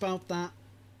pictures about that.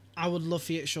 I would love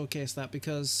for you to showcase that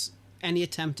because any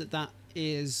attempt at that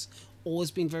is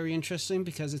always been very interesting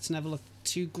because it's never looked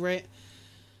too great.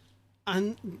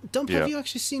 And Dump, have you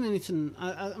actually seen anything?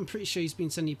 I'm pretty sure he's been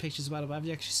sending you pictures about it, but have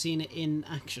you actually seen it in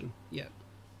action yet?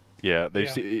 Yeah, they've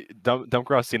Yeah. seen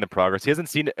Dumpgrass seen the progress. He hasn't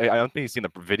seen it. I don't think he's seen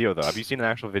the video though. Have you seen an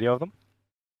actual video of them?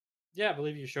 Yeah, I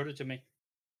believe you showed it to me.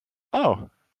 Oh,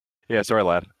 yeah. Sorry,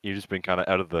 lad. You've just been kind of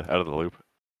out of the loop.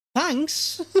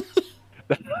 Thanks.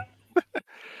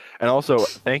 And also,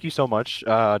 thank you so much,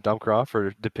 Dumpcraw,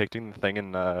 for depicting the thing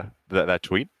in that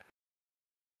tweet.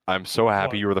 I'm so happy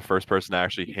What? you were the first person to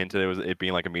actually hint at it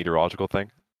being like a meteorological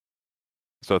thing.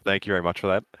 So thank you very much for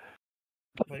that.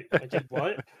 Wait, I did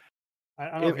what? I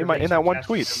don't know if In you're my- being in that one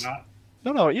sarcastic tweet.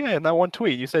 or not. No, yeah, in that one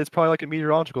tweet, you said it's probably like a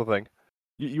meteorological thing.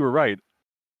 You were right.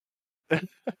 Huh?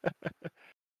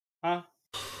 I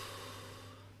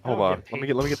Hold don't on, get let me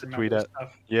paid get to the remember tweet this out.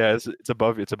 stuff. Yeah, it's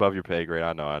above your pay grade.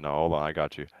 I know. Hold on, I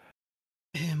got you.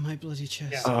 Yeah, my bloody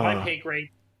chest. Yeah, my Ah. pay grade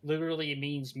literally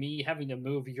means me having to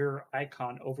move your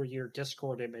icon over your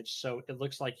Discord image so it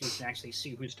looks like you can actually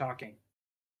see who's talking.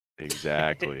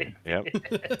 Exactly. Yep.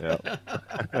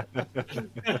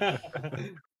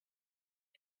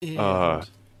 Yeah, Uh, God.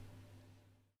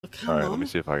 Oh, come All right, on. let me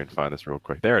see if I can find this real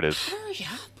quick. There it is. Hurry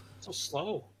up. So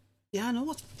slow. Yeah, I know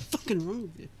what's fucking wrong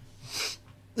with you.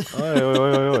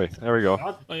 Oi. There we go.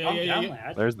 God, Oh, yeah, calm yeah, down, yeah.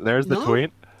 lad. There's the No.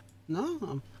 tweet.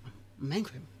 No, I'm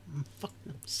angry. I'm fucking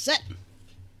upset.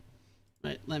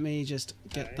 Right, let me just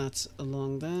get Alright. that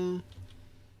along there.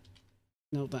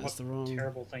 No, that's What the wrong.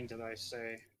 terrible thing did I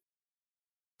say?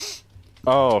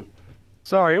 Oh,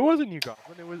 sorry, it wasn't you,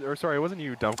 Goblin. It wasn't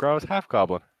you, Dumpcraw. It was Half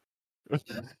Goblin.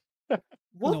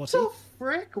 What Naughty. the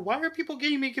frick? Why are people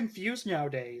getting me confused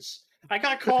nowadays? I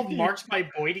got called March by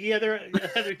Boy the other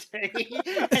day,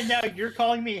 and now you're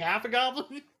calling me half a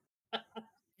goblin?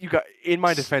 You got. In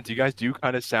my defense, you guys do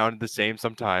kind of sound the same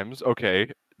sometimes.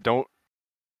 Okay, don't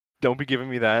be giving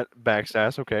me that back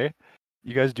sass. Okay,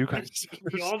 you guys do kind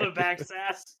of. You all the back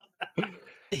sass.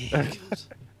 Eh, God.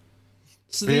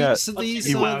 So, Yeah, so let's these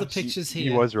keep are it the out. pictures He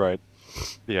here. was right.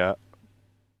 Yeah.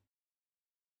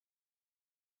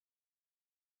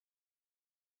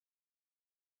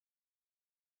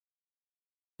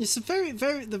 It's a they're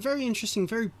very interesting,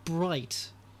 very bright.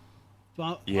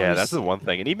 But Yeah, that's the one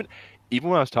thing. And even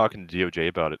when I was talking to DOJ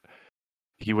about it,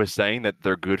 he was saying that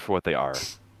they're good for what they are.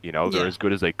 You know, they're as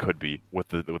good as they could be with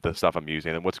the stuff I'm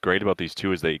using. And what's great about these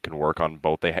two is they can work on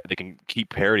both. They can keep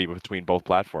parity between both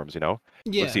platforms. You know,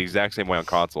 looks the exact same way on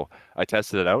console. I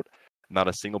tested it out, not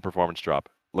a single performance drop.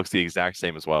 Looks the exact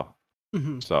same as well.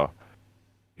 So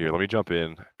here, let me jump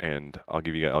in and I'll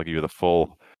give you the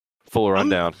full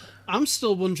rundown. I'm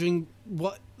still wondering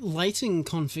what lighting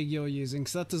config you're using,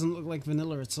 because that doesn't look like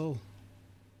vanilla at all.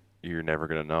 You're never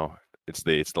gonna know. It's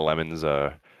the Lemon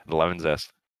Zest.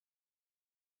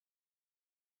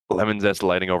 Lemon Zest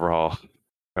lighting overhaul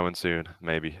coming soon.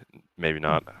 Maybe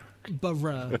not.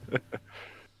 Bruh.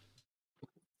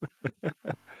 All right,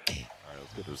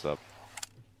 let's get this up.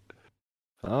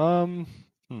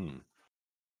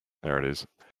 There it is.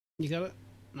 You got it?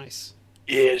 Nice.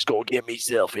 Yeah, just go get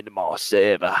myself into my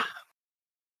server.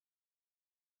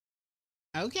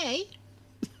 Okay.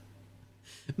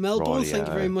 Melbourne, thank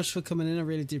you very much for coming in. I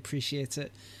really do appreciate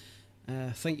it.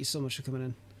 Thank you so much for coming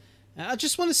in. I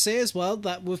just want to say as well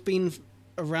that we've been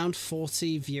around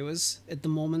 40 viewers at the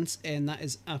moment, and that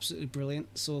is absolutely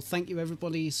brilliant. So thank you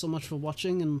everybody so much for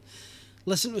watching and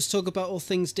listening to us talk about all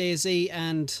things DayZ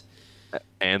and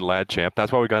Lad Champ.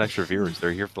 That's why we got extra viewers.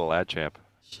 They're here for the Lad Champ.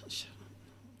 Shut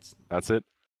That's it.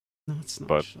 No, it's not.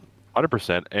 But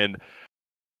 100%. And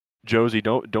Josie,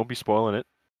 don't be spoiling it.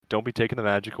 Don't be taking the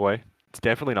magic away. It's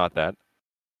definitely not that.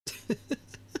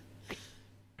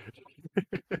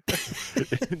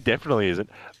 It definitely isn't.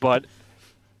 But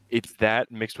it's that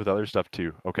mixed with other stuff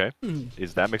too, okay?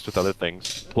 Is that mixed with other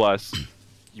things. Plus,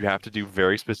 you have to do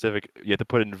very specific, you have to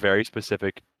put in very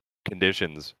specific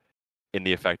conditions in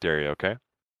the effect area, okay?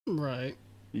 Right.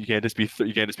 You can't just be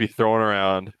throwing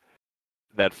around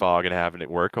that fog and having it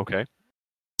work, okay?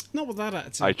 Not with that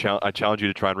attitude. I challenge you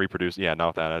to try and reproduce. Yeah, not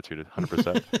with that attitude,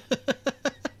 100%.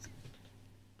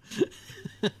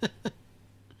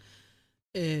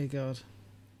 Oh God.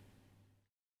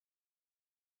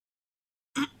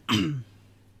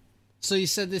 So you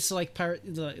said this like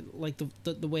the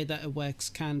way that it works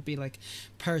can be like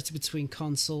parity between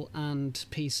console and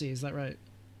PC. Is that right?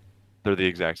 They're the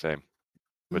exact same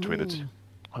between the two.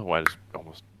 Oh, I just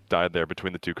almost died there.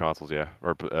 Between the two consoles, yeah,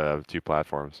 or two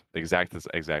platforms, exactly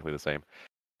the same.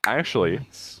 Actually,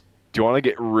 nice. Do you want to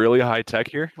get really high tech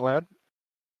here, lad?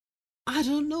 I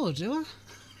don't know, do I?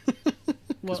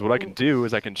 Because what I can do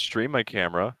is I can stream my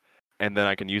camera, and then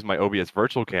I can use my OBS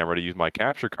virtual camera to use my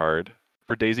capture card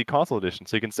for DayZ Console Edition.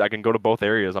 So I can go to both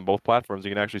areas on both platforms. You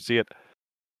can actually see it.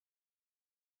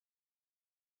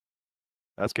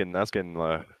 That's getting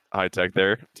high tech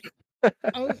there.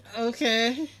 Oh,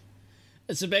 okay.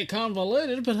 It's a bit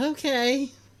convoluted, but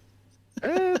okay.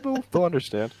 They'll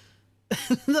understand.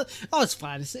 Oh, it's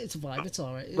fine. It's a vibe. It's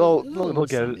all right. They'll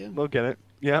get it. Yeah. They'll get it.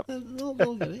 Yeah.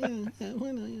 They'll get it. Yeah.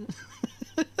 Why not? Yeah.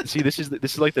 See, this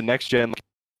is like the next gen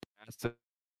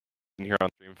here on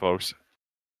stream, folks.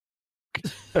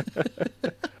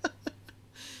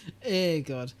 Oh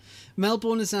God.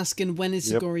 Melbourne is asking, when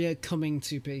is Zagoria coming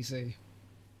to PC?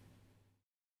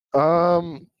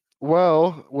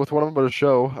 Well, with what I'm about to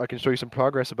show, I can show you some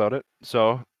progress about it.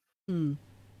 So, I'm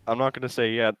not going to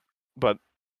say yet, but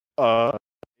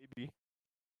maybe.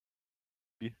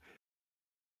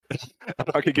 I'm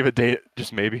not going to give a date,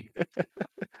 just maybe.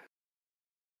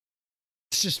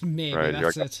 It's just maybe, right,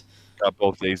 that's it. Got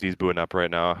both DayZs booting up right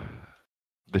now.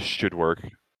 This should work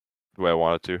the way I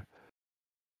want it to.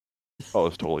 Oh,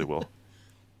 this totally will.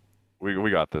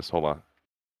 We got this. Hold on.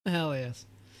 Hell yes.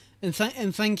 And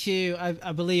thank you.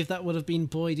 I believe that would have been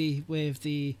Boydie with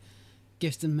the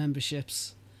gift and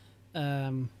memberships,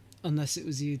 unless it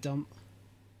was you, Dom.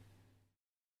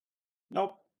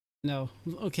 Nope. No.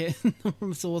 Okay.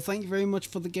 So, well, thank you very much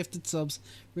for the gifted subs.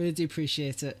 Really do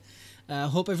appreciate it.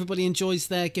 Hope everybody enjoys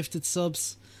their gifted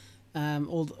subs.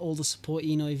 All the support,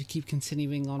 if you keep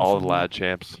continuing on. All the Lad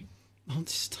Champs. Oh,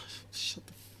 just shut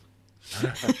the.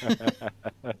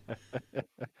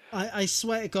 I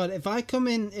swear to God, if I come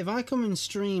in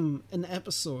stream an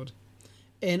episode,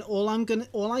 and all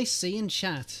I see in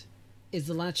chat is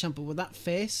the Lad Champ with that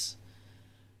face,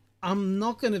 I'm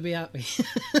not gonna be happy.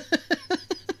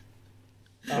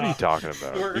 What are you talking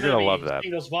about? You're gonna love that.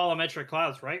 Those volumetric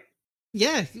clouds, right?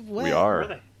 Yeah, we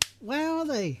are. Where are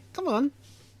they? Come on,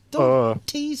 don't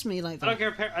tease me like that.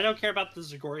 I don't care about the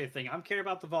Zagoria thing. I'm care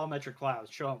about the volumetric clouds.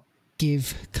 Show them.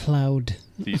 Give cloud.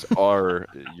 These are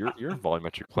your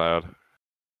volumetric cloud.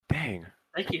 Dang.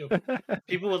 Thank you.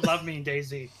 People would love me in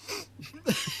DayZ.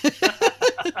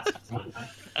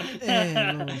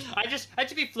 I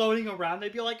just be floating around.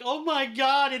 They'd be like, "Oh my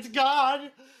God, it's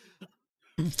God!"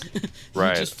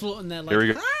 Right. Just floating there like, here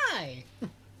we go. "Hi."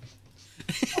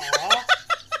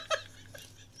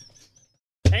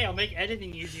 Hey, I'll make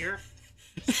editing easier.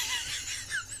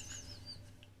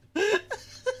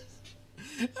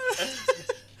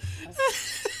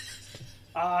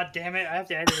 Ah, damn it! I have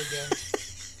to edit again.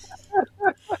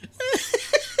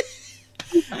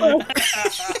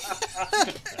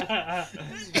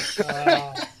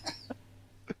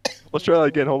 Let's try that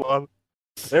again. Hold on.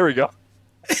 There we go.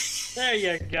 There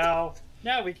you go.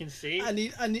 Now we can see. I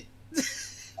need.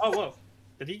 Oh, whoa!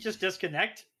 Did he just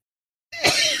disconnect?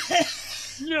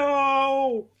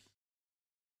 No!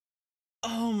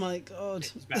 Oh my god.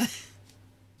 He's back.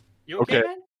 You okay, Okay.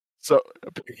 man? So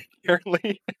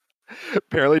apparently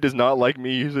does not like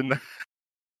me using that.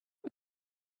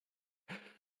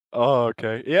 Oh,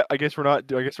 okay. Yeah, I guess we're not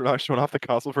showing off the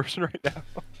console version right now.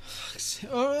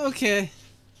 Oh, okay.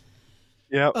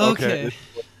 Yeah. Okay. This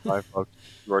is fine, folks.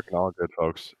 It's working all good,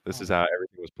 folks. This is how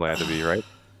everything was planned to be, right?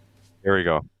 Here we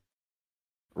go.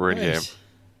 We're in game. Right.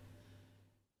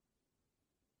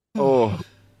 Oh,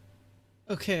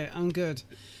 Okay, I'm good.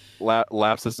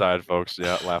 laps aside, folks.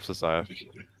 Yeah, laps aside.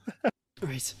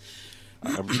 Right.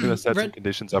 I'm just gonna set some Red-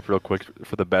 conditions up real quick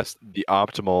for the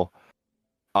optimal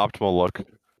look.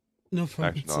 No problem.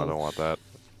 Actually, no, I don't want that.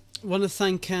 Want to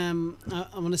thank I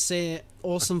want to say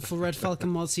awesome for Red Falcon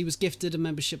Mods. He was gifted a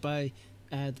membership by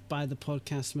the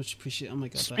podcast. Much appreciated. Oh my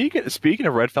god. Speaking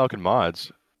of Red Falcon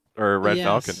mods or Red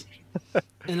Falcon,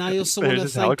 And I also want there's to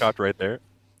this thank. helicopter right there.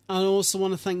 I also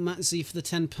want to thank Matt Z for the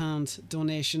 £10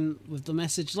 donation with the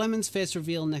message "Lemon's face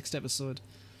reveal next episode."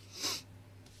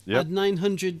 Yep. Add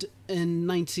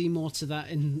 990 more to that,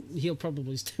 and he'll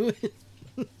probably do it.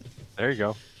 There you go.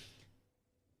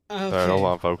 Okay. All right, hold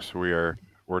on, folks. We're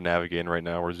navigating right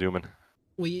now. We're zooming.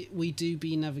 We do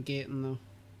be navigating though.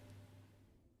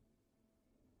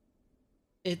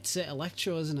 It's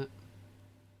Electro, isn't it?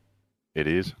 It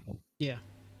is. Yeah.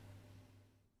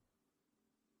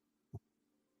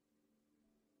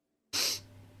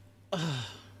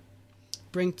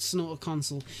 Bring Snow to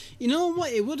console. You know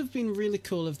what? It would have been really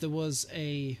cool if there was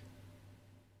a.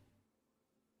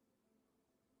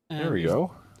 There we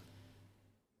go.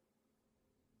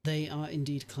 They are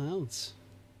indeed clouds.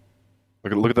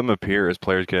 Look at them appear as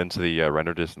players get into the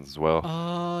render distance as well.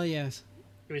 Oh yes.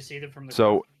 Can we see them from the So-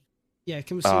 ground? Yeah,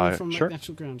 can we see them from sure. the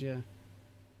actual ground? Yeah.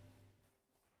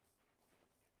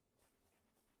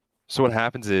 So what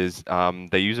happens is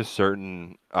they use a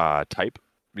certain type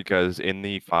because in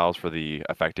the files for the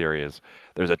effect areas,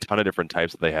 there's a ton of different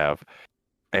types that they have,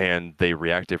 and they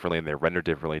react differently and they render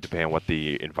differently depending on what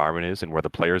the environment is and where the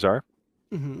players are.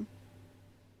 Mm-hmm.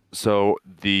 So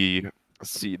the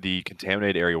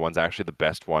contaminated area one's actually the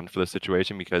best one for the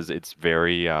situation because it's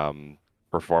very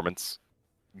performance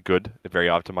good, very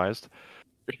optimized.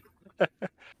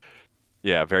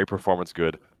 Yeah, very performance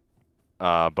good.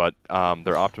 But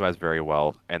they're optimized very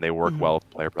well and they work well with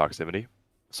player proximity.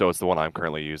 So it's the one I'm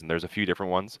currently using. There's a few different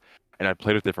ones, and I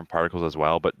played with different particles as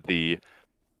well. But the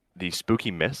spooky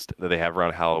mist that they have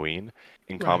around Halloween,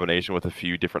 in Right. combination with a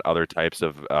few different other types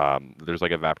of there's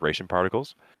like evaporation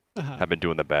particles, Uh-huh. have been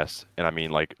doing the best. And I mean,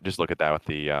 like, just look at that with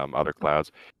the other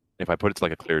clouds. If I put it to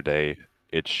like a clear day,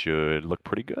 it should look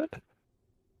pretty good.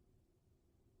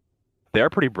 They are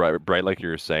pretty bright, like you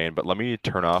were saying. But let me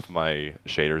turn off my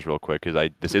shaders real quick because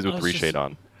this is with I was reshade just-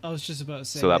 on, I was just about to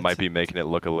say. so that it's- might be making it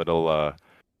look a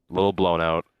little blown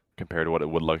out compared to what it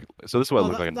would look. So this is what it Oh,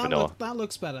 looks like in vanilla. that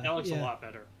looks better. That looks yeah. a lot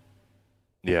better.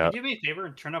 Yeah, Can you do me a favor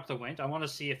and turn up the wind? I want to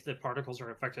see if the particles are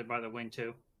affected by the wind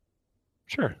too.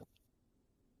 sure.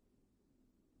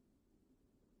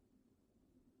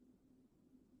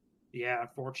 Yeah,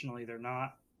 unfortunately they're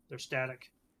not. They're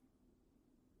static.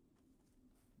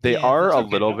 They Yeah, are that's a okay,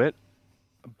 little though. bit,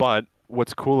 but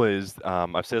what's cool is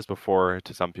I've said this before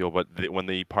to some people, but when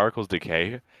the particles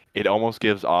decay, it almost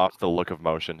gives off the look of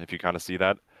motion. If you kind of see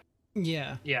that,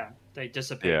 Yeah. Yeah, they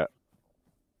dissipate.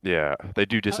 yeah, they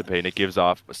do dissipate, and it gives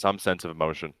off some sense of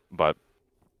motion. But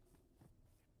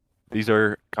these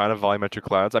are kind of volumetric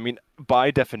clouds. I mean,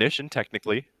 by definition,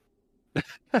 technically.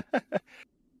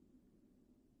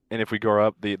 And if we go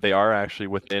up, they are actually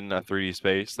within a 3D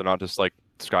space. They're not just like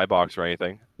skybox or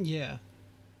anything. Yeah.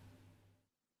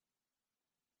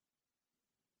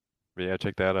 But yeah,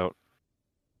 check that out.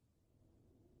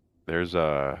 There's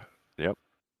yep,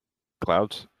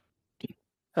 clouds.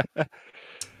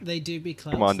 They do be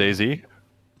clouds. Come on, Daisy.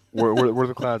 Where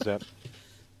the clouds at?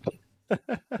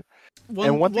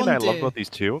 And one thing I love about these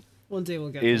two One day we'll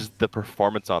get is the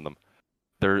performance on them.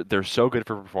 They're so good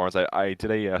for performance. I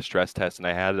did a stress test and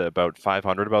I had about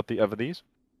 500 of these.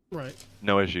 there. Right.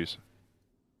 No issues.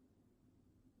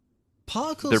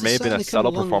 Particles There have may have been a certainly come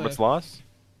subtle long performance way. loss.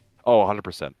 Oh,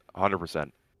 100%.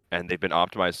 100%. And they've been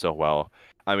optimized so well.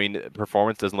 I mean,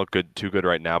 performance doesn't look too good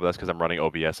right now, but that's because I'm running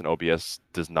OBS, and OBS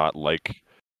does not like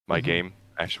my Mhm. game.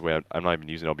 Actually, wait, I'm not even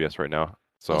using OBS right now.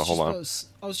 So hold on.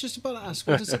 I was just about to ask,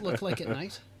 what does it look like at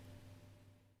night?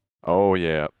 Oh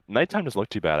yeah, nighttime doesn't look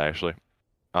too bad actually.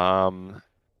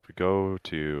 If we go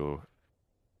to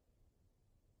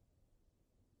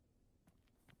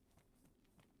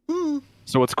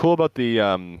So what's cool about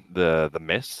the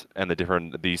mist and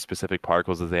the specific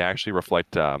particles is they actually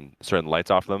reflect certain lights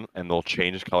off them, and they'll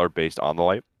change color based on the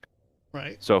light.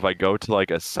 Right. So if I go to like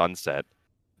a sunset,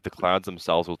 the clouds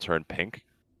themselves will turn pink.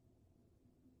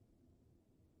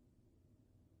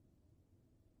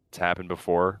 It's happened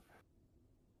before.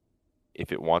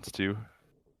 If it wants to.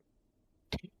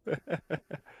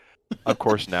 Of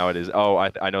course now it is. Oh,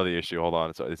 I know the issue. Hold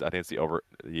on. So I think it's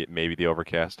maybe the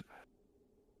overcast.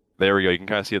 There we go. You can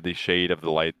kind of see the shade of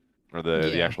the light, or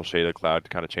the actual shade of the cloud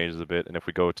kind of changes a bit. And if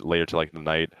we go later to like the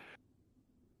night,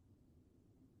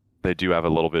 they do have a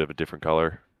little bit of a different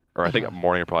color. Or I think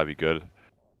morning would probably be good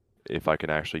if I can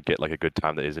actually get like a good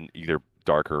time that isn't either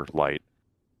dark or light.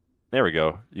 There we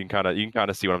go. You can kind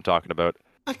of see what I'm talking about.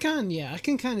 I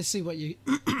can kind of see what you.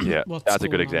 Yeah, that's a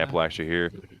good example there. actually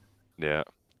here. Yeah,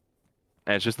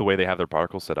 and it's just the way they have their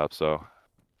particles set up. So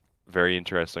very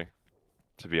interesting,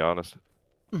 to be honest.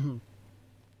 Mm-hmm.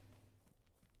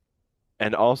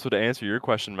 And also to answer your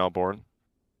question, Melbourne,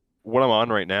 what I'm on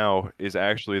right now is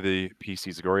actually the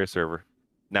PC Zagoria server.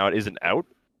 Now it isn't out,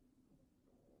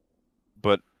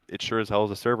 but it sure as hell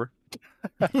is a server.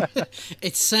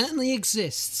 It certainly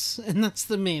exists, and that's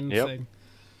the main thing.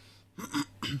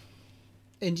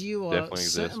 And you are Definitely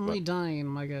certainly dying,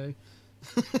 my guy.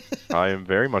 I am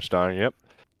very much dying, yep.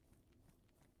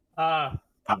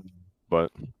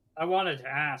 But I wanted to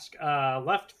ask,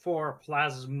 Left 4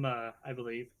 Plasma, I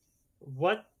believe.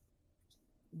 What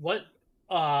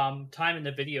time in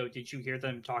the video did you hear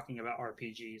them talking about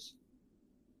RPGs?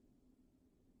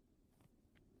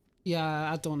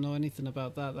 Yeah, I don't know anything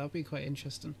about that. That'd be quite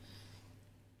interesting.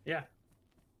 Yeah,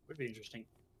 would be interesting.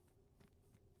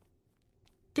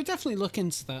 Could definitely look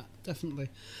into that. Definitely.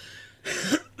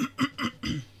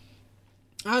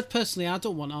 I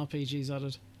don't want RPGs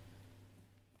added.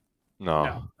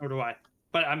 no. Nor do I.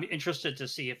 But I'm interested to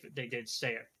see if they did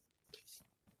say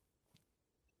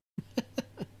it.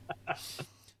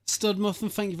 Stud Muffin,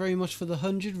 thank you very much for the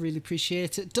 100. Really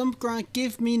appreciate it. Dumpgrad,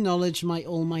 give me knowledge, my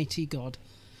almighty god.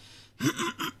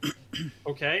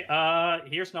 Okay,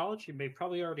 here's knowledge. You may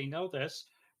probably already know this,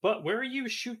 but where you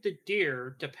shoot the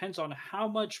deer depends on how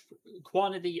much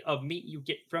quantity of meat you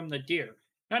get from the deer.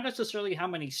 Not necessarily how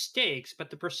many steaks, but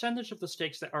the percentage of the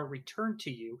steaks that are returned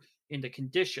to you in the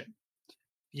condition.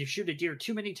 If you shoot a deer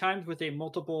too many times with a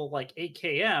multiple like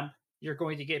AKM, you're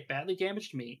going to get badly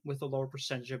damaged meat with a lower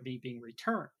percentage of meat being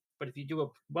returned. But if you do a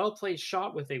well-placed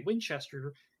shot with a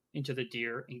Winchester into the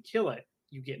deer and kill it,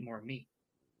 you get more meat.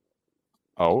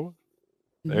 Oh,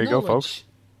 there you go, folks.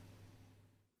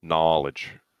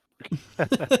 Knowledge.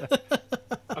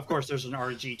 Of course, there's an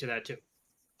RG to that too.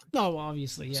 No,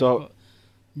 obviously, yeah.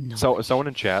 So someone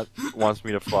in chat wants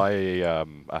me to fly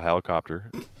a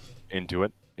helicopter into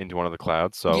one of the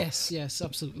clouds. So yes,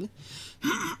 absolutely.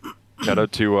 shout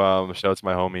out to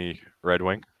my homie Red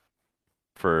Wing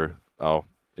for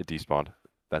it despawned.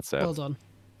 That's sad. Well done.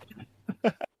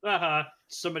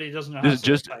 Somebody doesn't know how to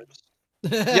just types.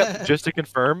 Yep, just to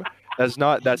confirm, that's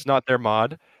not their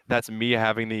mod. That's me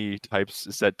having the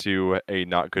types set to a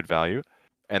not good value,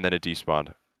 and then it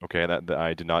despawned. Okay, that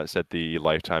I did not set the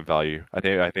lifetime value. I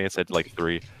think it said like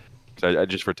 3, I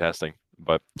just for testing.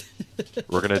 But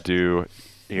we're gonna do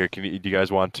here. Do you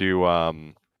guys want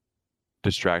to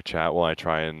distract chat while I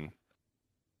try and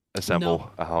assemble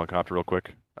a helicopter real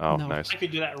quick? Oh, No. nice. I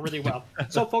could do that really well.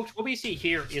 So, folks, what we see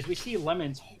here is we see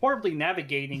Lemons horribly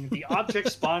navigating the object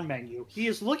spawn menu. He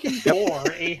is looking for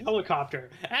a helicopter.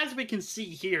 As we can see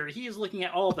here, he is looking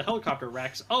at all of the helicopter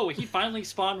wrecks. Oh, he finally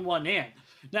spawned one in.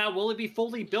 Now, will it be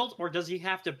fully built, or does he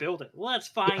have to build it? Let's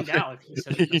find out.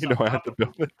 If he says I have to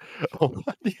build it. Oh,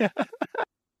 yeah.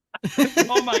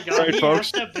 Oh my god, Right, he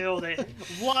folks. has to build it.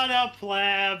 What a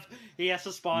pleb. He has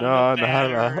to spawn No, the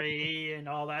battery and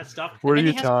all that stuff. What are And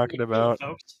he you has to talking refuel, about?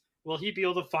 folks. Will he be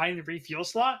able to find the refuel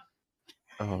slot?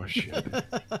 Oh shit.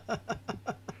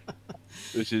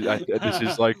 This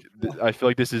is like I feel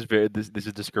like this is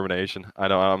discrimination.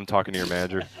 I'm talking to your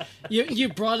manager. You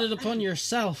brought it upon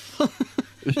yourself.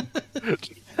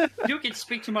 You can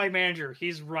speak to my manager.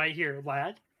 He's right here,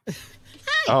 lad.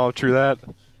 Oh, true that.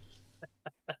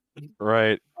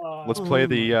 Right. Let's play Oh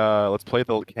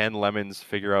the Ken Lemons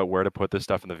figure out where to put this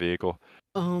stuff in the vehicle.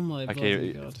 Oh my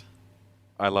bloody god.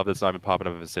 I love that it's not even popping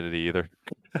up in vicinity either.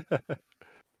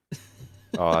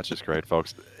 Oh, that's just great,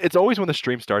 folks. It's always when the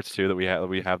stream starts too that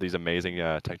we have these amazing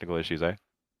technical issues, eh?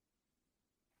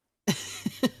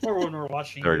 Or when we're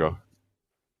watching. There we go.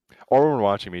 Or when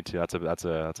watching me too. That's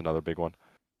another big one.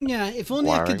 Yeah, if only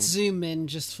I Wiring. could zoom in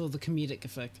just for the comedic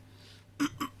effect.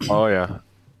 Oh yeah.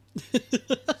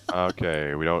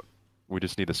 Okay, we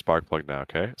just need the spark plug now,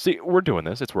 okay? See, we're doing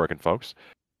this. It's working, folks.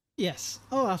 Yes.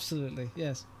 Oh, absolutely.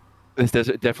 Yes. This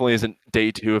definitely isn't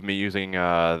day 2 of me using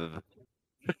the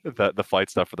flight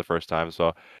stuff for the first time,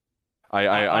 so I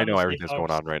know Honestly, everything's going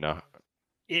folks, on right now.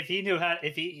 if he knew how,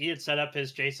 if he had set up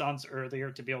his JSONs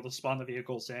earlier to be able to spawn the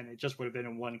vehicles in, it just would have been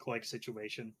a one-click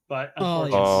situation. But Oh,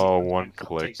 unfortunately, yes. Oh, sometimes one it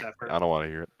click. takes effort. I don't want to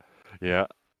hear it. Yeah.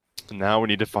 Now we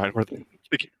need to find where the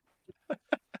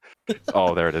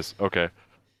Oh, there it is. Okay.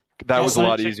 That Yeah, was a so-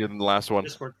 lot easier than the last one.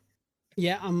 Discord.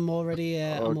 Yeah, I'm already.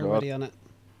 Oh, I'm God. already on it.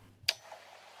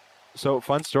 So,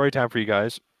 fun story time for you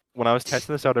guys. When I was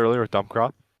testing this out earlier with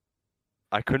Dumpcroft,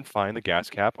 I couldn't find the gas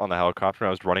cap on the helicopter. And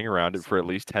I was running around it for at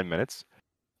least 10 minutes,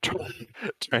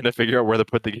 trying to figure out where to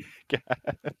put the gas.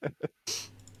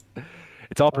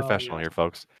 It's all professional yeah. here,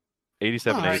 folks.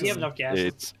 87 Oh, All right, eight. you have enough gas.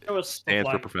 It's It was stands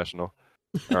for flight. professional.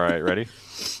 All right, ready?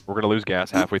 We're gonna lose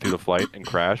gas halfway through the flight and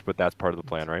crash, but that's part of the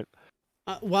plan, right?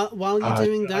 While you're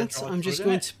doing that, hydraulic I'm just fluid in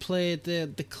going it. to play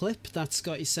the clip that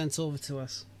Scotty sent over to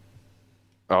us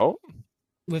Oh,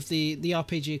 with the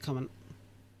RPG comment.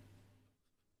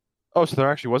 oh, so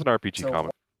there actually was an RPG So-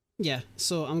 comment. Yeah,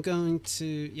 so I'm going to...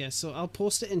 Yeah, so I'll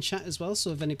post it in chat as well,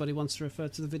 so if anybody wants to refer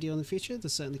to the video in the future, they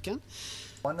certainly can.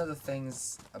 One of the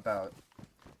things about,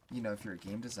 if you're a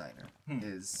game designer,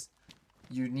 is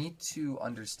you need to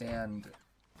understand.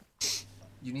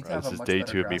 You need to have This a is much day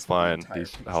better 2 of me grasp of the flying entire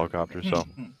these picture. helicopters, so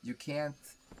You can't,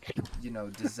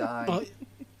 design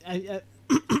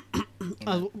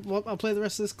Oh, I'll play the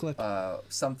rest of this clip.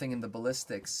 something in the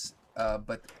ballistics,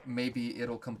 but maybe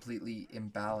it'll completely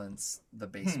imbalance the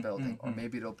base building, or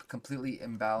maybe it'll completely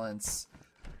imbalance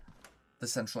the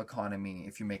central economy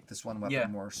if you make this one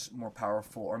weapon more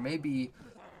powerful, or maybe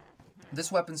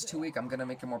this weapon's too weak. I'm gonna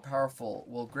make it more powerful.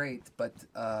 Well, great, but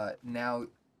now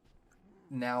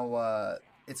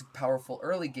it's powerful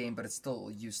early game, but it's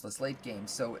still useless late game.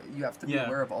 So you have to be Yeah.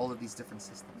 aware of all of these different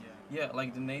systems. Yeah,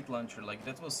 like the nade launcher, like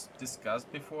that was discussed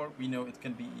before. We know it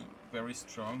can be very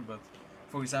strong, but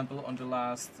for example, on the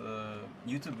last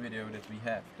YouTube video that we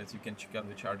have, that you can check out,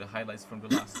 which are the highlights from the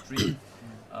last stream,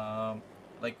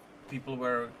 like people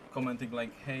were commenting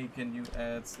like, hey, can you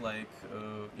add like,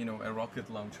 a rocket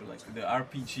launcher, like the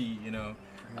RPG,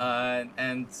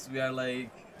 and we are like,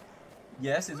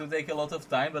 yes, it would take a lot of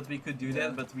time, but we could do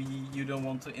that. But you don't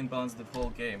want to imbalance the whole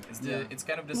game. It's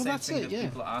kind of the Well, same that's thing it, that yeah.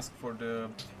 people ask for the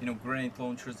grenade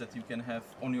launchers that you can have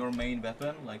on your main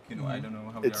weapon. Like I don't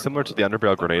know how. it's similar to the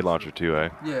underbarrel grenade launcher too, eh?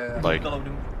 Yeah. Like, Call of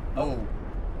Duty. Oh.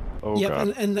 oh Yep, god.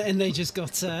 and they just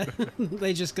got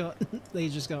they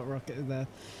just got rocketed there.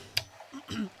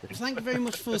 Thank you very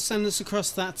much for sending us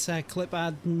across that clip.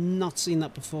 I'd not seen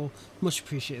that before. Much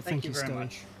appreciated. Thank you very Scotty.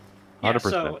 much. Yeah, 100%.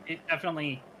 so it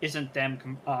definitely isn't them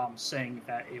saying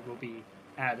that it will be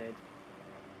added.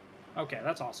 Okay,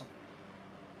 that's awesome.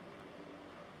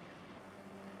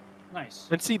 Nice.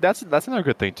 And see, that's another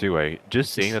good thing too, eh?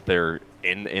 Just seeing that they're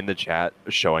in the chat,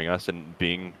 showing us and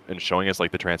showing us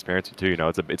like the transparency too.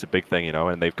 It's a big thing,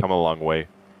 and they've come a long way,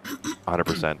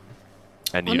 100%.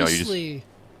 And you just Honestly,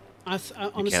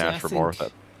 honestly, can't ask for more with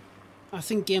it. I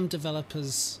think game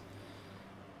developers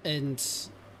and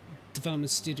development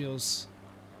studios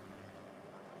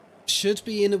should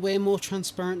be in a way more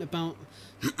transparent about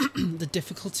the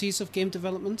difficulties of game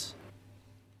development,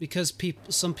 because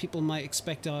some people might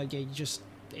expect, oh yeah, you just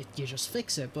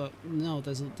fix it, but no,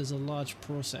 there's a large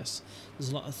process.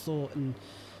 There's a lot of thought and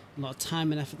a lot of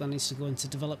time and effort that needs to go into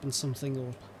developing something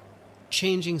or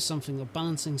changing something or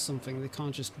balancing something. They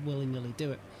can't just willy-nilly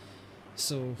do it.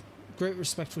 So great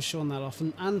respect for showing that off,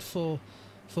 and for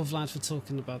Vlad for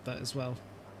talking about that as well.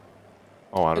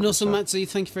 Oh, 100%. And also, Matt Z,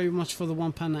 thank you very much for the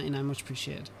 £1.99, much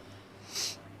appreciated.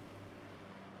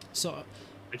 So,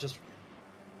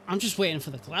 I'm just waiting for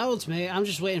the clouds, mate. I'm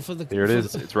just waiting for the... Here it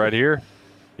is. It's right here.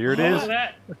 Here it Look is.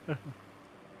 at that.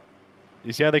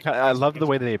 You see how I love the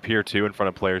way they appear too in front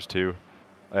of players too.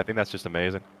 I think that's just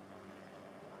amazing.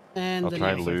 And I'll the try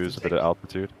and net lose a effect. bit of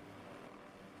altitude.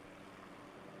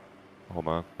 Hold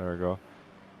on. There we go.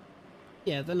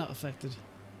 Yeah, they're not affected.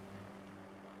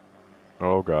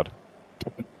 Oh god.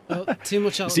 Oh, too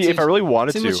much altitude. See, if I really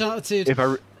wanted Too to, much altitude.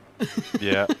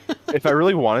 yeah, if I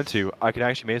really wanted to, I could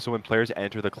actually make it so when players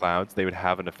enter the clouds, they would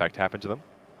have an effect happen to them.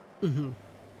 Mm-hmm.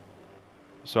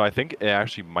 So I think it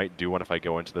actually might do one if I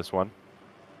go into this one,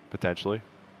 potentially.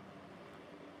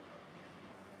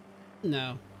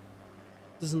 No.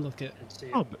 Doesn't look it. Let's see.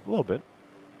 A little bit.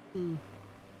 Mm.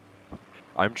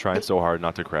 I'm trying so hard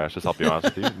not to crash this, I'll be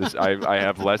honest with you. I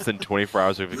have less than 24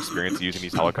 hours of experience using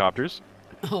these helicopters.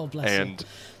 Oh, bless and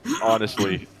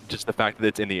honestly, just the fact that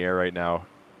it's in the air right now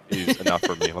is enough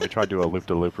for me. Let me try to do a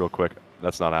loop-to-loop real quick.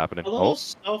 That's not happening. A little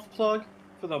self-plug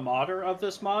for the modder of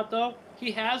this mod, though.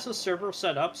 He has a server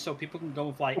set up so people can go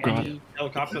and fly any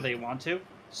helicopter they want to.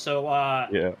 So,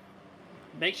 yeah.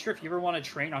 Make sure if you ever want to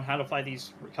train on how to fly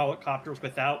these helicopters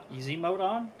without easy mode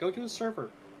on, go to a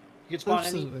server. You can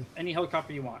spawn any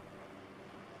helicopter you want.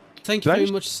 Thank you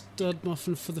very much, Stud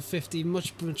Muffin, for the 50.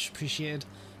 Much appreciated.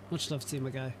 Much love to you, my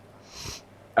guy.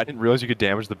 I didn't realize you could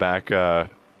damage the back.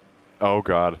 Oh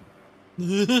god.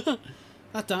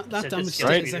 that damage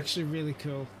state is actually really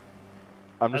cool.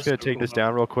 I'm just gonna take this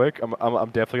down real quick. I'm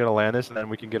definitely gonna land this, and then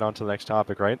we can get on to the next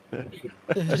topic, right?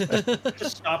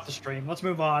 Just stop the stream. Let's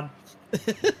move on.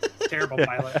 Terrible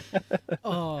pilot.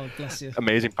 Oh, bless you.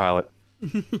 Amazing pilot.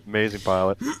 Amazing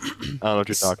pilot. I don't know what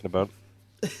you're talking about.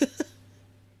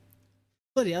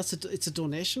 Bloody hell, it's a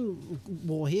donation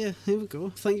war here. Here we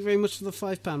go. Thank you very much for the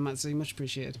 £5, Matzy. Much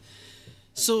appreciated.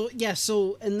 So yeah,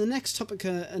 so in the next topic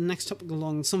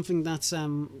along, something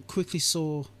that quickly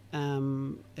saw,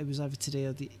 it was either today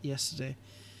or yesterday.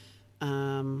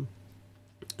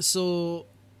 So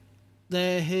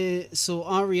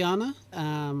Ariana,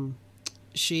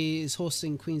 she is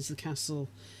hosting Queens of the Castle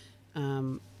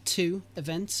 2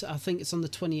 event. I think it's on the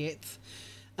 28th.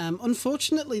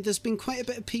 Unfortunately, there's been quite a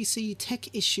bit of PC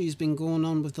tech issues been going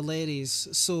on with the ladies.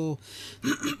 So,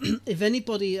 if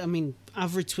anybody, I mean, I've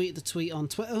retweeted the tweet on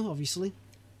Twitter, obviously.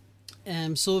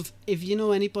 So if you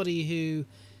know anybody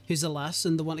who's a lass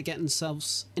and they want to get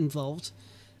themselves involved,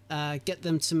 get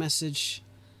them to message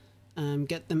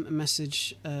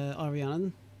Ariana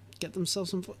and get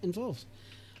themselves involved.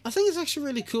 I think it's actually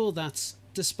really cool that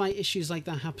despite issues like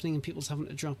that happening and people's having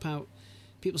to drop out,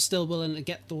 people still willing to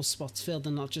get those spots filled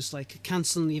and not just like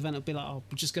cancelling the event and be like, oh,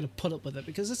 we're just going to put up with it,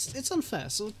 because it's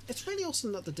unfair. So it's really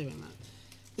awesome that they're doing that.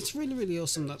 It's really, really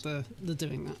awesome that they're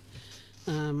doing that.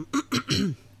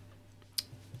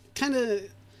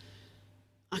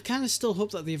 I kind of still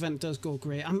hope that the event does go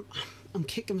great. I'm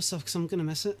kicking myself because I'm going to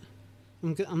miss it.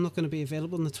 I'm not going to be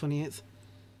available on the 28th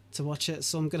to watch it,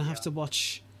 so I'm going to have to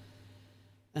watch.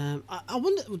 I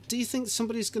wonder, do you think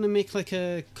somebody's going to make like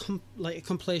a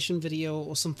compilation video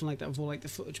or something like that with all like the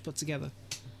footage put together?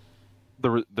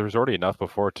 There was already enough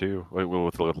before too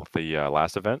with the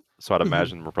last event, so I'd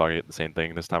imagine we're probably getting the same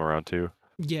thing this time around too.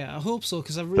 Yeah, I hope so,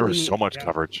 because I really there was so much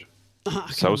coverage,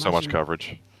 so much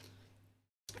coverage.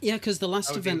 Yeah, because the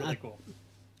last event,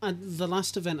 the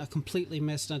last event I completely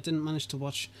missed. I didn't manage to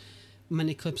watch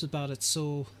many clips about it,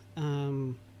 so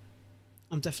I'm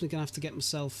definitely gonna have to get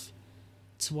myself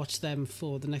to watch them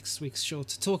for the next week's show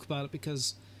to talk about it,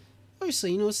 because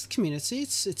obviously, you know, it's the community,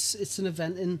 it's an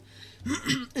event, and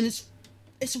it's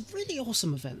a really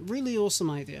awesome event, really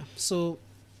awesome idea. So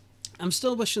I'm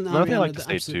still wishing that Ariana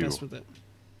the absolute best with it.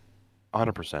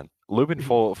 100%. Looping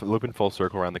full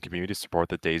circle around the community support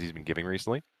that DayZ been giving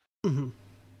recently. Mm-hmm.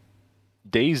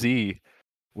 DayZ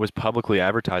was publicly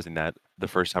advertising that the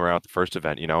first time around at the first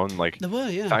event, you know, and like they were,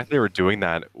 yeah. The fact they were doing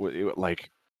that,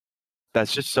 like,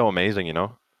 that's just so amazing, you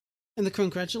know. And they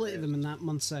congratulated them in that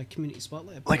month's community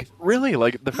spotlight. Like, really,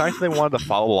 like the fact that they wanted to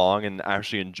follow along and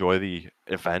actually enjoy the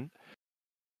event.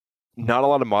 Not a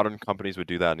lot of modern companies would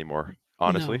do that anymore,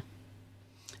 honestly. No.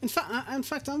 In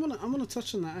fact, I want to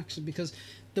touch on that actually, because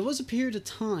there was a period of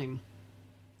time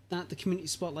that the community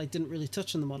spotlight didn't really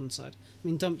touch on the modern side. I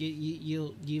mean, Dump,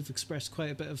 you've expressed quite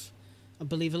a bit of, I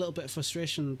believe, a little bit of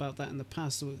frustration about that in the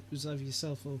past. It was either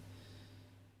yourself or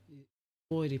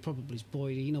Boydie, probably is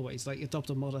Boydie. You know what he's like, adopt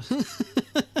a modder.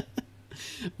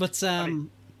 But I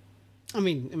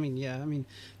mean,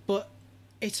 but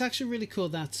it's actually really cool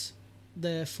that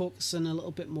they're focusing a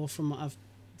little bit more, from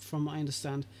what I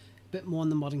understand, a bit more on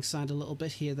the modding side, a little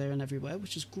bit here, there, and everywhere,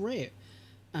 which is great.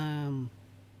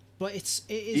 But it is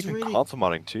even really console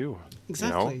modding too.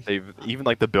 Exactly. You know, they've even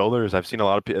like the builders. I've seen a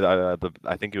lot of people.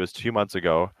 I think it was 3 months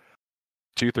ago,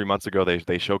 they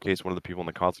showcased one of the people in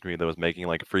the console community that was making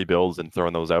like free builds and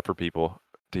throwing those out for people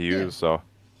to use. Yeah. So,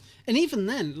 and even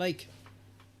then, like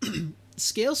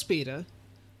Scale Speeder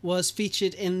was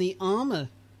featured in the Armor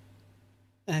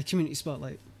community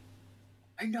spotlight.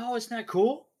 I know, isn't that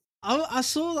cool? I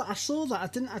saw that. I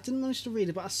didn't manage to read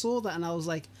it, but I saw that and I was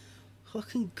like,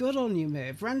 fucking good on you,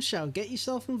 mate. Branchow, get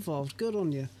yourself involved. Good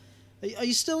on you. Are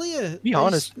you still here? Be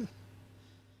honest.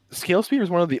 Scale Speeder is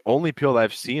one of the only people that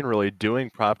I've seen really doing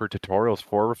proper tutorials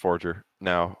for Reforger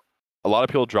now. A lot of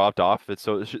people dropped off. It's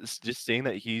just seeing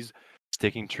that he's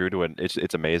sticking true to it.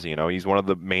 It's amazing, you know. He's one of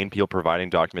the main people providing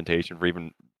documentation for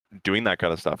even doing that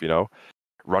kind of stuff, you know.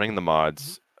 Running the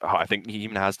mods, I think he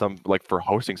even has them like for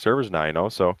hosting servers now. You know,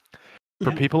 so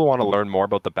for people who want to learn more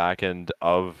about the back end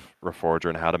of Reforger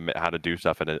and how to do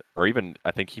stuff in it, or even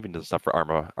I think he even does stuff for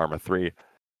Arma 3.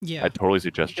 Yeah, I totally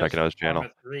suggest He checking does out his channel.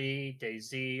 Arma 3,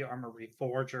 DayZ, Arma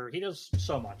Reforger. He does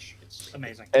so much. It's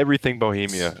amazing. Everything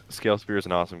Bohemia. Scale Spear is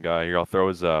an awesome guy. Here, I'll throw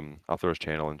his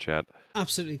channel in chat.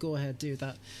 absolutely. Go ahead, do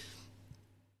that.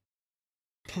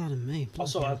 Pardon me.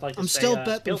 Also, I'd like to I'm say, still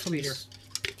burping from Skillspeeder. this.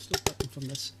 Still burping from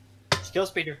this.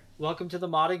 Skillspeeder, welcome to the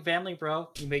modding family, bro.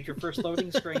 You made your first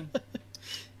loading screen.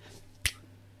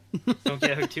 Don't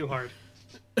get hurt too hard.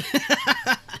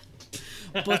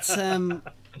 But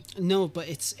no, but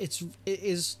it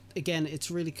is again,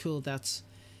 it's really cool that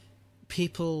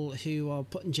people who are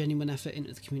putting genuine effort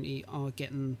into the community are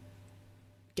getting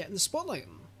the spotlight on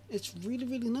them. It's really,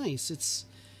 really nice. It's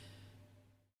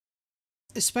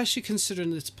especially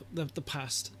considering it's the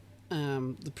past,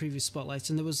 the previous spotlights,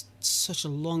 and there was such a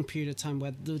long period of time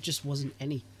where there just wasn't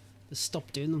any. They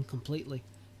stopped doing them completely,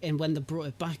 and when they brought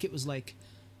it back, it was like,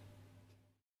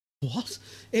 what?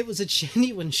 It was a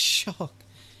genuine shock,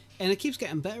 and it keeps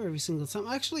getting better every single time.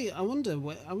 Actually, I wonder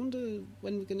when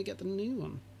we're gonna get the new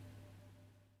one.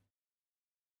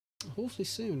 Hopefully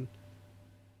soon.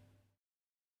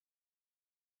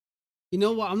 You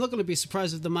know what? I'm not going to be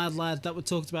surprised if the mad lad that we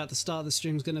talked about at the start of the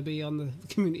stream is going to be on the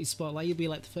community spotlight. You'll be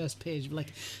like the first page, be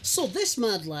like, so this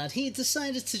mad lad, he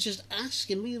decided to just ask,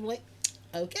 and we were like,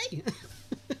 okay.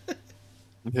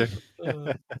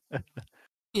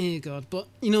 Yeah, God, but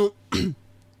you know,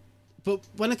 but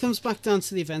when it comes back down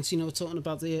to the events, you know, we're talking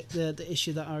about the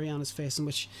issue that Ariana's facing,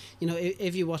 which, you know,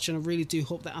 if you're watching, I really do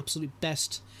hope the absolute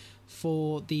best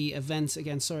for the event.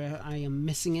 Again, sorry, I am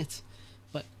missing it,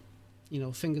 but you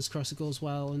know, fingers crossed it goes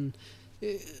well. And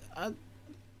that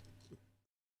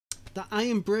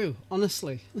Iron Brew,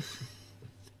 honestly,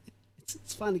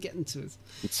 it's finally getting to it.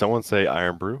 Did someone say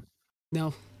Iron Brew?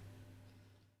 No,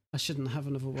 I shouldn't have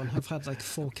another one. I've had like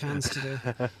 4 cans today.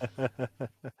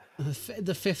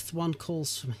 The 5th one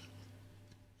calls for me.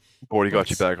 Already got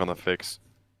you back on the fix.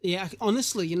 Yeah,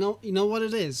 honestly, you know what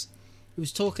it is. He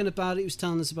was talking about it. He was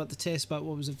telling us about the taste, about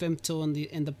what was a Vimto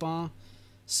in the bar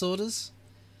sodas,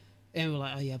 and we're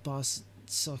like, oh yeah, bar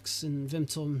sucks, and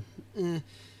Vimto.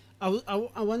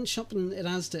 I went shopping at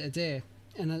Asda today,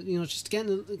 and you know, just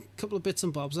getting a couple of bits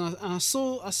and bobs, and I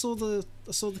saw the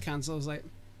cans. I was like,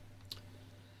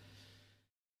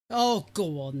 oh,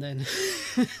 go on then.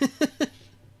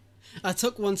 I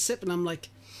took one sip, and I'm like,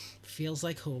 feels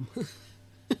like home.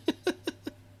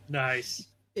 Nice.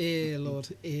 Lord.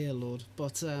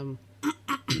 But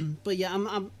but yeah,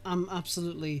 I'm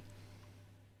absolutely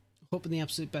hoping the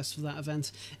absolute best for that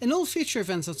event. And all future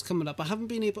events that's coming up, I haven't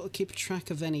been able to keep track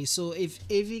of any. So if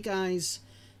you guys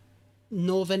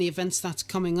know of any events that's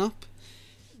coming up,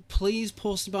 please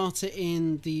post about it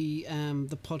in the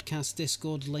podcast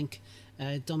Discord link.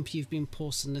 Dump, you've been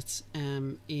posting it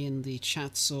in the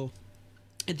chat, so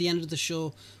at the end of the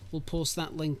show we'll post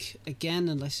that link again,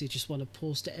 unless you just want to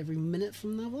post it every minute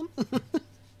from now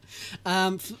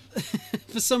on.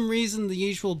 For some reason the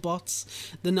usual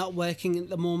bots, they're not working at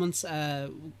the moment.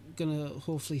 Gonna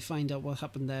hopefully find out what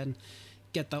happened there and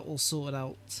get that all sorted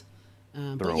out.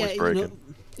 They're always breaking.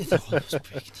 They're always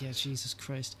breaking. Yeah, Jesus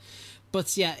Christ.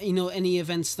 But yeah, you know, any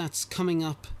events that's coming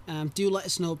up, do let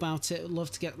us know about it. I'd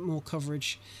love to get more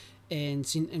coverage and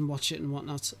watch it and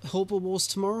whatnot. Hobo Wars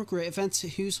tomorrow, great event.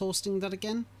 Who's hosting that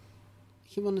again?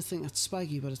 You want to think that's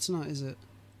Spaggy, but it's not, is it?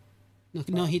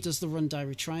 No, he does the Run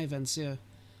Diary Try events, yeah.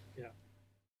 Yeah.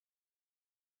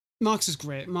 Marx is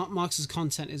great. Marx's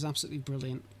content is absolutely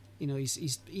brilliant. You know,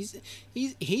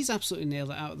 he's absolutely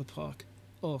nailed it out of the park.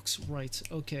 Orcs, right?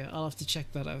 Okay, I'll have to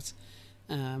check that out,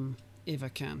 if I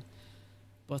can.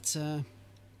 But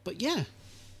yeah,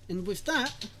 and with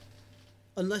that,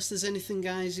 unless there's anything,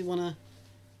 guys, you wanna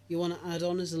add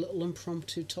on as a little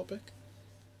impromptu topic.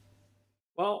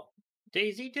 Well,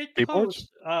 DayZ did People?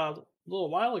 post a little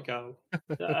while ago.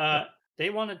 They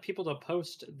wanted people to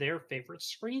post their favorite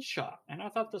screenshot, and I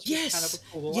thought this was kind of a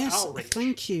cool outreach.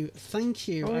 Thank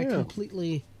you. Oh, I yeah.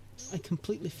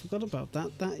 completely forgot about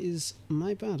that. That is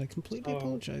my bad. I completely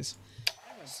apologize.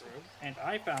 I went through, and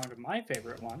I found my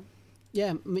favorite one.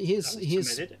 Yeah, here's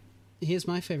Submitted. here's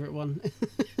my favorite one.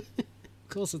 Of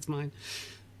course, it's mine.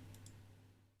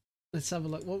 Let's have a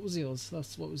look. What was yours?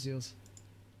 What was yours?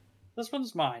 This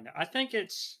one's mine. I think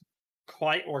it's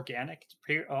quite organic. It's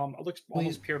pure, it looks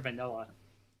almost pure vanilla.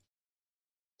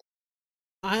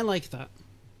 I like that.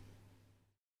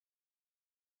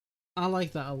 I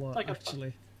like that a lot, Like a-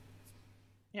 actually.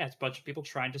 Yeah, it's a bunch of people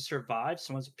trying to survive.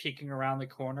 Someone's peeking around the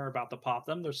corner about to pop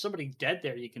them. There's somebody dead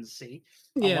there you can see.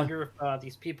 I Yeah. wonder if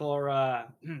these people are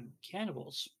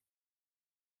cannibals.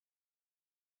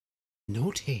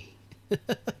 Naughty.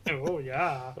 Oh,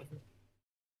 yeah.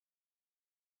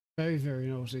 Very, very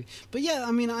naughty. But yeah,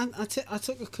 I mean, I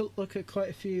took a look at quite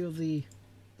a few of the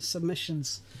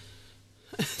submissions.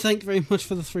 Thank you very much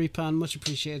for the £3. Much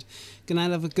appreciated. Good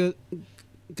night. Have a good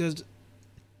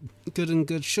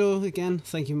show again.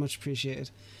 Thank you. Much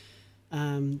appreciated.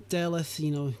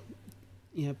 Daleth,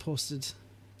 posted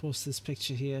this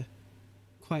picture here.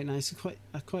 Quite nice.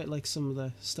 I quite like some of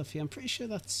the stuff here. I'm pretty sure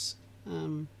that's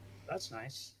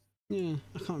nice. Yeah,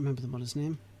 I can't remember the mother's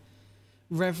name.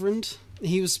 Reverend.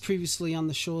 He was previously on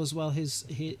the show as well.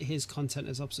 His content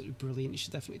is absolutely brilliant. You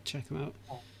should definitely check him out.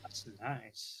 Oh, that's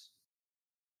nice.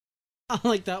 I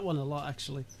like that one a lot,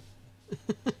 actually.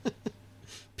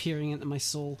 Peering into my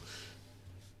soul.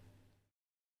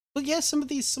 But yeah, some of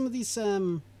these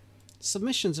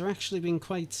submissions are actually being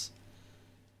quite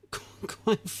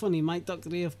funny. Mike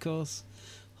Dockery, of course,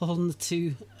 holding the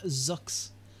two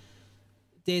Zucks.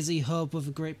 Daisy Hub with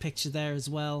a great picture there as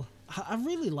well. I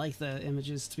really like the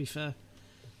images, to be fair.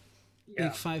 Yeah.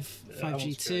 Luke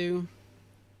 5G2.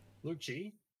 Luke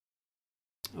G.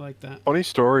 I like that. Funny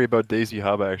story about Daisy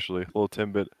Hub, actually. A little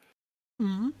tidbit.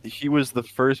 Mm-hmm. He was the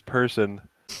first person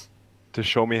to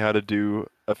show me how to do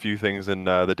a few things in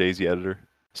the Daisy editor.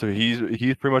 So he's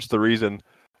pretty much the reason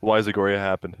why Zagoria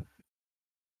happened.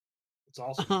 It's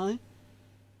awesome.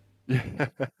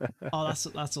 Oh, that's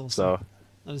awesome. So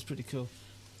that is pretty cool.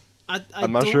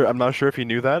 I'm not sure. I'm not sure if he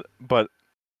knew that, but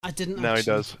I didn't. Now he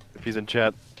does. If he's in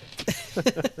chat.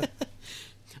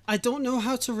 I don't know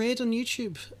how to raid on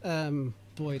YouTube,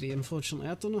 Boydie. Unfortunately,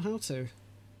 I don't know how to.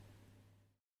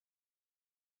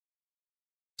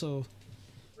 So.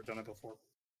 We've done it before.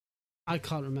 I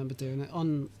can't remember doing it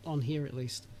on here at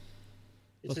least.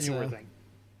 It's a newer thing.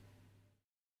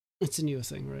 It's a newer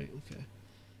thing, right? Okay.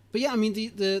 But yeah, I mean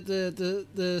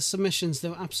the submissions, they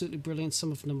were absolutely brilliant.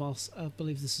 Some of Namos, I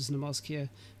believe this is Namaskia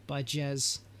by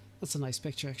Jez. That's a nice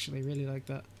picture, actually. Really like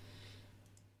that.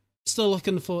 Still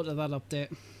looking forward to that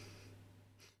update.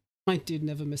 My dude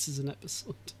never misses an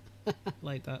episode.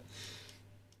 Like that.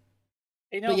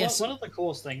 Hey, no, yes, one of the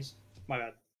coolest things. My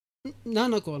bad.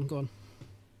 No, go on.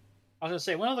 I was going to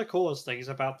say, one of the coolest things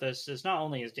about this is not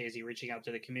only is Daisy reaching out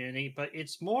to the community, but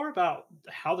it's more about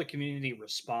how the community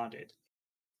responded.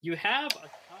 You have a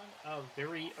ton of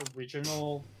very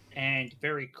original and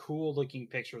very cool looking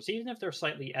pictures, even if they're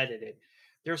slightly edited.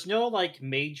 There's no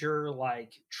major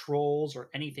trolls or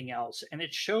anything else, and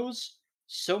it shows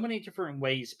so many different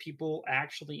ways people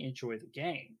actually enjoy the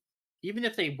game. Even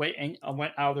if they went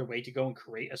out of their way to go and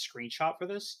create a screenshot for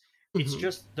this, it's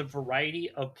just the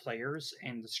variety of players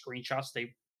and the screenshots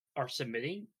they are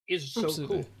submitting is so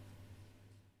Absolutely. cool.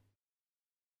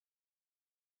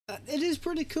 It is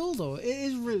pretty cool, though. It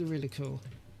is really, really cool.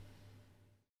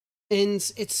 And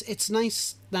it's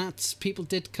nice that people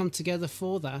did come together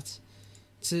for that,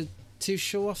 to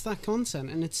show off that content.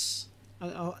 And it's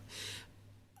I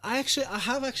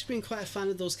have actually been quite a fan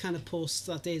of those kind of posts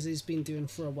that Daisy's been doing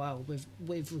for a while with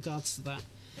regards to that.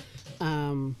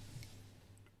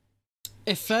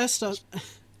 At first I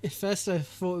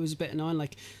thought it was a bit annoying,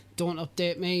 don't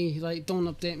update me, don't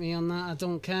update me on that, I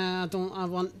don't care, I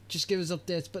want, just give us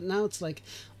updates. But now it's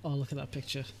oh, look at that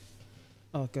picture.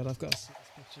 Oh god, I've got to see this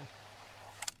picture.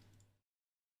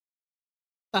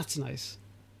 That's nice.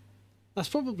 That's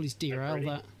probably DRL,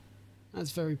 that.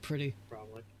 That's very pretty.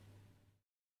 Probably.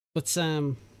 But, what's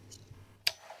the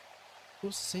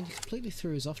saying? You completely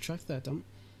threw us off track there, Dom.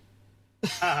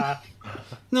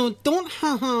 No, don't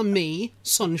haha me,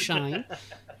 sunshine.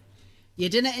 You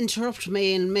didn't interrupt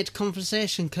me in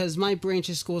mid-conversation because my brain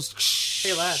just goes...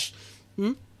 Hey, lad.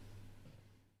 Hmm?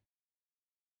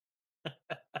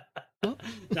 What?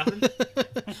 Nothing?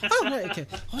 Oh, right, okay.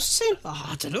 I was saying... Oh,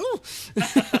 I don't know.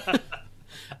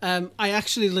 I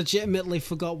actually legitimately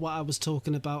forgot what I was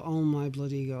talking about. Oh, my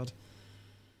bloody god.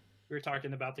 We were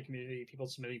talking about the community, people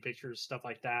submitting pictures, stuff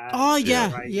like that. Oh,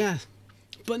 yeah, right? yeah.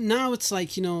 But now it's I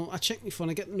check my phone,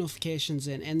 I get the notifications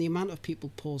in, and the amount of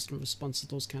people post in response to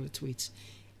those kind of tweets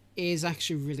is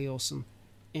actually really awesome.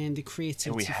 And the creativity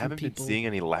And we from haven't people... been seeing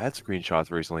any lad screenshots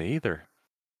recently either.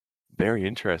 Very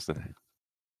interesting.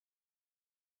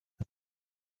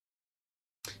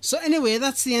 So anyway,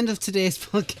 that's the end of today's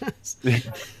podcast.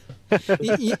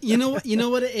 you know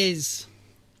what it is?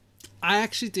 I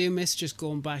actually do miss just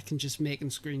going back and just making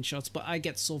screenshots, but I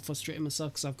get so frustrated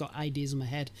myself because I've got ideas in my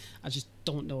head. I just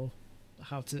don't know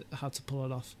how to pull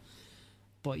it off.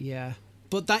 But yeah,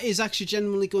 but that is actually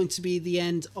genuinely going to be the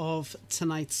end of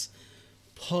tonight's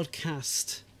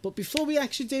podcast. But before we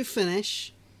actually do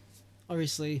finish,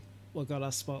 obviously, we've got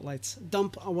our spotlights.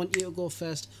 Dump, I want you to go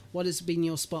first. What has been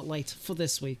your spotlight for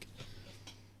this week?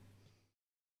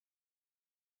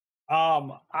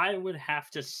 I would have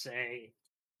to say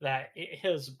that it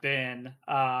has been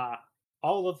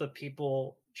all of the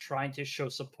people trying to show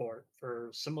support for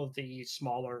some of the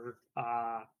smaller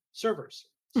servers.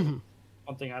 So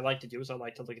one thing I like to do is I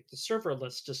like to look at the server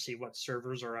list to see what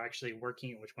servers are actually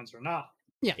working and which ones are not.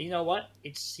 Yeah. And you know what?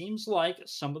 It seems like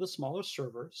some of the smaller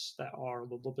servers that are a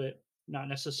little bit not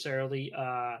necessarily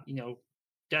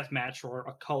deathmatch or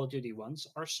a Call of Duty ones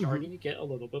are starting to get a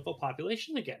little bit of a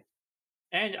population again.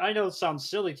 And I know it sounds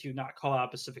silly to not call out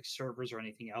specific servers or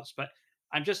anything else, but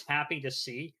I'm just happy to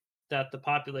see that the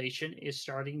population is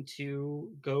starting to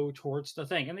go towards the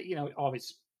thing. And,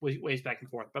 always ways back and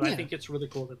forth. But I think it's really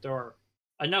cool that there are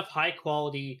enough high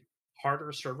quality,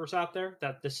 harder servers out there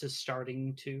that this is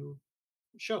starting to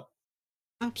show.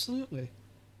 Absolutely.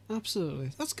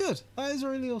 Absolutely. That's good. That is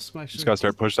really awesome, actually. Just gotta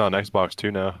start pushing on Xbox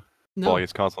too now. No. Well,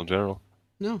 it's console in general.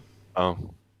 No. Oh.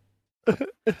 Right,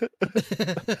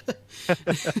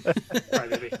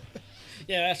 baby.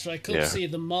 Yeah, that's right. Come see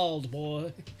the mold,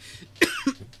 boy.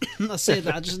 I say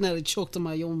that, I just nearly choked on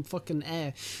my own fucking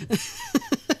air.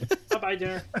 Bye-bye,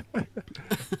 dinner.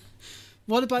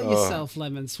 What about yourself,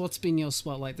 Lemons? What's been your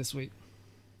spotlight this week?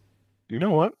 You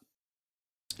know what?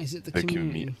 Is it the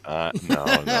community? No.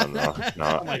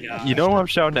 Oh my God. You know who I'm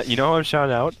shouting at?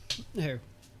 Who?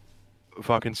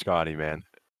 Fucking Scotty, man.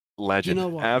 Legend. You know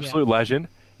what? Absolute legend.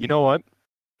 You know what?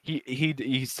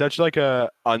 He's such like a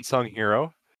unsung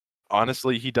hero.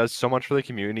 Honestly, he does so much for the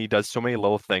community. He does so many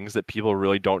little things that people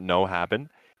really don't know happen,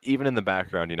 even in the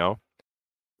background.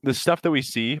 The stuff that we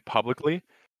see publicly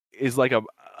is like a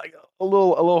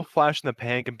little flash in the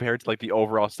pan compared to like the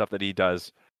overall stuff that he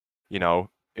does.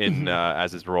 In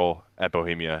as his role at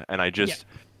Bohemia, and I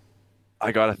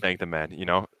gotta thank the man.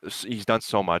 He's done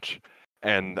so much,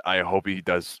 and I hope he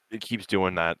keeps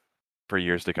doing that for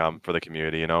years to come for the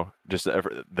community. Just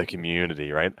the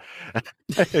community, right?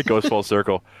 It goes full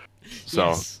circle.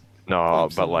 So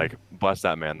but like, bless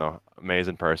that man though.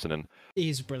 Amazing person, and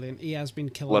he's brilliant. He has been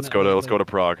killing. Let's go to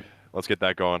Prague. Let's get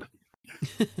that going.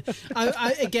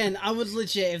 I would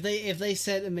legit if they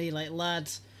said to me like,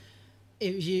 lads,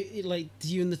 if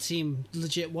you and the team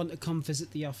legit want to come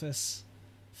visit the office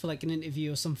for like an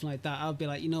interview or something like that, I'd be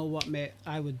like, you know what, mate,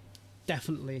 I would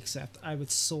definitely accept. I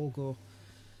would so go.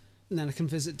 And then I can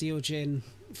visit DOJ and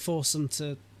force them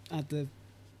to add the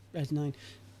Red 9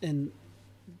 and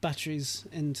batteries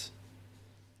and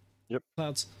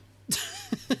clouds.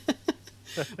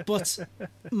 But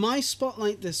my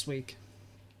spotlight this week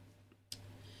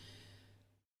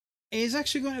is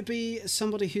actually going to be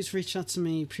somebody who's reached out to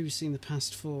me previously in the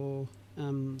past for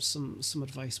some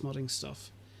advice modding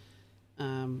stuff.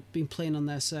 Been playing on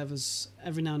their servers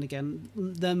every now and again.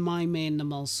 They're my main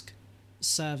Namalsk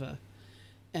server,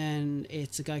 and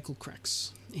it's a guy called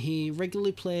Krex. He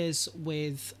regularly plays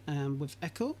with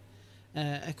Echo,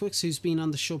 Equix, who's been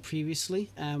on the show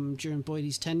previously during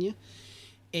Boydie's tenure,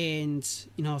 and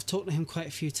I've talked to him quite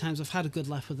a few times. I've had a good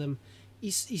laugh with him. He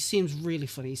seems really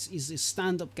funny. He's a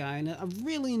stand-up guy, and I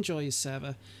really enjoy his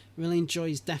server. Really enjoy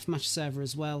his deathmatch server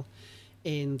as well,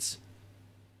 and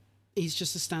he's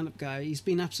just a stand-up guy. He's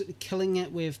been absolutely killing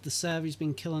it with the server. He's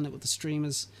been killing it with the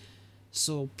streamers.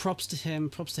 So props to him.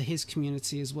 Props to his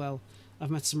community as well.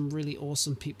 I've met some really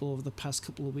awesome people over the past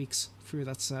couple of weeks through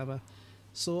that server.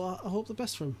 So I hope the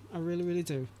best for him. I really, really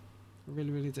do. I really,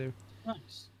 really do.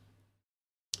 Nice.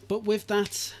 But with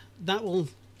that will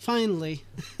finally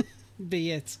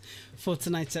be it for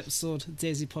tonight's episode of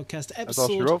DayZ Podcast. That's all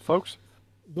she wrote, folks.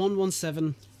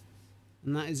 117.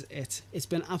 And that is it. It's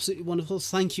been absolutely wonderful.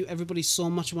 Thank you, everybody, so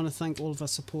much. I want to thank all of our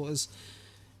supporters.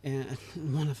 I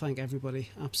want to thank everybody,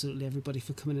 absolutely everybody,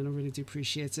 for coming in. I really do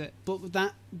appreciate it. But with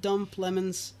that, Dump,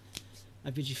 Lemons,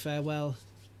 I bid you farewell.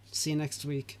 See you next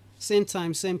week. Same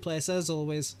time, same place, as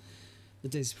always. The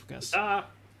DayZ Podcast.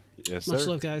 Yes, much sir.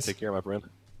 love, guys. Take care, my friend.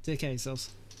 Take care of yourselves.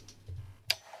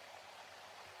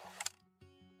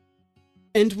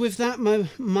 And with that,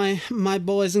 my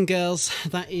boys and girls,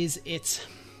 that is it.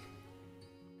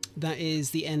 That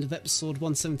is the end of episode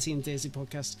 117 of DayZ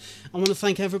Podcast. I want to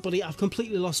thank everybody. I've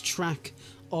completely lost track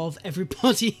of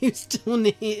everybody who's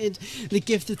donated, the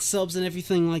gifted subs and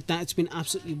everything like that. It's been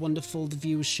absolutely wonderful. The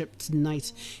viewership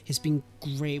tonight has been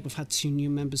great. We've had 2 new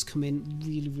members come in.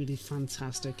 Really, really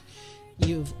fantastic.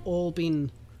 You've all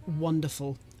been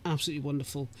wonderful. Absolutely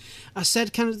wonderful. I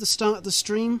said kind of at the start of the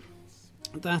stream,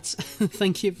 That's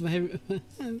thank you very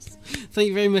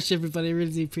much, everybody. I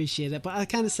really do appreciate it. But I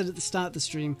kind of said at the start of the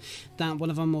stream that one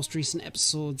of our most recent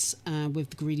episodes with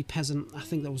the Greedy Peasant, I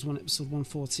think that was episode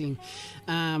 114,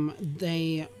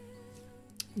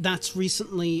 that's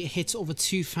recently hit over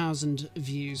 2,000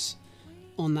 views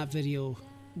on that video,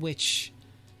 which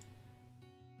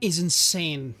is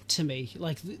insane to me.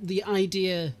 Like the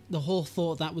idea, the whole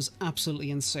thought, that was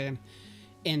absolutely insane.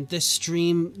 And this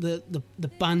stream, the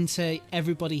banter,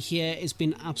 everybody here has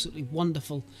been absolutely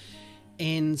wonderful.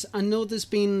 And I know there's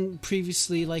been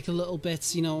previously like a little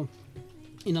bit, you know,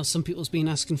 some people's been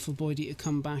asking for Boydie to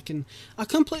come back, and I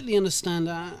completely understand.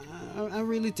 I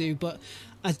really do, but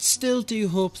I still do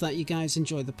hope that you guys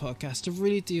enjoy the podcast. I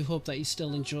really do hope that you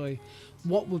still enjoy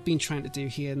what we've been trying to do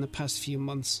here in the past few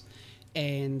months.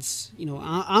 And, you know,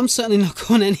 I'm certainly not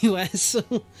going anywhere, so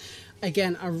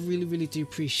again, I really, really do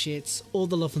appreciate all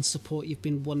the love and support. You've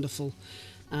been wonderful.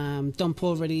 Dump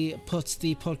already put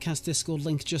the podcast Discord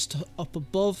link just up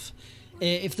above.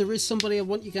 If there is somebody I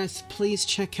want you guys to please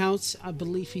check out, I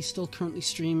believe he's still currently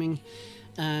streaming.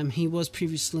 He was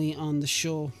previously on the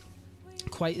show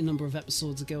quite a number of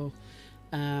episodes ago.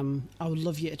 I would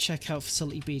love you to check out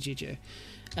Facility BJJ.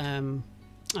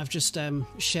 I've just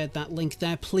shared that link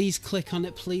there. Please click on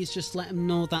it. Please just let him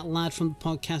know that lad from the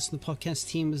podcast and the podcast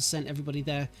team has sent everybody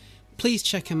there. Please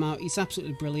check him out. He's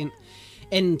absolutely brilliant.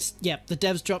 And yeah, the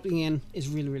devs dropping in is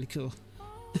really, really cool.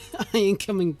 I ain't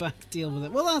coming back. Deal with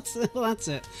it. Well, that's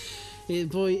it.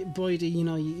 Boydie, you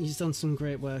know, he's done some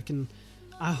great work, and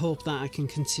I hope that I can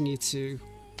continue to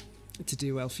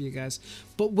do well for you guys.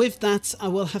 But with that, I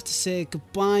will have to say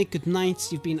goodbye, good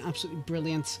night. You've been absolutely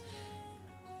brilliant.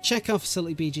 Check out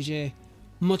Facility BJJ.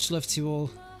 Much love to you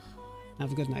all.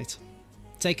 Have a good night.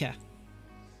 Take care.